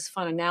came up with this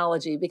fun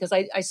analogy because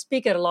I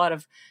speak at a lot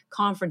of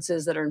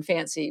conferences that are in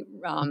fancy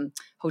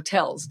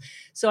hotels.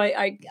 So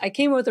I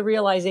came up with the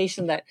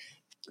realization that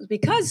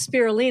because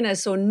spirulina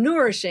is so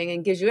nourishing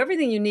and gives you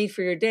everything you need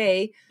for your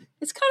day,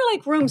 it's kind of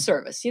like room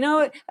service.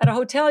 At a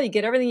hotel, you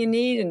get everything you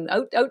need and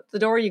out the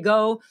door you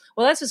go.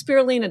 Well, that's what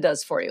spirulina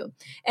does for you.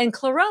 And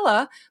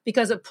chlorella,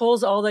 because it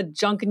pulls all the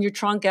junk in your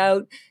trunk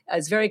out,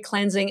 it's very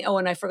cleansing. Oh,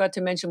 and I forgot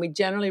to mention, we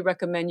generally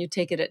recommend you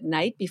take it at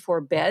night before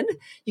bed.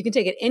 You can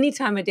take it any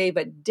time of day,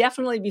 but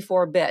definitely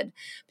before bed.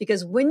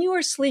 Because when you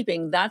are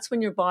sleeping, that's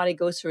when your body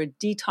goes through a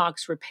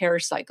detox repair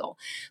cycle.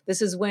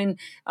 This is when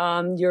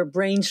your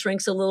brain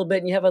shrinks a little bit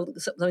and you have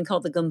something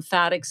called the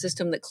lymphatic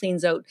system that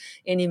cleans out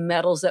any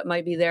metals that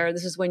might be there.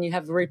 This is when you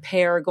have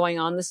repair going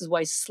on. This is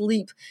why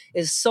sleep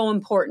is so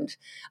important,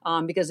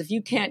 because if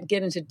you can't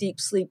get into deep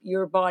sleep,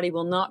 your body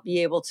will not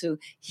be able to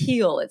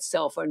heal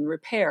itself and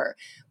repair.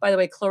 By the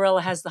way,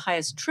 chlorella has the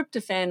highest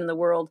tryptophan in the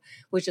world,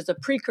 which is a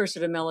precursor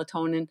to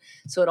melatonin,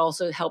 so it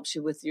also helps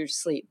you with your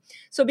sleep.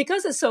 So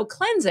because it's so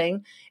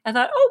cleansing, I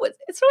thought,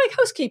 it's sort of like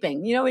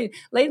housekeeping.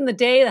 Late in the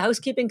day, the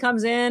housekeeping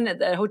comes in at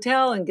the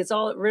hotel and gets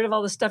rid of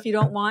all the stuff you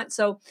don't want.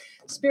 So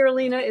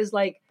spirulina is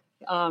like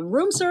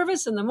room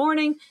service in the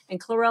morning,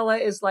 and chlorella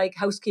is like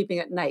housekeeping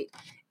at night.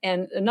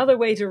 And another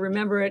way to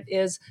remember it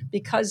is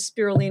because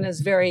spirulina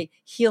is very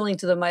healing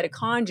to the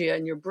mitochondria,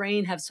 and your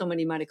brain have so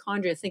many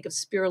mitochondria, think of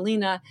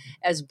spirulina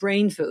as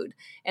brain food.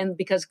 And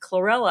because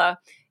chlorella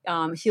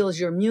heals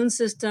your immune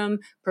system,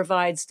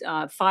 provides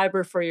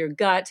fiber for your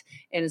gut,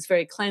 and is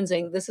very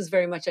cleansing, this is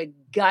very much a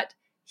gut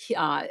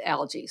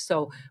algae.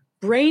 So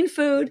brain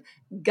food,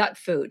 gut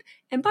food.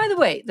 And by the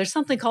way, there's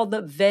something called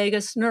the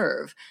vagus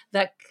nerve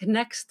that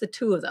connects the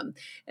two of them.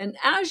 And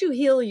as you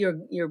heal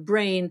your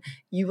brain,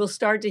 you will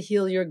start to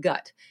heal your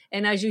gut.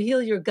 And as you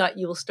heal your gut,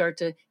 you will start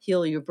to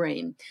heal your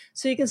brain.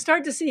 So you can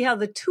start to see how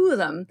the two of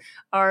them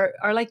are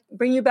like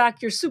bring you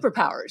back your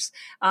superpowers.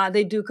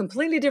 They do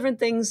completely different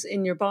things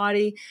in your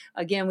body.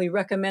 Again, we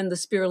recommend the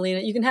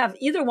spirulina. You can have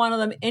either one of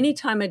them any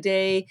time of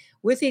day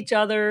with each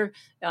other,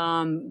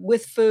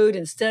 with food,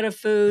 instead of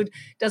food.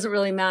 Doesn't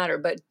really matter,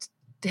 but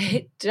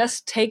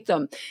just take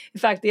them. In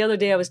fact, the other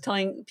day I was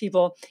telling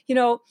people,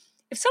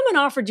 if someone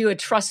offered you a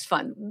trust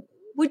fund,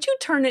 would you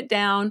turn it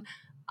down?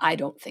 I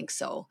don't think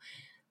so.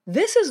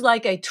 This is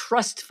like a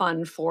trust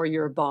fund for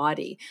your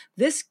body.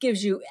 This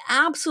gives you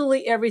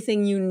absolutely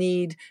everything you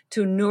need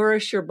to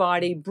nourish your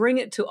body, bring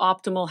it to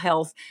optimal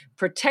health,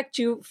 protect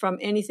you from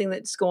anything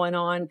that's going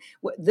on.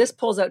 This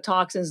pulls out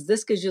toxins.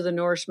 This gives you the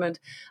nourishment,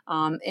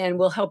 and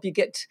will help you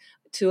get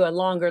to a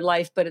longer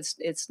life, but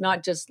it's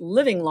not just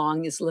living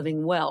long, it's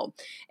living well.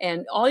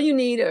 And all you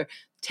need are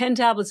 10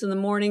 tablets in the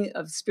morning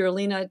of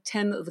spirulina,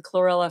 10 of the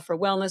chlorella for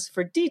wellness.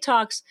 For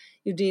detox,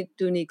 you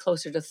do need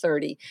closer to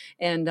 30.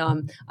 And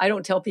I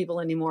don't tell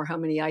people anymore how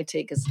many I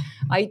take because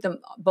I eat them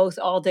both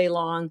all day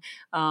long,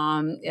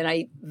 and I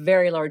eat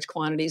very large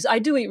quantities. I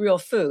do eat real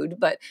food,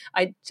 but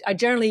I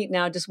generally eat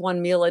now just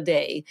one meal a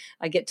day.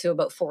 I get to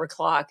about 4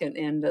 o'clock,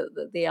 and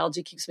the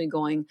algae keeps me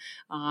going,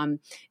 and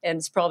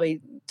it's probably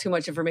too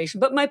much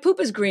information. But my poop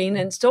is green,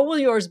 and so will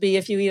yours be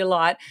if you eat a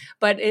lot.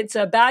 But it's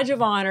a badge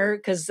of honor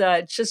because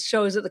it just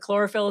shows that the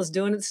chlorophyll is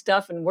doing its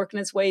stuff and working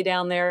its way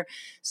down there.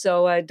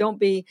 So don't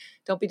be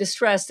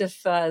distressed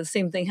if the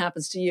same thing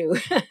happens to you.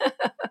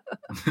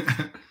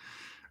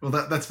 Well,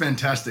 that's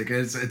fantastic.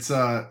 It's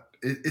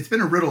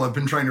been a riddle I've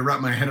been trying to wrap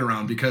my head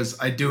around because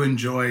I do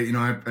enjoy,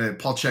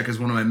 Paul Chek is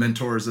one of my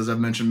mentors, as I've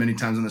mentioned many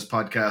times on this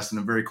podcast, and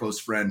a very close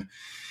friend.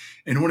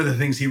 And one of the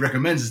things he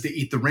recommends is to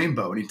eat the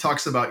rainbow. And he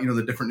talks about,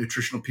 the different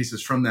nutritional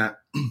pieces from that.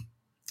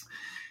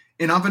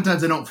 And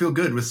oftentimes I don't feel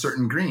good with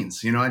certain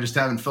greens. I just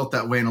haven't felt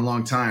that way in a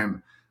long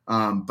time.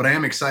 But I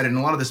am excited. And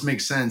a lot of this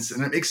makes sense.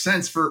 And it makes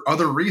sense for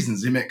other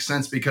reasons. It makes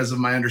sense because of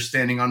my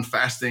understanding on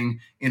fasting,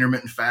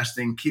 intermittent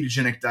fasting,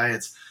 ketogenic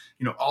diets,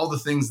 all the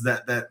things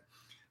that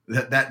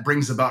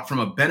brings about from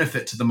a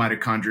benefit to the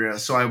mitochondria.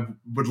 So I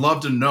would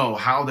love to know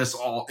how this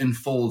all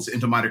unfolds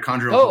into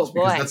mitochondrial health,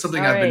 because that's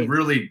something I've been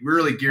really,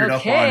 really geared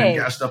up on and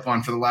gassed up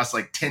on for the last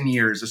 10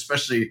 years,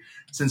 especially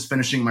since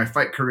finishing my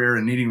fight career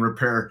and needing to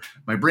repair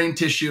my brain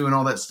tissue and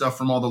all that stuff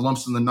from all the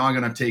lumps in the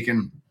noggin I've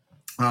taken.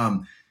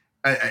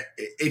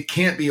 It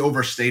can't be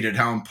overstated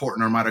how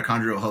important our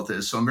mitochondrial health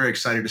is. So I'm very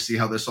excited to see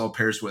how this all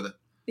pairs with it.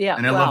 Yeah.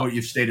 And I love what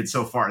you've stated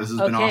so far. This has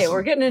been awesome. Okay,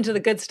 we're getting into the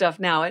good stuff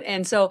now.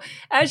 And so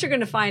as you're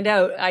going to find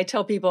out, I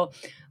tell people,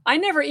 I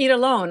never eat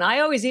alone. I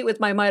always eat with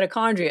my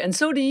mitochondria, and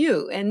so do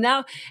you. And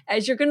now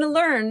as you're going to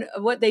learn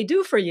what they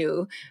do for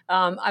you,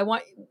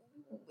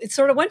 it's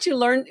sort of once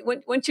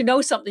you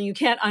know something, you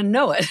can't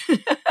unknow it.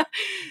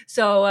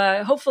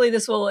 So hopefully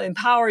this will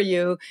empower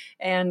you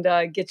and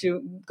get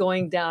you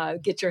going down,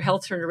 get your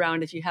health turned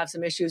around if you have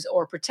some issues,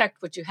 or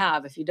protect what you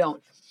have if you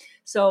don't.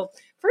 So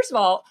First of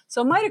all,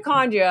 so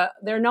mitochondria,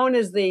 they're known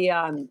as they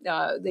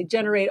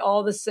generate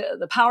all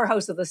the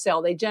powerhouse of the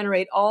cell. They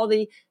generate all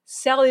the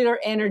cellular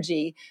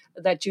energy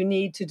that you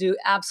need to do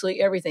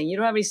absolutely everything. You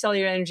don't have any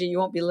cellular energy, you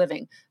won't be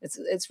living.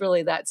 It's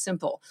really that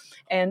simple.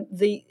 And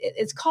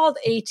it's called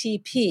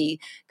ATP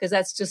because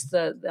that's just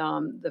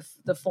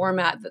the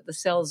format that the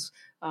cells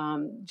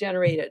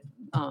generate it,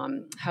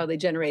 how they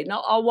generate. And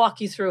I'll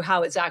walk you through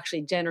how it's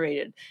actually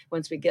generated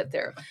once we get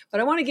there.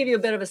 But I want to give you a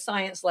bit of a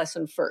science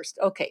lesson first.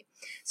 Okay,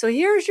 so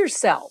here's your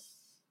cell.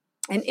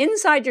 And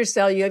inside your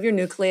cell, you have your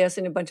nucleus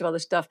and a bunch of other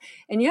stuff.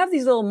 And you have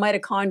these little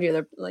mitochondria.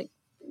 They're like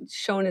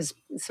shown as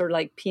sort of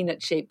like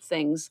peanut-shaped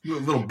things.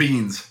 Little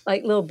beans.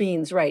 Like little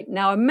beans, right.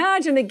 Now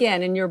imagine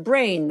again, in your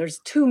brain, there's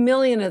 2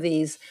 million of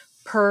these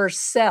per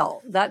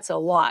cell. That's a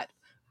lot,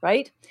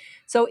 right?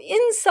 So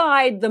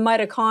inside the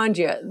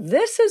mitochondria,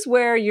 this is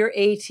where your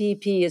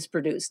ATP is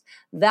produced.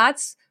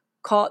 That's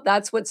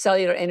what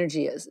cellular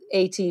energy is,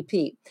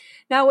 ATP.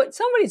 Now, what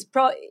somebody's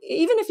probably,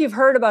 even if you've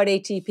heard about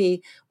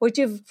ATP, what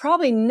you've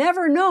probably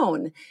never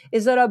known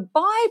is that a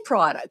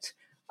byproduct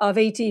of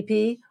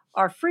ATP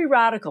are free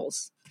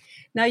radicals.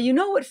 Now, you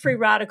know what free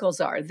radicals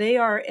are. They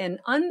are an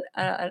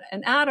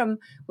atom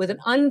with an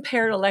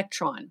unpaired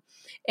electron.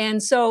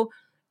 And so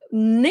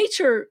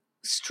nature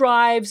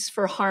strives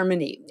for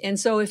harmony. And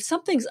so if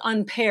something's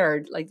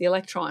unpaired, like the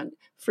electron,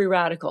 free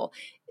radical,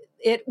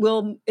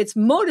 it's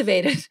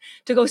motivated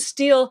to go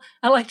steal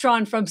an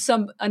electron from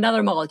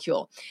another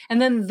molecule.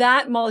 And then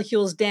that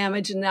molecule is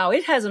damaged, and now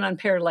it has an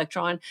unpaired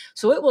electron,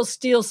 so it will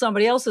steal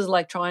somebody else's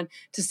electron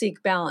to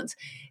seek balance.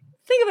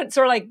 Think of it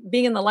sort of like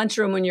being in the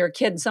lunchroom when you're a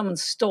kid and someone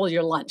stole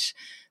your lunch.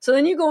 So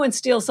then you go and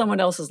steal someone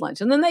else's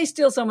lunch, and then they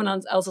steal someone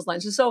else's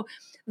lunch. And so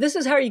this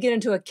is how you get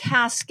into a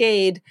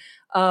cascade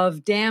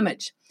of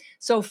damage.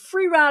 So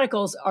free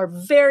radicals are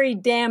very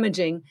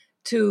damaging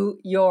to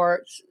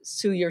your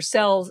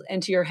cells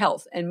and to your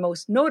health, and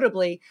most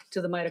notably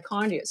to the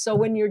mitochondria. So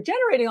when you're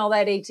generating all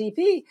that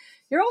ATP,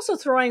 you're also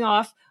throwing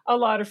off a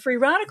lot of free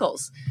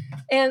radicals.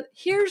 And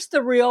here's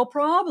the real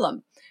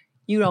problem.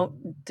 You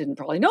didn't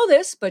probably know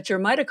this, but your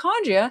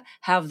mitochondria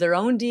have their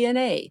own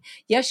DNA.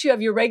 Yes, you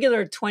have your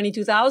regular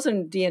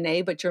 22,000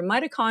 DNA, but your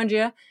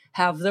mitochondria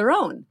have their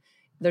own.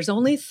 There's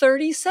only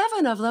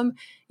 37 of them.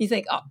 You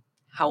think, oh,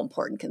 how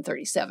important can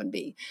 37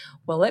 be?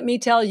 Well, let me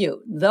tell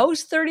you,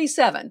 those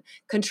 37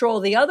 control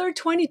the other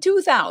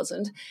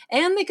 22,000,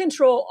 and they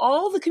control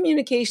all the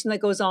communication that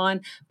goes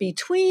on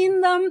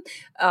between them,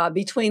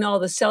 between all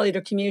the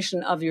cellular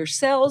communication of your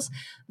cells.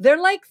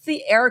 They're like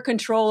the air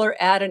controller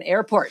at an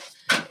airport.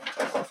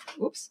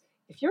 Oops.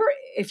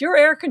 If your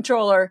air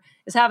controller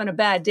is having a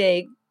bad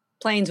day,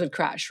 planes would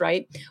crash,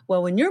 right?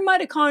 Well, when your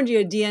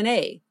mitochondria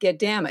DNA get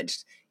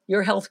damaged,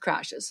 your health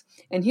crashes.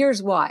 And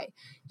here's why.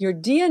 Your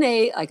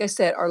DNA, like I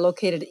said, are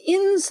located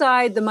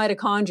inside the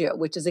mitochondria,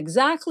 which is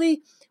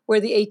exactly where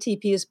the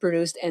ATP is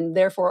produced and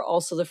therefore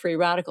also the free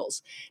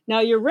radicals.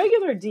 Now, your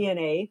regular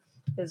DNA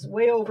is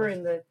way over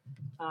in the,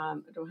 I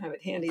don't have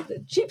it handy,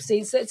 the cheap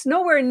seats. It's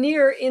nowhere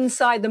near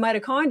inside the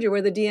mitochondria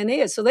where the DNA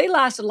is. So they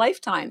last a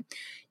lifetime.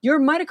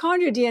 Your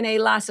mitochondria DNA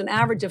lasts an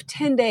average of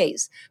 10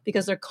 days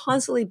because they're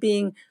constantly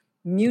being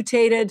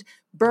mutated,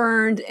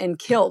 burned, and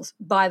killed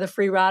by the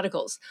free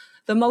radicals.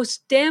 The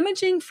most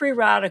damaging free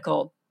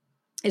radical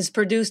is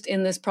produced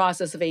in this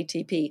process of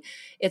ATP.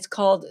 It's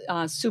called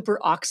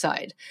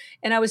superoxide.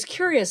 And I was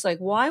curious, like,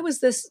 why was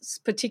this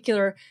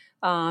particular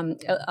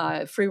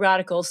free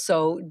radical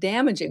so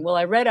damaging? Well,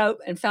 I read out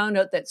and found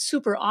out that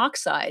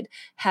superoxide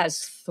has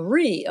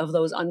 3 of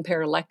those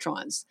unpaired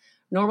electrons.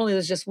 Normally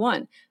there's just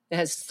 1. It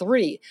has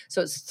 3.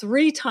 So it's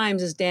 3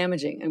 times as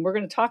damaging. And we're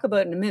going to talk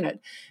about in a minute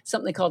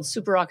something called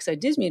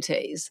superoxide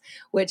dismutase,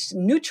 which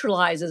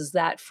neutralizes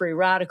that free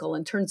radical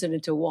and turns it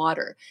into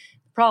water.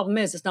 The problem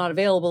is it's not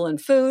available in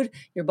food.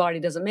 Your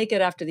body doesn't make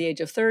it after the age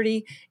of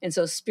 30. And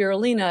so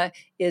spirulina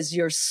is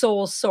your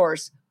sole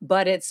source,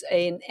 but it's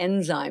an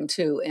enzyme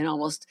too. And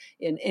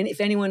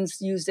if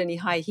anyone's used any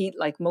high heat,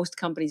 like most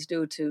companies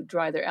do to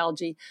dry their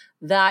algae,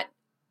 that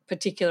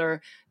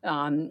particular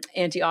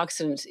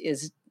antioxidant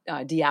is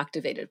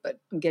deactivated, but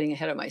I'm getting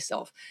ahead of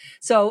myself.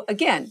 So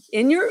again,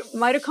 in your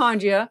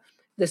mitochondria,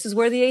 this is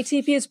where the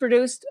ATP is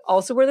produced,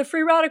 also where the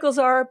free radicals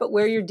are, but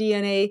where your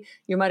DNA,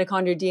 your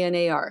mitochondria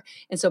DNA are.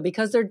 And so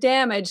because they're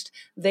damaged,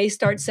 they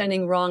start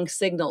sending wrong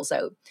signals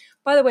out.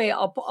 By the way,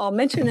 I'll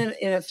mention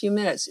in a few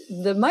minutes,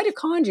 the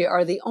mitochondria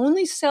are the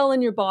only cell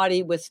in your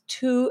body with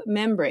 2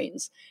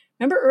 membranes.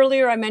 Remember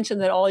earlier I mentioned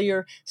that all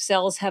your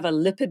cells have a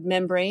lipid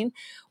membrane?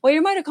 Well,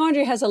 your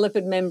mitochondria has a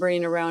lipid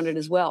membrane around it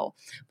as well.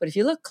 But if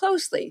you look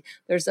closely,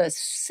 there's a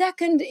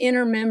second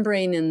inner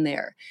membrane in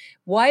there.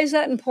 Why is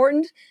that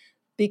important?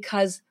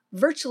 Because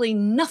virtually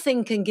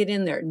nothing can get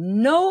in there.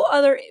 No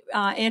other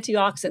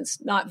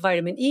antioxidants, not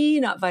vitamin E,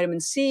 not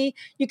vitamin C.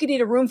 You could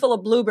eat a room full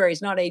of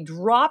blueberries, not a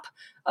drop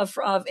of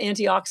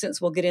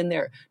antioxidants will get in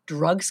there.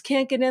 Drugs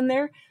can't get in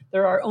there.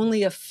 There are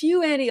only a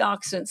few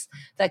antioxidants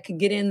that can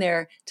get in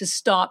there to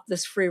stop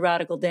this free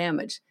radical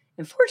damage.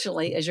 And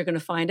fortunately, as you're going to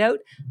find out,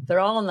 they're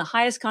all in the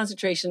highest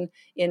concentration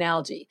in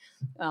algae.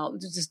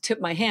 Just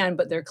tip my hand,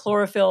 but they're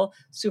chlorophyll,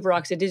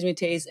 superoxide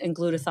dismutase, and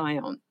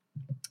glutathione.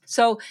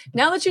 So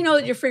now that you know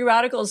that your free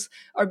radicals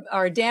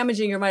are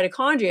damaging your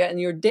mitochondria, and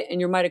your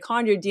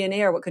mitochondria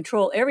DNA are what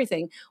control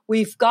everything,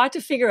 we've got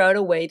to figure out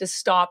a way to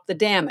stop the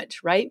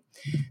damage, right?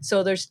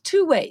 So there's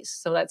two ways.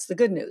 So that's the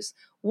good news.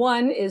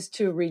 One is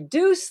to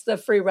reduce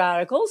the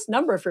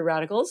number of free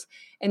radicals,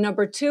 and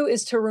number two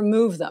is to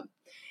remove them.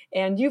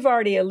 And you've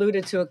already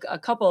alluded to a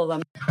couple of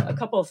them, a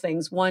couple of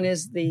things. One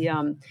is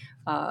doing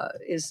a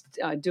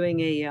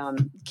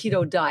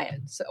keto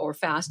diet or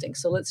fasting.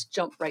 So let's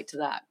jump right to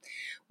that.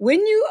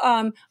 When you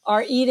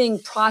are eating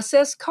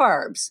processed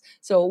carbs,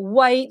 so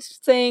white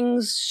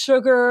things,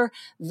 sugar,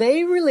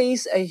 they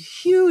release a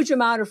huge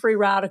amount of free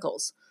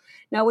radicals.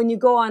 Now, when you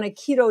go on a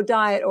keto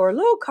diet or a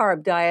low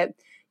carb diet,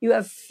 you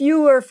have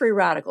fewer free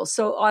radicals.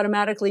 So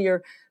automatically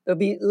there'll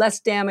be less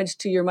damage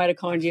to your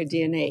mitochondria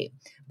DNA.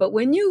 But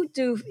when you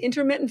do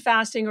intermittent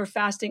fasting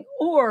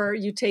or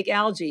you take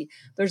algae,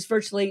 there's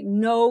virtually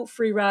no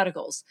free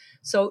radicals.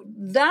 So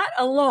that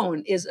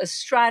alone is a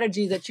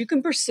strategy that you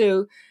can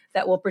pursue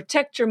that will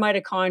protect your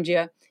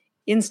mitochondria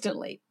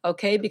instantly,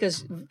 okay?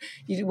 Because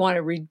you want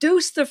to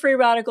reduce the free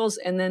radicals,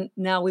 and then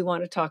now we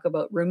want to talk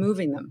about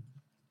removing them.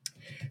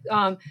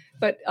 All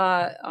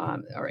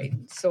right,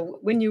 so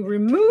when you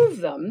remove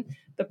them,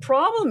 the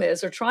problem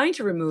is, or trying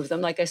to remove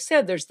them, like I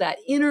said, there's that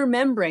inner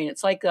membrane.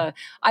 It's like a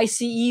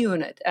ICE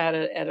unit at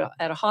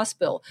a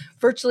hospital.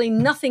 Virtually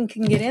nothing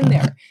can get in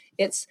there.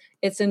 It's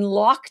in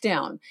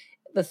lockdown.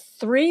 The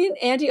three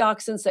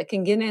antioxidants that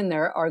can get in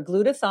there are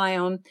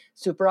glutathione,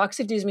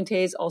 superoxide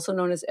dismutase, also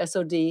known as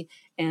SOD,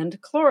 and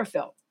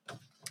chlorophyll.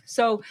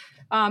 So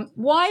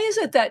why is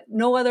it that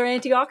no other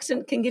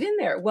antioxidant can get in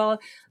there? Well,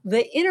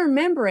 the inner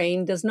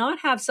membrane does not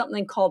have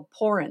something called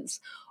porins.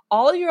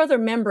 All your other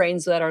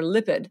membranes that are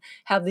lipid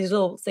have these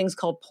little things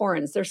called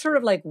porins. They're sort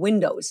of like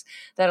windows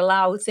that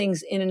allow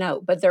things in and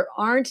out, but there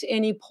aren't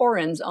any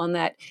porins on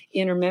that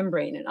inner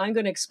membrane. And I'm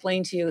going to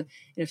explain to you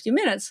in a few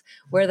minutes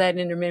where that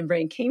inner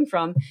membrane came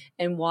from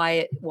and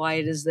why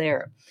it is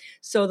there.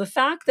 So the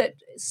fact that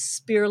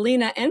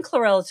spirulina and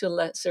chlorella to a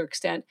lesser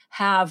extent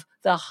have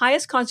the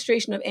highest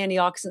concentration of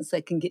antioxidants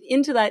that can get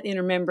into that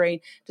inner membrane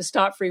to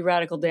stop free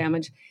radical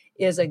damage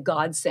is a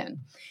godsend.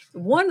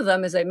 One of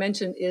them, as I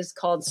mentioned, is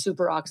called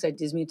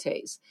superoxide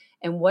dismutase.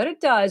 And what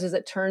it does is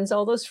it turns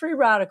all those free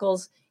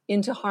radicals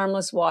into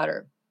harmless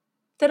water.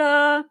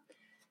 Ta-da!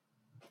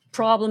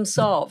 Problem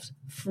solved.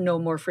 No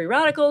more free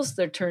radicals,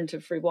 they're turned to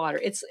free water.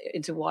 It's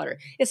into water.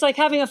 It's like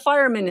having a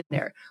fireman in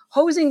there,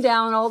 hosing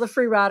down all the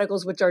free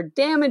radicals, which are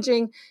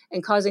damaging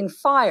and causing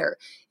fire.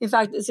 In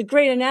fact, it's a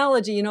great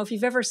analogy. You know, if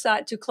you've ever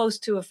sat too close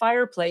to a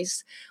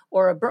fireplace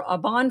or a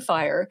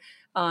bonfire,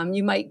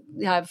 you might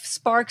have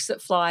sparks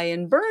that fly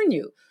and burn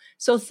you.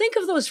 So think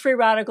of those free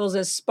radicals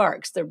as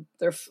sparks.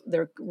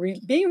 They're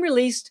being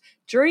released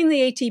during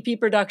the ATP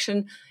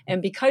production,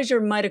 and because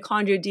your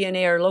mitochondria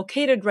DNA are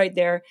located right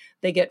there,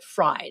 they get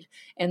fried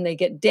and they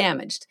get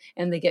damaged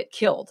and they get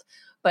killed.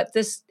 But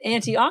this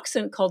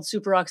antioxidant called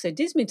superoxide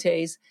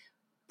dismutase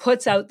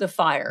puts out the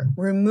fire,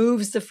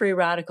 removes the free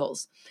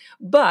radicals.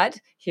 But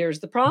here's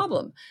the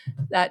problem,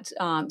 that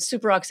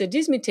superoxide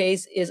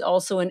dismutase is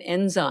also an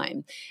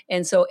enzyme.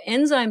 And so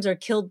enzymes are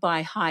killed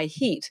by high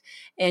heat.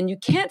 And you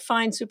can't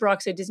find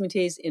superoxide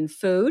dismutase in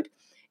food,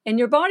 and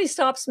your body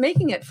stops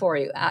making it for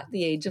you at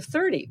the age of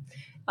 30.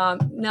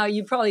 Now,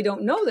 you probably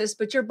don't know this,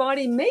 but your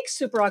body makes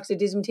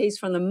superoxide dismutase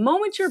from the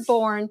moment you're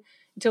born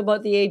until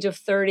about the age of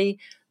 30.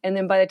 And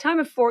then by the time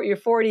you're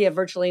 40, you have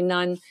virtually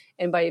none.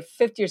 And by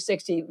 50 or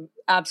 60,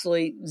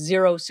 absolutely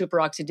zero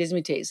superoxide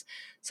dismutase.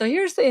 So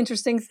here's the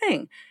interesting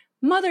thing.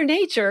 Mother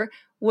Nature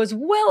was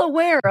well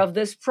aware of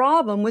this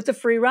problem with the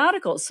free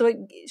radicals.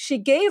 So she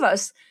gave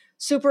us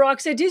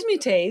superoxide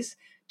dismutase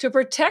to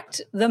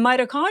protect the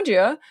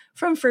mitochondria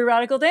from free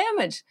radical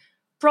damage.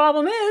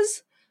 Problem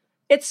is,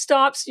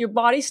 your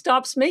body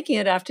stops making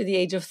it after the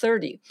age of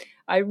 30.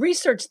 I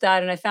researched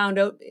that and I found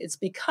out it's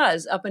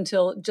because up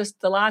until just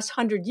the last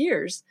 100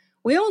 years,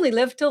 we only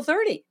lived till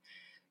 30.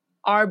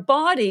 Our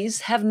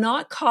bodies have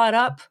not caught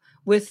up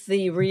with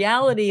the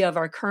reality of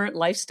our current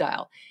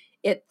lifestyle.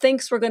 It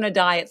thinks we're going to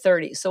die at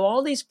 30. So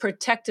all these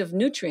protective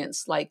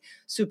nutrients like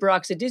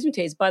superoxide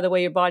dismutase, by the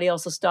way, your body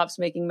also stops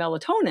making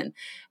melatonin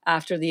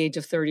after the age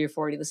of 30 or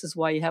 40. This is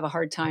why you have a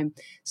hard time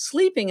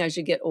sleeping as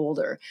you get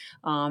older.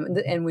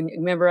 And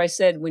remember I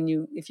said,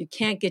 if you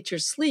can't get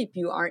your sleep,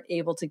 you aren't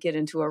able to get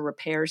into a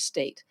repair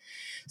state.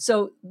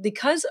 So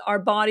because our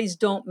bodies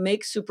don't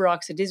make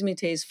superoxide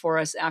dismutase for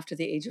us after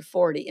the age of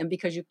 40, and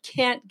because you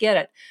can't get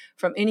it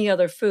from any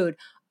other food,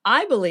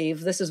 I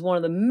believe this is one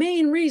of the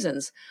main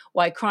reasons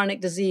why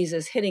chronic disease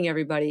is hitting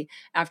everybody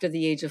after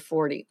the age of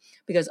 40,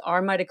 because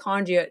our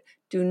mitochondria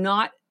do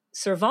not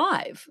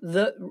survive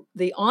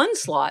the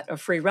onslaught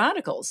of free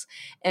radicals,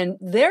 and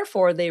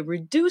therefore they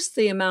reduce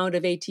the amount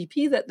of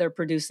ATP that they're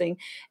producing.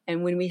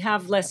 And when we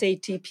have less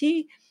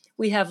ATP,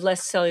 we have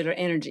less cellular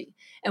energy,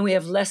 and we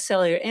have less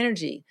cellular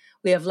energy.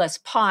 We have less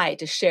pie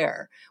to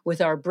share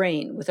with our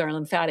brain, with our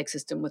lymphatic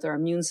system, with our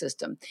immune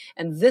system.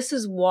 And this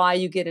is why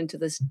you get into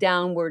this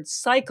downward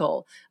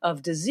cycle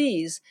of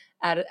disease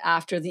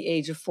after the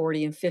age of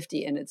 40 and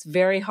 50. And it's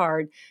very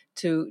hard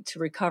to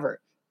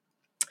recover.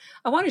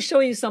 I want to show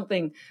you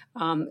something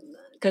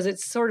because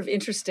it's sort of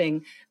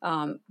interesting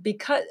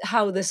because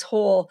how this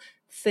whole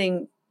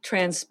thing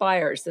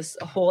transpires, this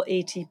whole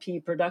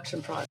ATP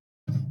production process.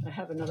 I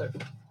have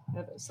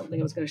something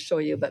I was going to show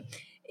you, but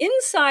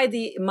inside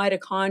the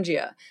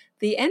mitochondria,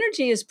 the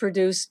energy is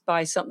produced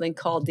by something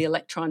called the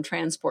electron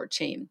transport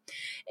chain.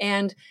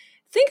 And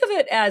think of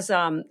it as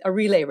a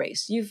relay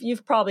race.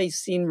 You've probably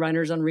seen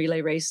runners on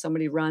relay race.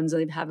 Somebody runs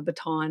and they have a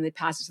baton, they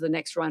pass it to the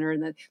next runner,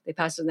 and then they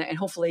pass it, and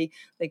hopefully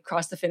they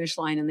cross the finish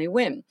line and they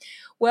win.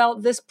 Well,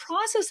 this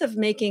process of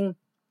making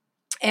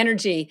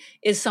energy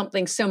is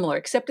something similar,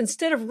 except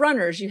instead of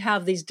runners, you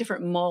have these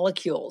different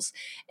molecules.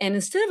 And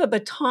instead of a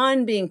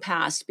baton being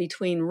passed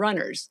between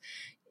runners,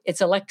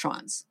 it's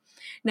electrons.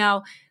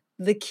 Now,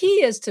 the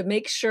key is to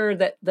make sure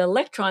that the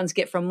electrons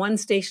get from one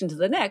station to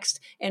the next,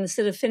 and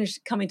instead of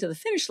coming to the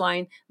finish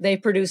line, they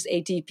produce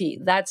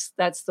ATP.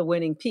 That's the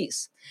winning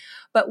piece.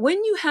 But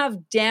when you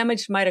have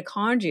damaged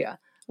mitochondria,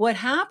 what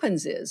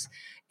happens is,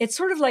 it's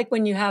sort of like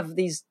when you have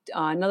these,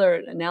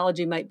 another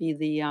analogy might be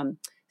the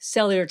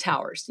cellular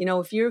towers. You know,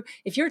 if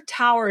your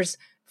towers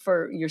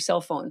for your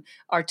cell phone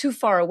are too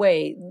far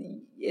away,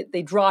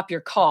 they drop your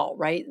call,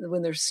 right?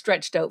 When they're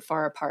stretched out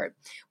far apart.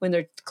 When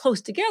they're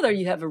close together,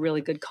 you have a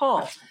really good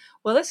call.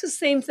 Well, that's the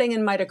same thing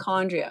in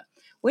mitochondria.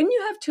 When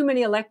you have too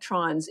many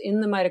electrons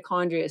in the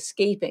mitochondria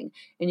escaping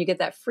and you get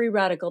that free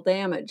radical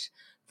damage,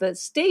 the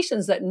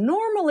stations that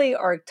normally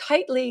are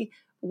tightly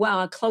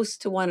close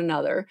to one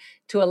another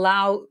to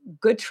allow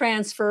good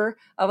transfer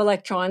of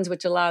electrons,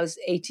 which allows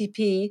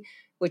ATP,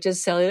 which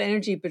is cellular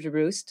energy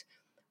produced.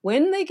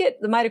 When the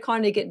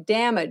mitochondria get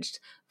damaged,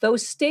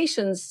 those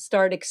stations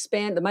start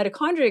expand. The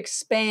mitochondria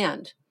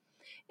expand,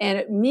 and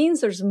it means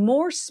there's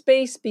more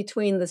space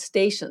between the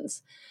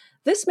stations.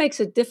 This makes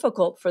it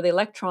difficult for the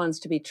electrons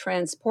to be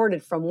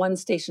transported from one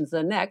station to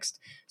the next,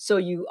 so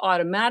you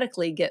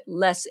automatically get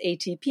less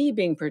ATP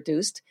being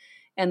produced.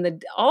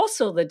 And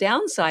also the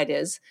downside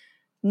is,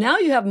 now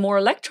you have more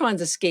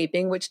electrons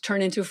escaping, which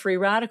turn into free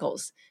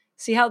radicals.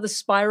 See how the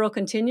spiral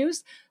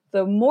continues?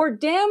 The more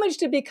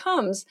damaged it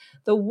becomes,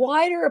 the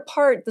wider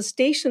apart the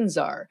stations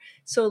are.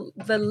 So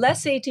the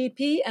less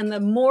ATP and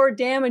the more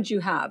damage you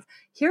have.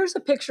 Here's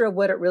a picture of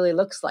what it really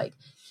looks like.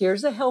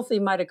 Here's a healthy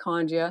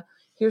mitochondria.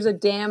 Here's a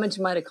damaged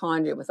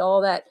mitochondria with all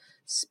that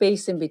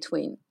space in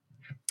between.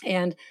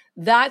 And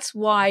that's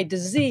why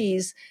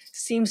disease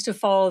seems to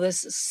follow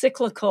this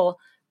cyclical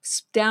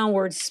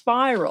downward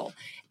spiral.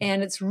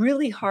 And it's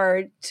really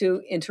hard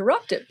to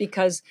interrupt it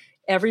because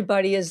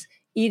everybody is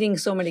eating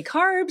so many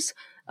carbs.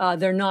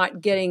 They're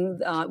not getting,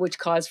 which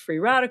cause free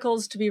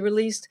radicals to be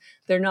released.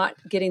 They're not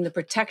getting the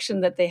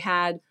protection that they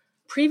had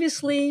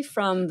previously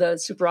from the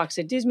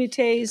superoxide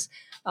dismutase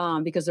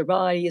because their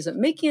body isn't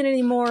making it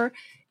anymore,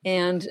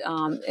 and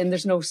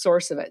there's no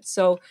source of it.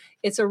 So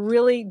it's a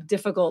really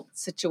difficult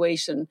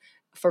situation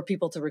for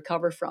people to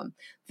recover from.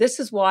 This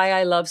is why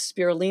I love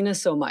spirulina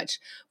so much,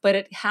 but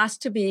it has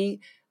to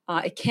be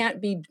it can't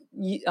be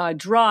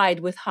dried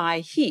with high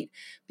heat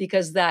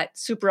because that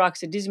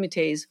superoxide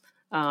dismutase,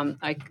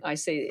 I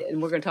say,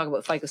 and we're going to talk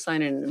about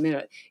phycocyanin in a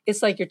minute,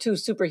 it's like your two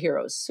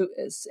superheroes.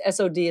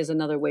 SOD is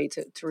another way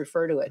to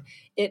refer to it.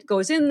 It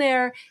goes in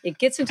there, it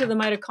gets into the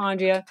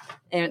mitochondria,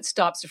 and it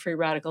stops the free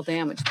radical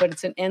damage, but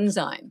it's an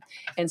enzyme.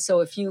 And so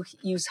if you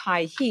use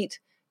high heat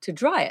to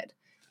dry it,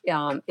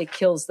 it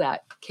kills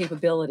that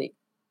capability.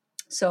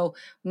 So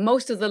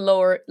most of the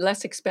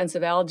less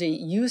expensive algae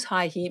use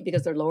high heat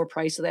because they're lower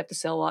priced, so they have to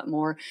sell a lot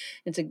more.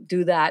 And to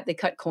do that, they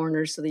cut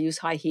corners, so they use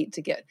high heat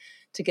to get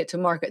to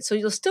market. So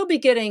you'll still be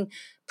getting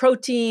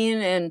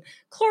protein and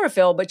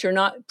chlorophyll, but you're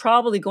not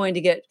probably going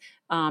to get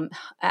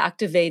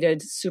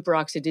activated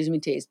superoxide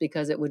dismutase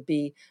because it would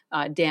be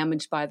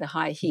damaged by the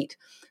high heat.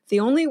 The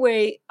only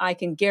way I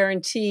can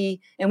guarantee,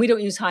 and we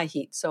don't use high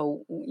heat,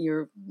 so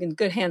you're in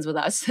good hands with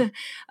us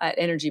at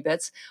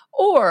ENERGYbits,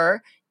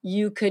 or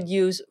you could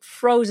use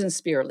frozen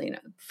spirulina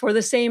for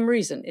the same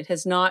reason. It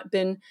has not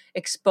been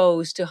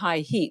exposed to high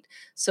heat,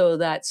 so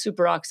that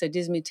superoxide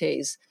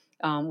dismutase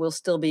will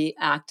still be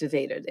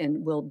activated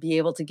and will be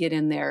able to get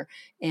in there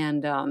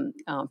and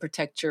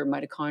protect your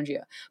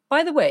mitochondria.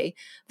 By the way,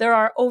 there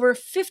are over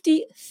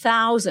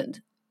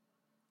 25,000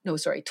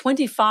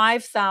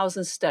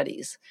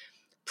 studies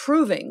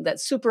proving that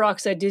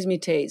superoxide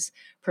dismutase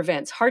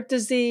prevents heart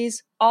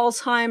disease,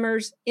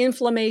 Alzheimer's,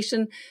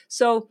 inflammation.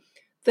 So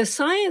the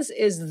science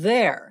is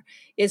there.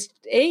 It's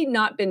A,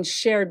 not been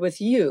shared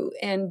with you,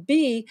 and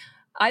B,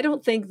 I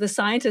don't think the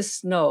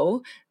scientists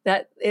know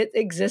that it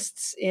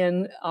exists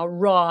in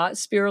raw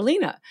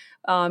spirulina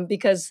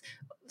because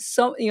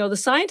the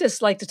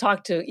scientists like to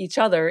talk to each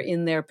other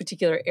in their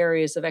particular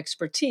areas of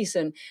expertise,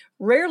 and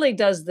rarely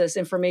does this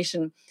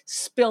information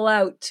spill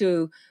out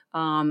to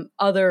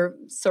other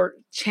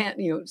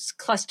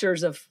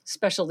clusters of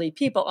specialty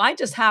people. I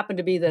just happen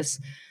to be this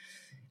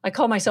I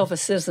call myself a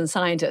citizen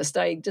scientist.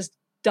 I just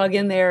dug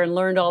in there and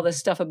learned all this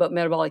stuff about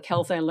metabolic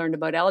health, and I learned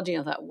about algae,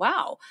 and I thought,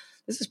 wow,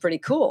 this is pretty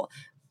cool.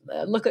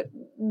 Look at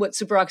what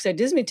superoxide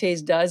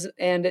dismutase does,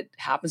 and it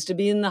happens to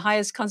be in the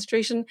highest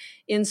concentration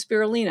in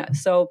spirulina.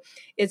 So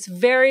it's a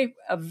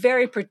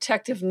very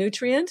protective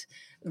nutrient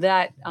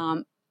that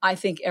I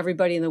think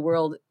everybody in the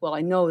world, well,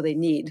 I know they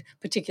need,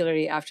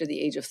 particularly after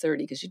the age of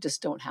 30, because you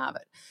just don't have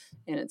it.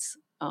 And it's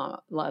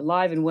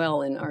alive and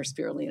well in our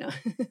spirulina.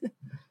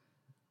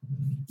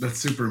 That's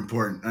super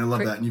important. I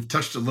love that. And you've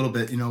touched a little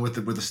bit,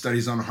 with the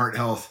studies on heart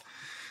health.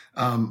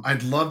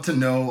 I'd love to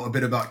know a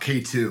bit about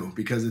K2,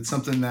 because it's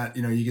something that,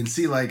 you can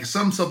see like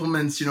some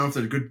supplements, if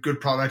they're a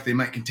good product, they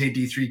might contain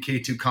D3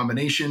 K2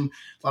 combination.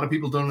 A lot of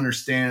people don't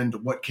understand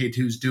what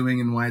K2 is doing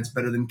and why it's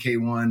better than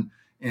K1.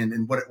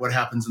 And what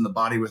happens in the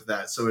body with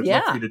that. So I'd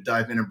love for you to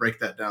dive in and break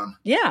that down.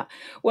 Yeah.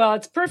 Well,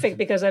 it's perfect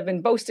because I've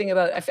been boasting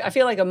about, I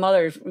feel like a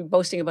mother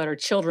boasting about her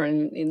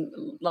children. In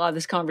a lot of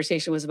this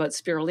conversation was about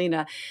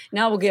spirulina.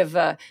 Now we'll give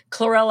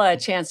chlorella a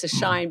chance to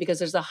shine because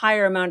there's a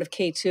higher amount of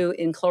K2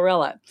 in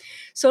chlorella.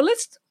 So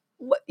let's,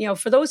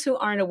 for those who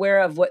aren't aware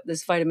of what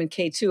this vitamin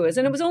K2 is,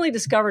 and it was only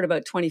discovered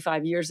about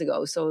 25 years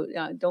ago, so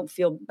don't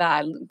feel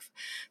bad.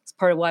 It's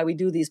part of why we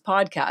do these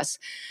podcasts.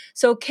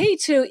 So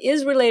K2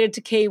 is related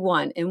to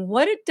K1, and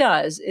what it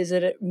does is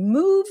that it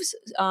moves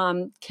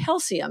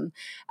calcium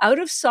out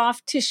of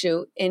soft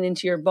tissue and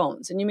into your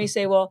bones. And you may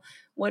say, well,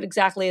 what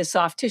exactly is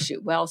soft tissue?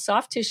 Well,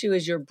 soft tissue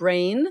is your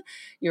brain,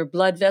 your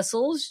blood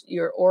vessels,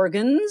 your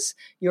organs,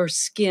 your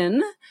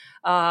skin,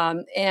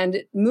 and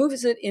it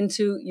moves it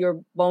into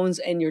your bones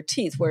and your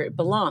teeth where it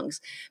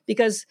belongs.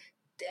 Because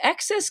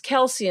excess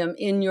calcium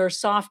in your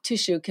soft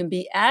tissue can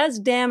be as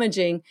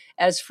damaging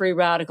as free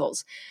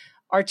radicals.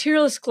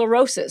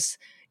 Arteriosclerosis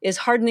is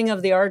hardening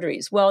of the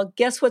arteries. Well,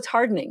 guess what's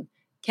hardening?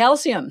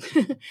 Calcium.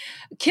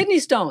 Kidney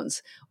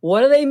stones.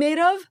 What are they made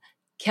of?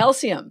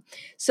 Calcium.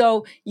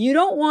 So you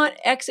don't want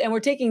and we're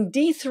taking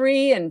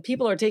D3 and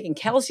people are taking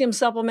calcium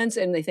supplements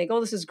and they think,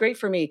 oh, this is great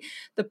for me.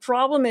 The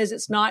problem is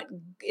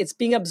it's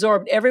being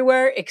absorbed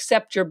everywhere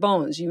except your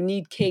bones. You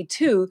need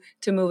K2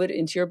 to move it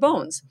into your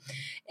bones.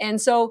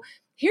 And so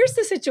here's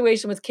the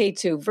situation with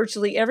K2.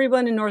 Virtually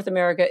everyone in North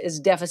America is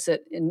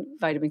deficit in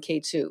vitamin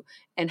K2.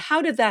 And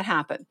how did that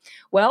happen?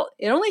 Well,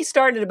 it only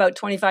started about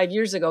 25 to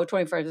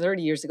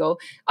 30 years ago.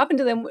 Up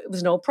until then, it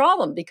was no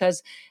problem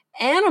because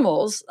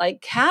animals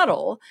like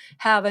cattle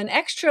have an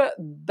extra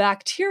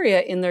bacteria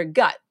in their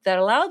gut that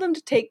allow them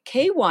to take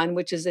K1,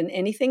 which is in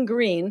anything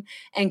green,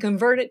 and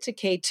convert it to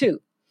K2.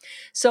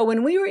 So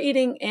when we were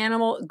eating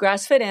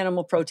grass-fed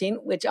animal protein,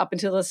 which up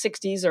until the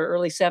 60s or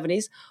early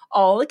 70s,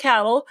 all the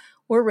cattle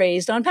were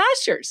raised on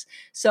pastures.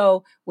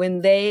 So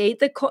when they ate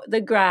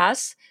the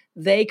grass,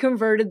 they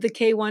converted the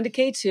K1 to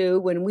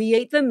K2. When we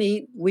ate the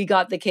meat, we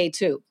got the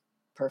K2.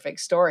 Perfect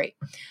story.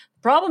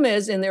 Problem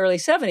is, in the early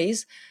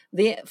 70s,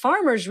 the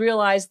farmers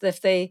realized that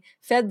if they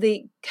fed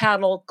the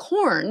cattle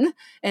corn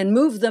and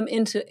moved them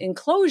into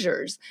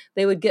enclosures,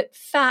 they would get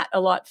fat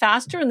a lot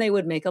faster and they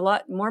would make a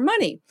lot more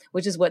money,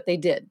 which is what they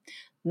did.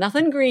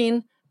 Nothing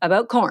green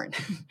about corn.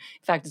 In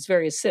fact, it's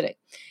very acidic.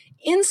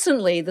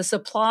 Instantly, the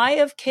supply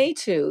of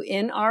K2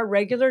 in our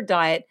regular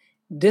diet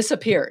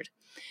disappeared.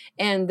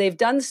 And they've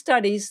done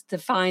studies to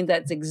find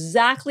that's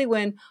exactly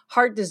when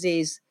heart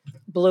disease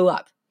blew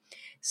up.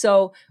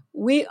 So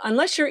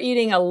unless you're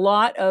eating a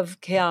lot of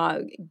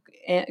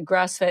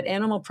grass-fed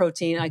animal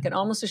protein, I can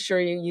almost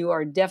assure you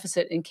are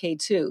deficit in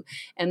K2.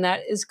 And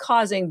that is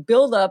causing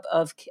buildup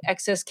of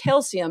excess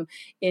calcium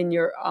in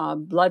your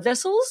blood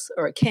vessels,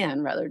 or it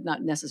can, rather,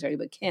 not necessarily,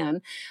 but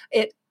can.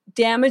 It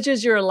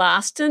damages your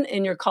elastin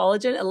and your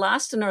collagen.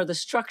 Elastin are the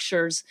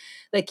structures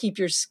that keep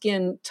your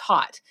skin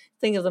taut.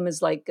 Think of them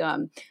as like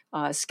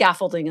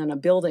scaffolding on a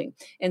building.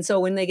 And so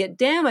when they get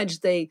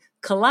damaged, they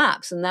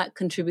collapse, and that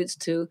contributes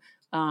to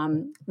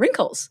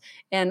wrinkles.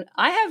 And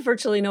I have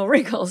virtually no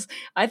wrinkles.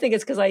 I think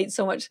it's because I eat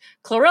so much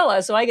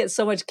chlorella, so I get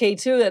so much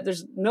K2 that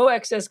there's no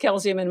excess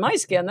calcium in my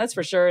skin, that's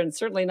for sure, and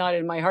certainly not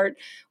in my heart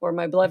or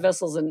my blood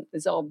vessels, and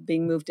it's all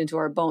being moved into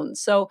our bones.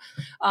 So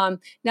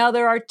now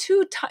there are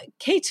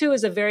K2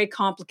 is a very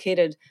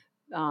complicated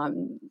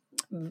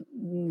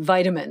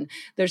vitamin.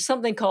 There's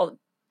something called,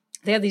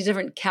 they have these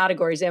different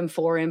categories,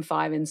 M4,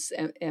 M5,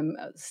 and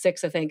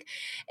M6, I think.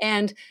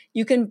 And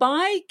you can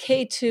buy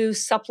K2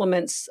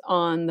 supplements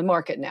on the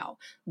market now.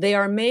 They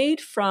are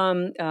made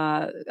from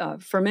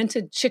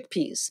fermented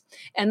chickpeas.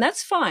 And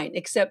that's fine,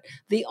 except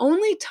the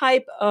only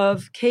type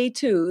of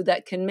K2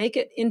 that can make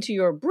it into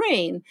your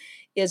brain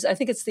is, I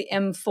think it's the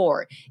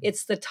M4.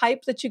 It's the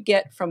type that you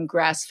get from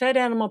grass-fed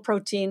animal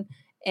protein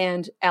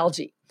and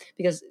algae,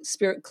 because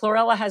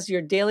chlorella has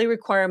your daily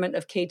requirement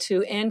of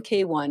K2 and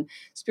K1.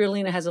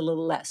 Spirulina has a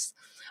little less.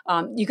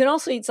 You can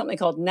also eat something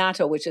called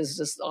natto, which is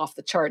just off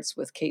the charts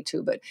with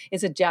K2, but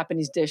it's a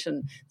Japanese dish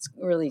and it's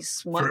really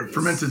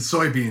fermented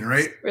soybean,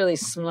 right? It's really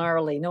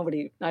snarly.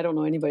 I don't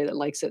know anybody that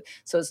likes it,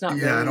 so it's not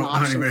really I don't know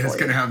anybody that's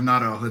going to have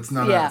natto. It's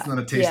not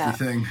a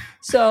tasty thing.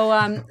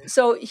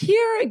 So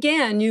here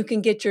again, you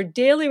can get your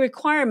daily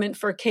requirement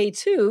for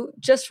K2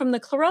 just from the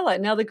chlorella.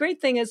 Now, the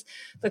great thing is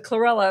the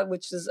chlorella,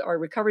 which is our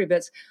recovery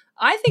bits,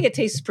 I think it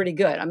tastes pretty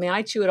good. I mean,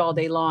 I chew it all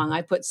day long.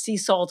 I put sea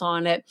salt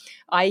on it.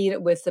 I eat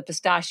it with the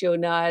pistachio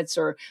nuts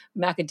or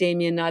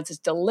macadamia nuts. It's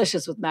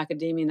delicious with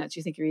macadamia nuts.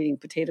 You think you're eating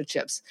potato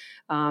chips.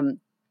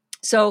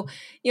 So,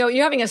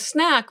 you're having a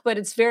snack, but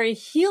it's very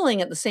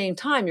healing at the same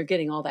time. You're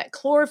getting all that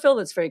chlorophyll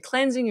that's very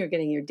cleansing. You're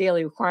getting your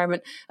daily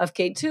requirement of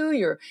K2.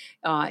 You're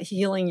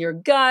healing your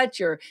gut.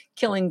 You're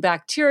killing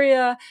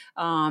bacteria.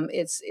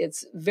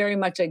 It's very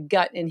much a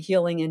gut and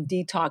healing and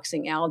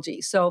detoxing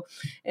algae. So,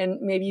 and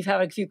maybe you've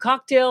had a few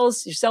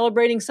cocktails. You're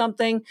celebrating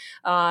something.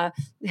 Have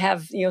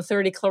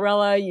 30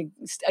 chlorella. You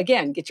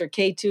again get your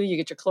K2. You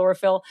get your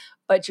chlorophyll.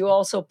 But you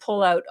also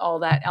pull out all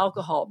that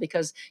alcohol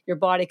because your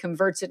body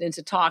converts it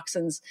into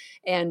toxins,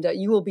 and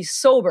you will be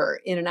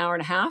sober in an hour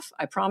and a half,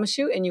 I promise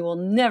you, and you will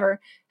never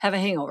have a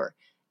hangover,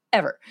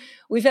 ever.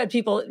 We've had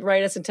people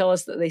write us and tell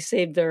us that they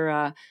saved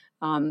their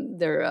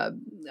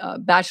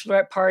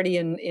bachelorette party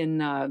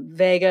in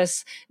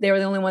Vegas. They were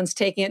the only ones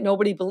taking it.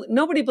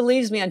 Nobody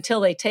believes me until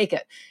they take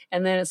it.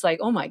 And then it's like,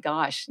 oh my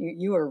gosh,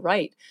 you were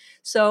right.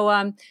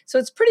 So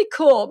it's pretty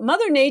cool.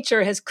 Mother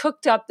Nature has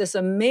cooked up this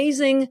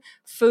amazing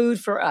food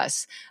for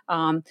us.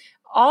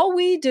 All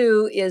we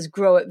do is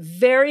grow it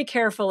very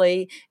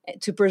carefully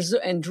to preserve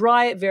and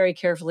dry it very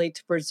carefully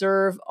to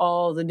preserve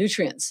all the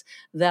nutrients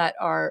that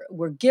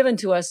were given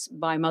to us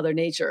by Mother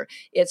Nature.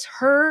 It's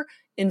her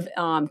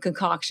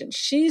concoction.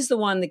 She's the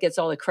one that gets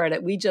all the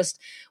credit. We're just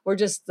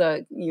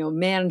the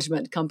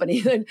management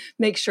company that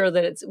makes sure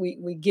that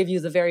we give you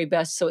the very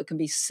best so it can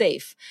be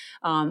safe.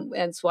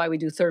 That's why we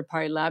do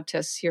third-party lab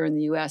tests here in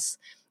the U.S.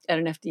 at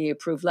an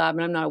FDA-approved lab,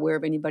 and I'm not aware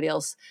of anybody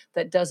else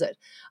that does it.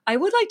 I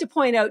would like to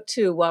point out,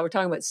 too, while we're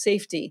talking about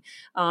safety,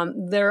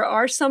 there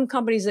are some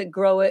companies that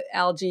grow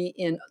algae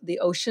in the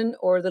ocean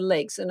or the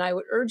lakes, and I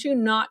would urge you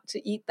not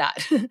to eat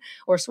that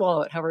or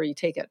swallow it, however you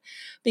take it,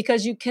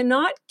 because you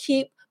cannot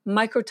keep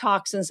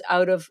microtoxins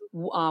out of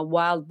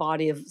wild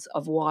body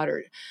of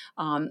water.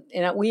 And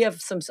I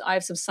have some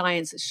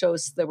science that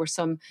shows there were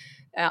some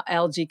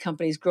algae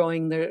companies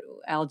growing their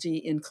algae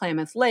in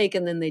Klamath Lake,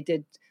 and then they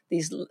did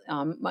these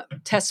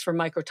tests for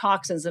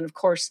microtoxins. And of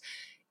course,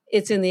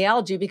 it's in the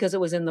algae because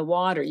it was in the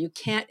water.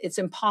 It's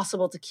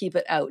impossible to keep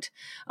it out.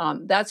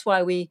 That's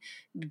why we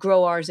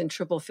grow ours in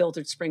triple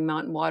filtered spring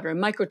mountain water.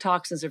 And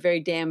microtoxins are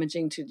very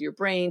damaging to your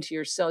brain, to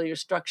your cellular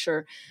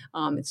structure.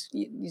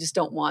 You just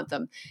don't want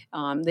them.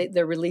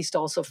 They're released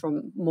also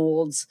from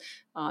molds.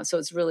 So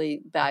it's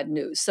really bad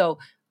news. So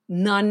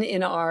none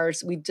in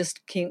ours. We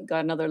just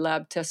got another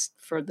lab test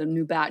for the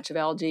new batch of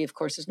algae. Of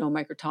course, there's no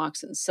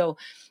microtoxins. So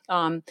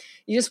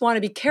you just want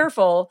to be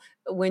careful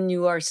when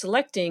you are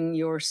selecting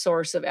your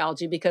source of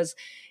algae, because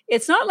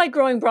it's not like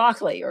growing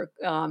broccoli, or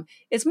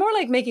it's more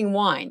like making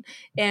wine.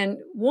 And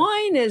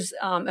wine is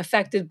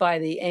affected by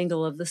the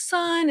angle of the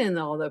sun and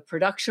all the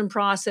production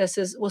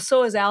processes. Well,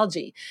 so is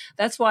algae.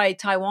 That's why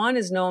Taiwan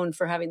is known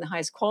for having the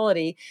highest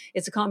quality.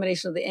 It's a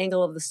combination of the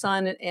angle of the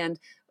sun and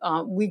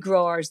we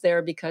grow ours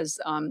there because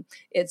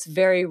it's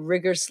very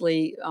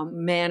rigorously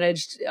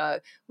managed.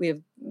 We have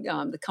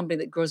the company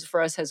that grows it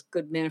for us has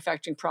good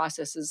manufacturing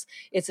processes.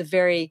 It's a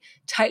very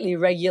tightly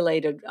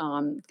regulated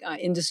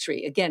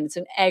industry. Again, it's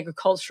an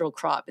agricultural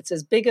crop. It's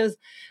as big as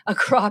a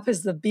crop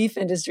as the beef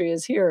industry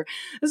is here.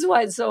 This is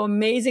why it's so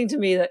amazing to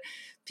me that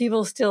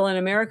people still in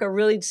America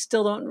really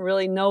still don't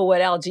really know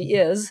what algae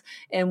is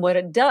and what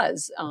it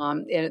does.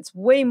 And it's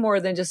way more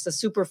than just a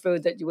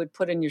superfood that you would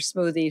put in your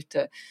smoothie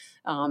to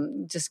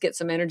just get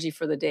some energy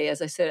for the day.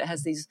 As I said, it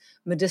has these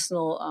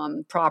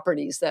medicinal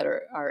properties that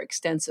are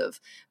extensive.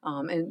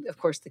 And of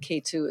course, the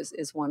K2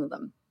 is one of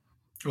them.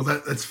 Well,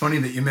 that's funny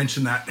that you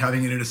mentioned that,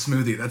 having it in a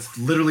smoothie. That's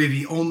literally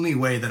the only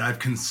way that I've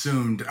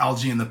consumed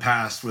algae in the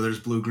past, whether it's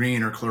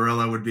blue-green or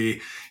chlorella, would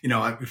be,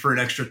 for an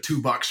extra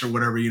 $2 or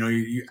whatever,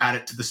 you add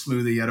it to the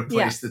smoothie at a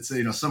place that's,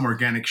 some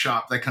organic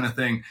shop, that kind of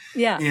thing.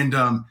 Yeah.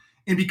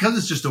 And because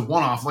it's just a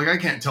one-off, like I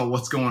can't tell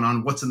what's going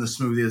on, what's in the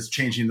smoothie is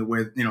changing the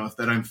way,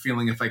 that I'm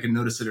feeling, if I can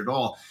notice it at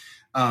all.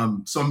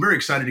 So I'm very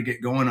excited to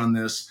get going on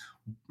this.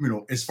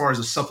 As far as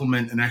a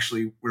supplement and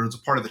actually where it's a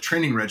part of the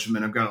training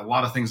regimen, I've got a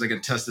lot of things I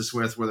can test this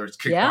with, whether it's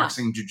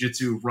kickboxing,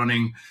 jiu-jitsu,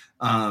 running,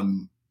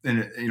 and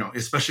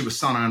especially with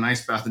sauna and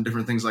ice bath and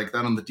different things like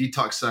that on the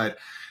detox side.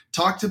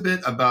 Talked a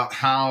bit about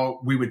how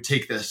we would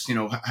take this,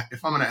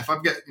 if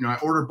I've got, I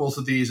order both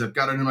of these, I've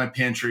got it in my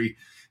pantry,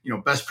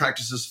 best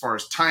practices as far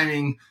as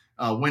timing,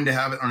 when to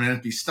have it on an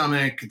empty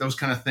stomach, those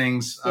kind of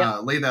things.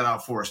 Lay that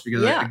out for us,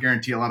 because I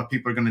guarantee a lot of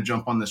people are going to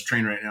jump on this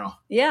train right now.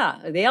 Yeah,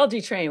 the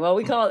algae train. Well,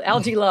 we call it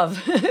algae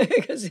love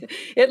because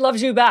it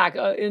loves you back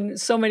in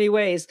so many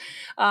ways.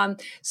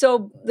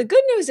 So the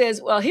good news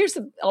is, well,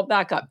 I'll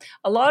back up.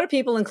 A lot of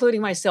people,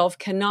 including myself,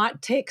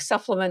 cannot take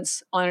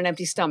supplements on an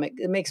empty stomach.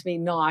 It makes me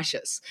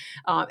nauseous.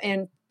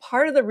 And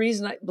part of the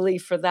reason I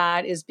believe for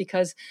that is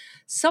because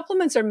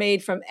supplements are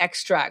made from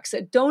extracts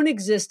that don't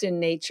exist in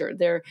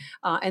nature.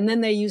 And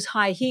then they use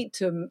high heat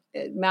to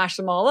mash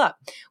them all up.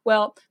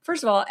 Well,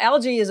 first of all,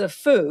 algae is a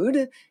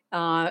food,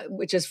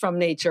 which is from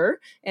nature,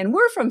 and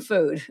we're from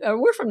food.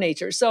 We're from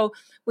nature. So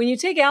when you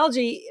take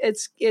algae,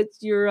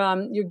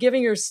 you're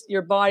giving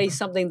your body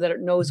something that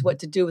it knows what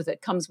to do with.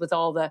 It comes with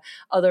all the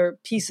other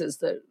pieces,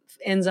 the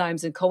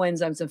enzymes and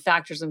coenzymes and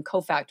factors and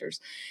cofactors,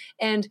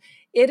 and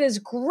it is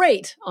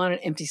great on an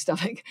empty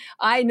stomach.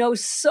 I know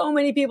so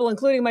many people,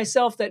 including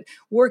myself, that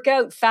work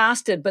out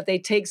fasted, but they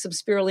take some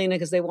spirulina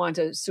because they want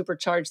to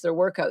supercharge their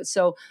workout.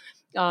 So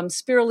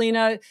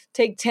spirulina,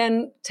 take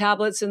 10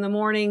 tablets in the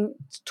morning,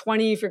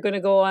 20 if you're going to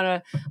go on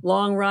a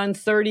long run,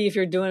 30 if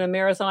you're doing a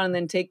marathon, and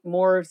then take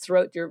more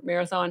throughout your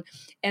marathon.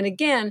 And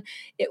again,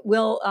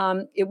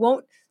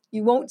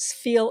 you won't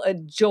feel a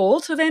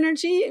jolt of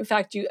energy. In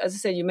fact, as I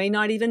said, you may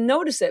not even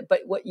notice it,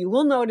 but what you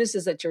will notice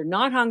is that you're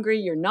not hungry,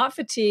 you're not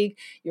fatigued,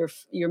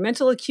 your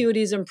mental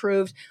acuity is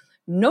improved.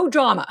 No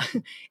drama.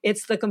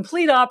 It's the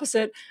complete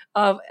opposite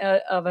of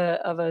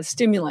a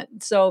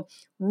stimulant. So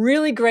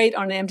really great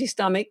on an empty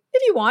stomach.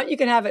 If you want, you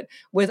can have it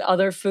with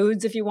other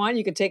foods. If you want,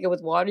 you can take it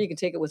with water. You can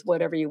take it with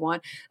whatever you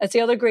want. That's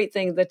the other great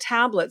thing. The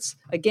tablets,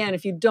 again,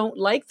 if you don't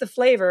like the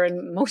flavor,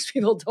 and most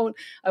people don't,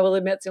 I will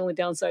admit it's the only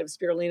downside of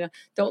spirulina,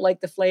 don't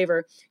like the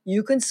flavor,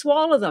 you can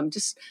swallow them.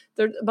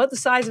 They're about the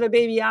size of a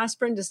baby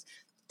aspirin. Just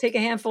take a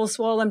handful,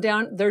 swallow them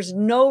down. There's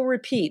no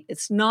repeat.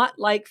 It's not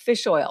like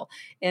fish oil.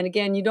 And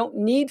again, you don't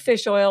need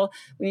fish oil.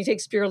 When you take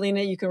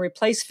spirulina, you can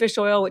replace fish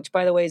oil, which,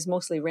 by the way, is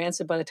mostly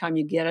rancid by the time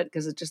you get it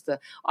because it's just the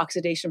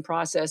oxidation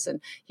process.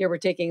 And here we're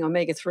taking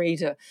omega-3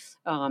 to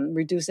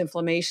reduce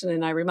inflammation.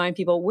 And I remind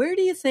people, where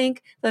do you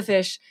think the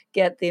fish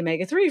get the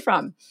omega-3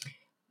 from?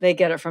 They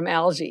get it from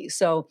algae.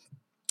 So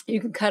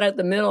you can cut out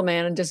the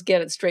middleman and just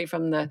get it straight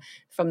from the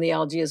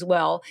algae as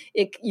well.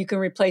 You can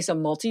replace a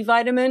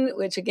multivitamin,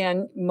 which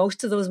again,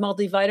 most of those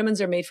multivitamins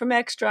are made from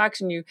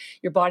extracts, and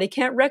your body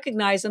can't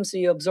recognize them, so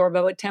you absorb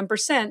about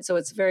 10%. So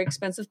it's a very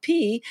expensive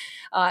pea.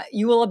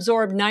 You will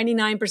absorb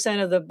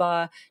 99% of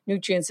the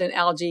nutrients in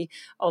algae,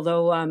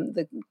 although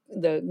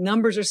the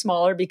numbers are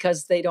smaller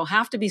because they don't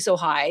have to be so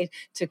high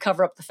to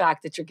cover up the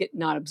fact that you're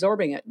not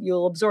absorbing it.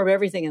 You'll absorb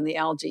everything in the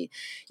algae.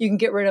 You can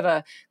get rid of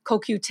a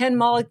CoQ10,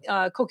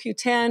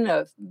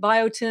 a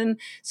biotin.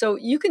 So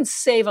you can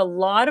save a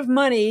lot of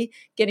money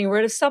getting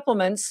rid of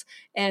supplements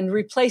and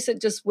replace it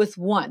just with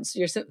one. So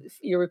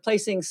you're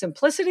replacing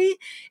simplicity,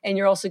 and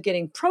you're also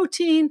getting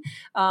protein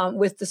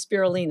with the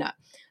spirulina.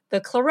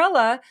 The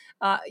chlorella,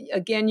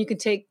 again, you can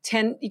take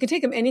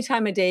them any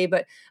time of day,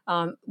 but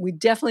we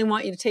definitely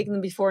want you to take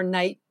them before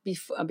night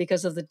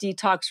because of the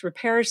detox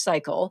repair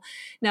cycle.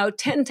 Now,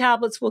 10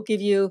 tablets will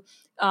give you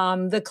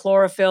the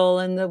chlorophyll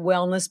and the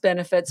wellness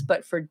benefits,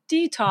 but for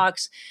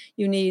detox,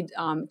 you need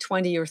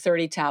 20 or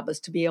 30 tablets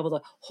to be able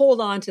to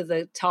hold on to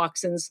the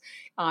toxins.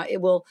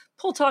 It will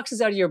pull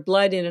toxins out of your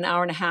blood in an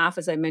hour and a half,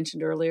 as I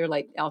mentioned earlier,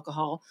 like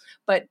alcohol.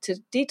 But to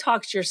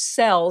detox your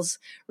cells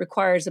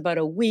requires about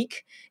a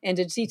week, and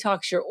to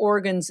detox your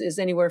organs is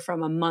anywhere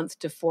from a month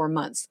to 4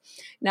 months.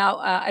 Now,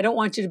 I don't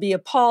want you to be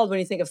appalled when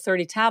you think of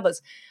 30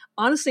 tablets.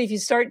 Honestly, if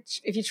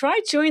you try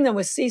chewing them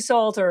with sea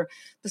salt or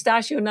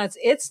pistachio nuts,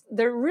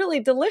 they're really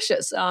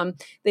delicious.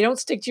 They don't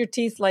stick to your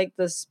teeth like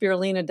the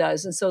spirulina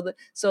does, and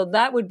so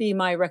that would be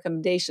my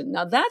recommendation.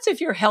 Now, that's if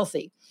you're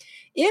healthy.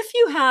 If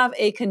you have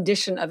a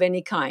condition of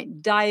any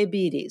kind,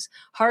 diabetes,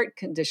 heart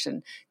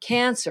condition,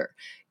 cancer,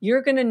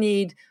 you're going to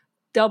need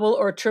double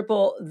or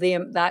triple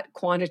that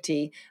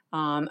quantity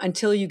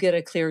until you get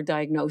a clear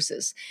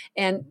diagnosis.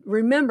 And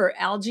remember,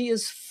 algae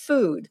is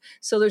food,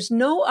 so there's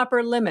no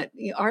upper limit.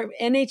 Our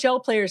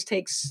NHL players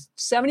take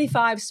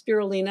 75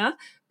 spirulina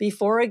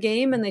before a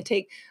game, and they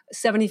take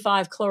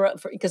 75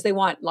 chlorella because they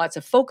want lots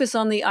of focus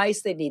on the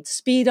ice. They need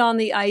speed on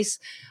the ice.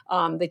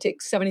 They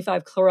take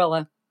 75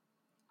 chlorella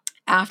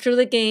after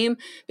the game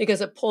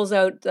because it pulls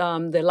out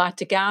the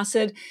lactic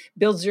acid,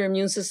 builds your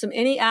immune system.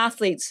 Any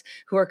athletes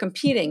who are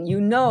competing,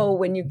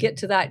 when you get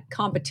to that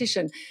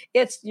competition,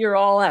 you're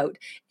all out,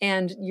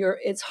 and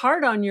it's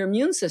hard on your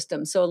immune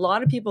system. So a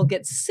lot of people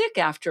get sick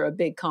after a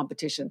big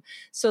competition.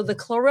 So the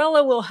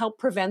chlorella will help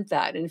prevent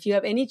that. And if you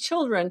have any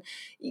children,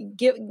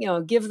 give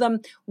them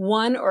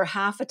one or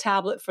half a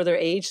tablet for their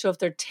age. So if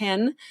they're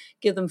 10,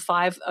 give them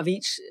 5 of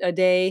each a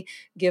day.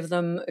 Give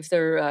them, if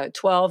they're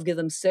 12, give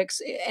them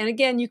 6. And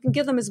again, you can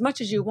give them as much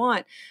as you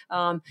want.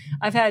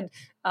 I've had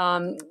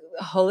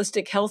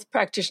holistic health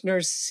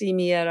practitioners see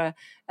me at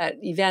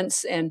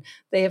events, and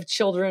they have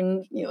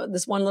children.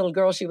 This one little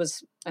girl, she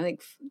was, I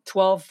think,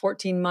 12,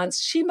 14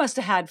 months. She must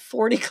have had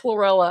 40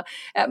 chlorella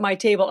at my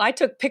table. I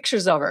took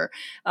pictures of her.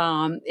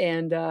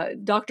 And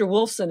Dr.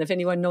 Wolfson, if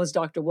anyone knows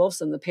Dr.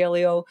 Wolfson, the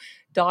paleo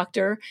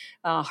doctor,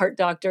 heart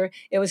doctor,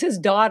 it was his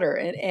daughter.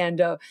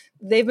 And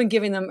they've been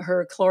giving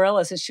her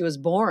chlorella since she was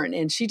born.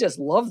 And she just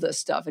loved this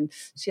stuff. And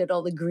she had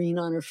all the green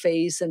on her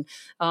face. And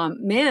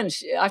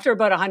after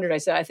about 100, I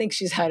said, I think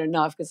she's had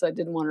enough, because I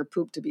didn't want her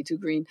poop to be too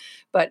green.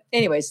 But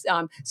anyways,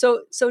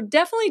 so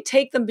definitely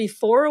take them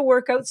before a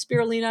workout,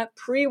 spirulina,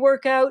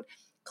 pre-workout,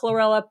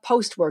 chlorella,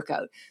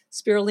 post-workout.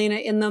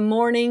 Spirulina in the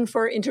morning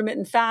for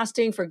intermittent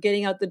fasting, for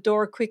getting out the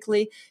door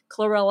quickly.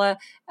 Chlorella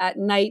at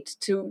night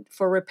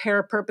for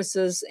repair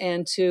purposes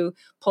and to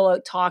pull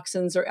out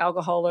toxins or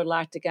alcohol or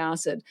lactic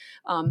acid.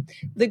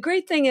 The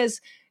great thing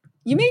is,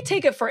 you may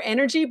take it for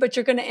energy, but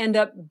you're going to end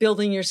up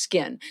building your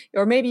skin.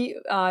 Or maybe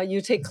you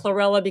take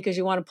chlorella because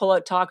you want to pull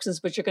out toxins,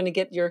 but you're going to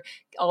get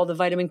all the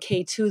vitamin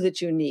K2 that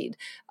you need.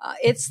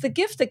 It's the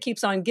gift that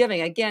keeps on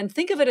giving. Again,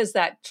 think of it as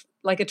that,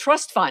 like a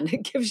trust fund.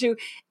 It gives you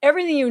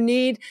everything you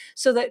need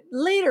so that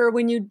later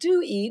when you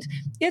do eat,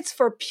 it's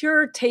for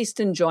pure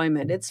taste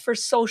enjoyment. It's for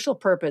social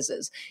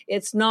purposes.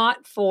 It's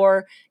not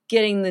for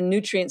getting the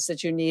nutrients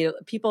that you need.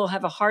 People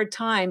have a hard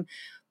time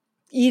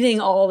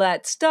eating all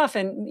that stuff.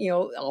 And,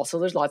 also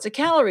there's lots of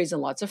calories and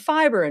lots of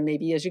fiber. And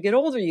maybe as you get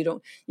older,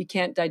 you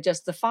can't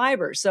digest the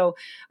fiber. So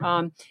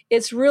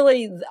it's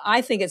really,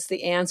 I think it's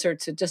the answer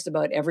to just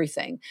about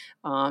everything.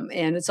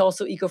 And it's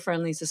also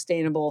eco-friendly,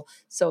 sustainable.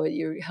 So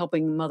you're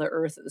helping Mother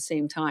Earth at the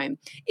same time.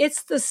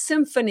 It's the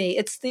symphony.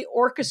 It's the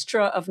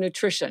orchestra of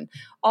nutrition.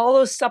 All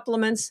those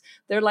supplements,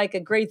 they're like a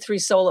grade 3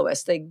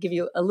 soloist. They give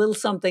you a little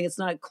something. It's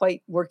not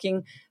quite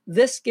working.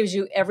 This gives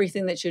you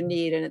everything that you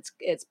need. And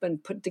it's been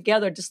put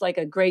together just like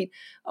a great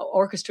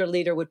orchestra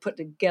leader would put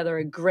together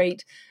a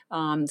great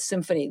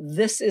symphony.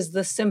 This is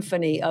the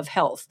symphony of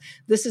health.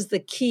 This is the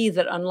key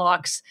that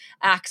unlocks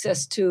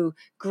access to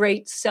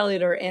great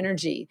cellular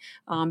energy,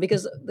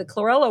 because the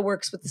chlorella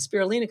works with the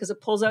spirulina because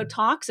it pulls out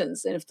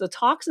toxins. And if the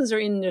toxins are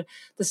in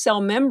the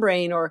cell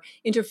membrane or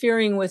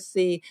interfering with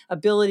the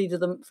ability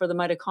for the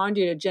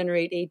mitochondria to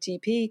generate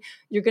ATP,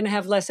 you're going to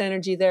have less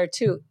energy there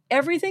too.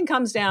 Everything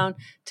comes down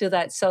to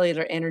that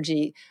cellular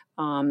energy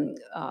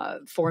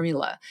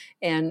formula,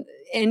 and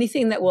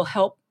anything that will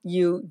help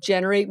you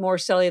generate more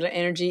cellular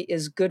energy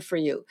is good for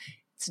you.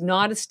 It's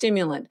not a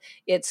stimulant.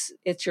 It's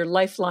your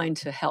lifeline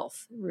to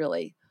health,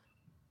 really.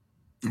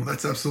 Well,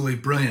 that's absolutely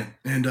brilliant.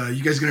 And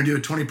you guys are going to do a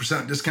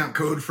 20% discount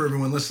code for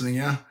everyone listening,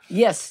 yeah?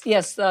 Yes.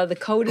 The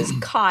code is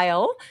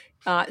Kyle.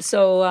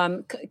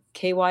 So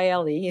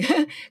Kyle.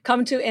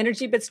 Come to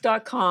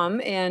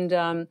ENERGYbits.com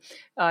and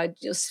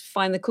just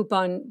find the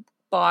coupon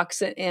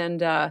box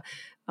and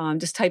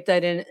just type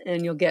that in,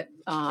 and you'll get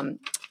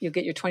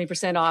your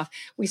 20% off.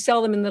 We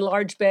sell them in the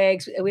large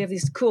bags. We have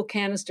these cool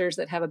canisters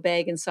that have a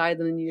bag inside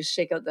them, and you just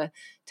shake out the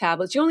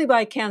tablets. You only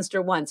buy a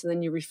canister once, and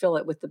then you refill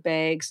it with the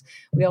bags.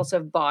 We also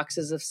have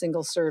boxes of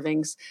single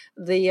servings.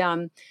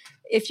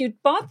 If you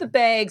bought the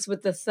bags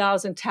with the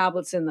 1,000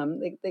 tablets in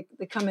them,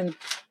 they come in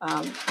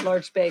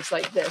large bags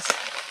like this.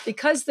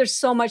 Because there's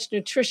so much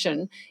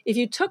nutrition, if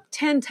you took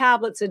 10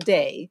 tablets a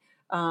day,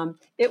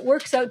 it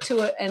works out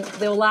and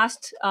they'll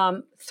last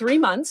 3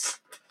 months.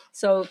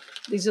 So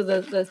these are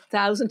the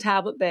 1,000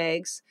 tablet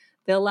bags.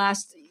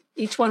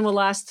 Each one will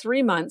last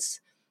 3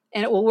 months,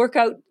 and it will work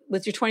out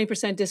with your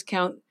 20%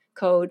 discount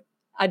code,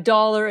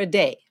 $1 a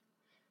day.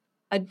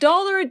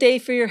 $1 a day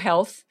for your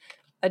health,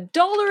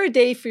 $1 a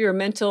day for your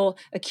mental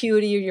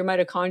acuity or your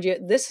mitochondria.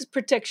 This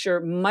protects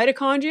your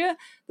mitochondria.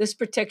 This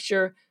protects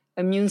your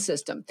immune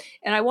system.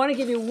 And I want to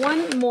give you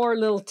one more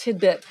little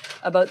tidbit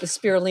about the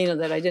spirulina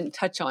that I didn't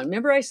touch on.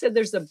 Remember I said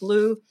there's a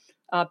blue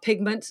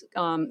pigment,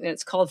 and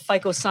it's called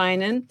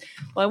phycocyanin.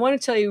 Well, I want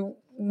to tell you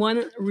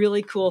one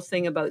really cool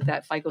thing about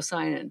that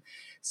phycocyanin.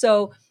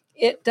 So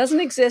it doesn't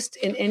exist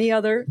in any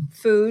other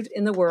food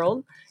in the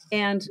world,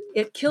 and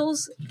it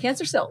kills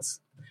cancer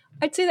cells.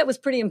 I'd say that was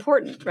pretty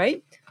important,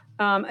 right?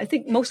 I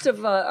think most of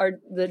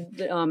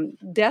the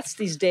deaths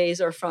these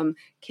days are from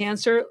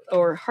cancer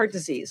or heart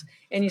disease.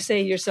 And you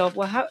say to yourself,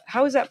 well,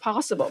 how is that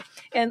possible?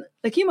 And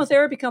the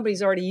chemotherapy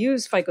companies already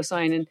use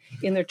phycocyanin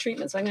in their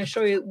treatments. I'm going to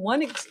show you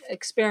one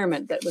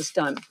experiment that was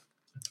done.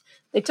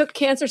 They took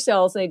cancer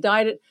cells and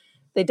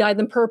they dyed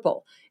them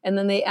purple. And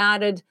then they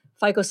added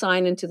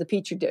phycocyanin to the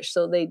petri dish.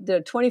 So they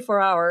did a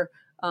 24-hour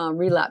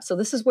relapse. So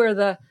this is where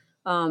the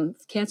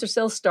cancer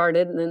cells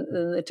started, and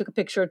then they took a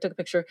picture.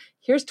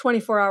 Here's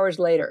 24 hours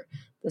later.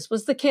 This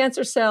was the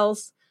cancer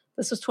cells.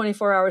 This was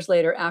 24 hours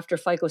later after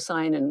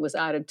phycocyanin was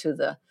added to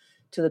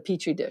the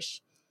petri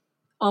dish.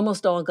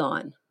 Almost all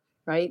gone,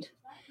 right?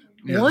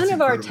 Yeah, one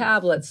of our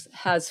tablets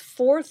has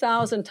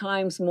 4,000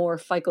 times more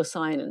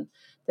phycocyanin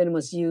than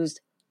was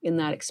used in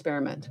that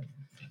experiment.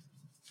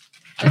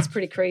 That's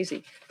pretty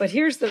crazy. But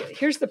here's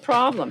the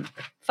problem.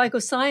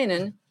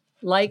 Phycocyanin,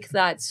 like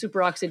that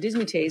superoxide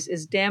dismutase,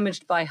 is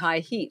damaged by high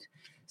heat.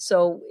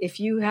 So if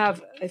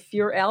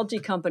your algae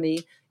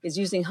company is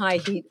using high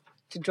heat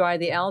to dry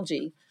the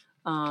algae,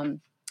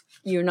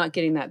 you're not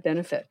getting that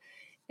benefit.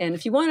 And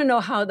if you want to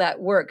know how that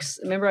works,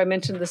 remember I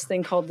mentioned this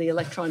thing called the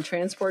electron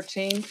transport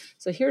chain.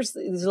 So here's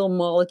these little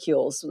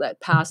molecules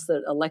that pass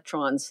the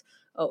electrons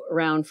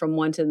around from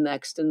one to the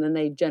next, and then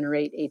they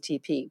generate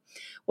ATP.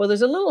 Well,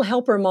 there's a little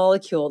helper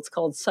molecule, it's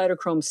called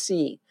cytochrome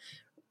C,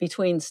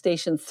 between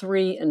station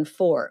 3 and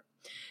 4.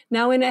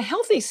 Now, in a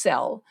healthy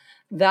cell,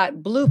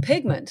 that blue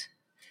pigment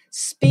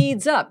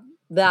speeds up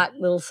that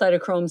little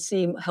cytochrome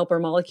C helper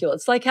molecule.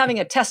 It's like having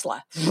a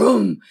Tesla.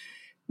 Vroom!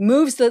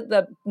 Moves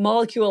the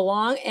molecule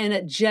along, and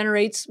it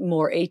generates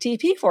more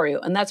ATP for you.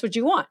 And that's what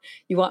you want.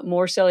 You want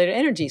more cellular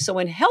energy. So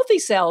in healthy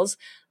cells,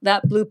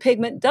 that blue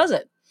pigment does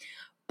it.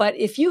 But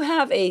if you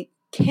have a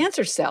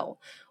cancer cell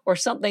or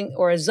something,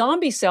 or a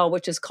zombie cell,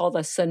 which is called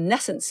a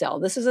senescent cell,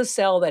 this is a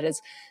cell that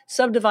is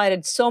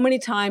subdivided so many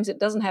times, it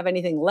doesn't have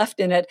anything left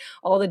in it.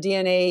 All the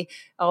DNA,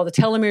 all the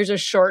telomeres are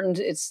shortened.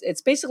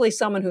 It's basically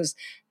someone who's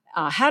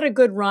had a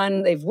good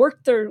run. They've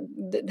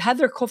had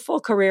their full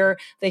career.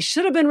 They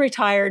should have been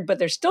retired, but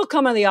they're still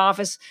coming to the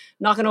office,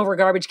 knocking over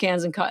garbage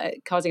cans and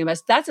causing a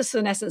mess. That's a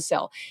senescent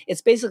cell.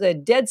 It's basically a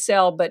dead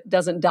cell, but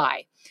doesn't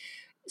die.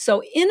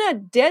 So in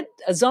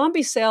a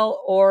zombie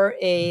cell or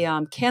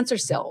a cancer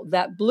cell,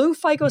 that blue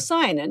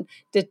phycocyanin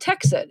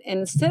detects it. And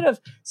instead of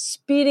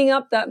speeding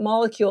up that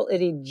molecule,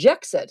 it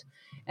ejects it.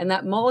 And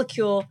that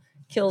molecule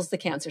kills the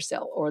cancer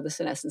cell or the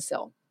senescent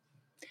cell.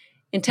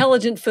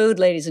 Intelligent food,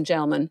 ladies and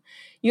gentlemen.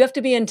 You have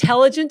to be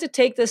intelligent to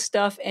take this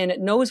stuff, and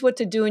it knows what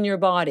to do in your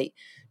body.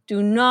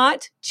 Do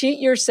not cheat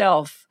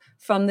yourself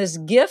from this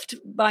gift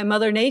by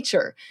Mother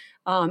Nature.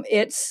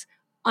 It's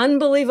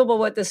unbelievable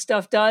what this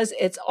stuff does.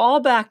 It's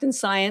all backed in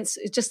science.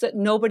 It's just that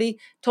nobody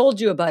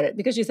told you about it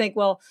because you think,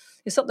 well,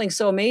 it's something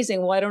so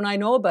amazing. Why don't I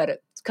know about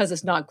it? It's because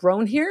it's not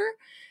grown here.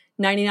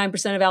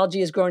 99% of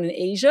algae is grown in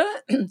Asia.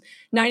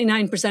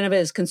 99% of it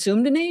is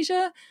consumed in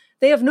Asia.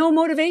 They have no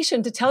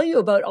motivation to tell you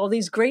about all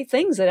these great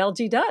things that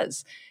algae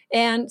does.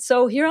 And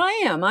so here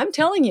I am, I'm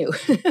telling you.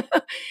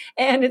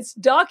 And it's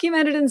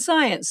documented in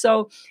science.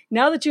 So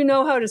now that you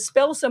know how to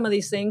spell some of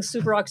these things,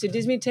 superoxide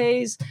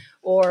dismutase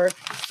or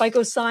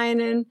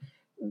phycocyanin,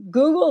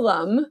 Google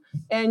them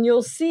and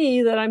you'll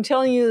see that I'm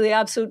telling you the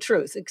absolute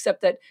truth,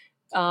 except that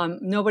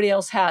nobody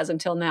else has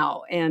until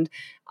now. And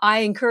I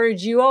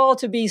encourage you all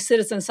to be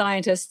citizen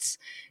scientists.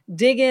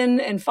 Dig in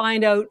and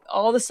find out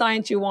all the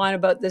science you want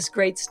about this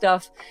great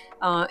stuff,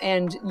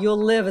 and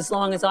you'll live as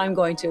long as I'm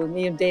going to.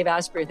 Me and Dave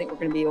Asprey, I think we're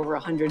going to be over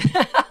 100.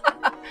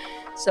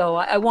 So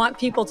I want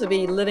people to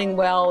be living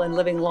well and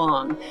living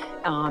long.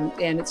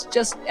 And it's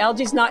just,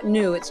 algae's not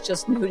new, it's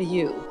just new to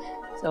you.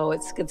 So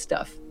it's good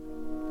stuff.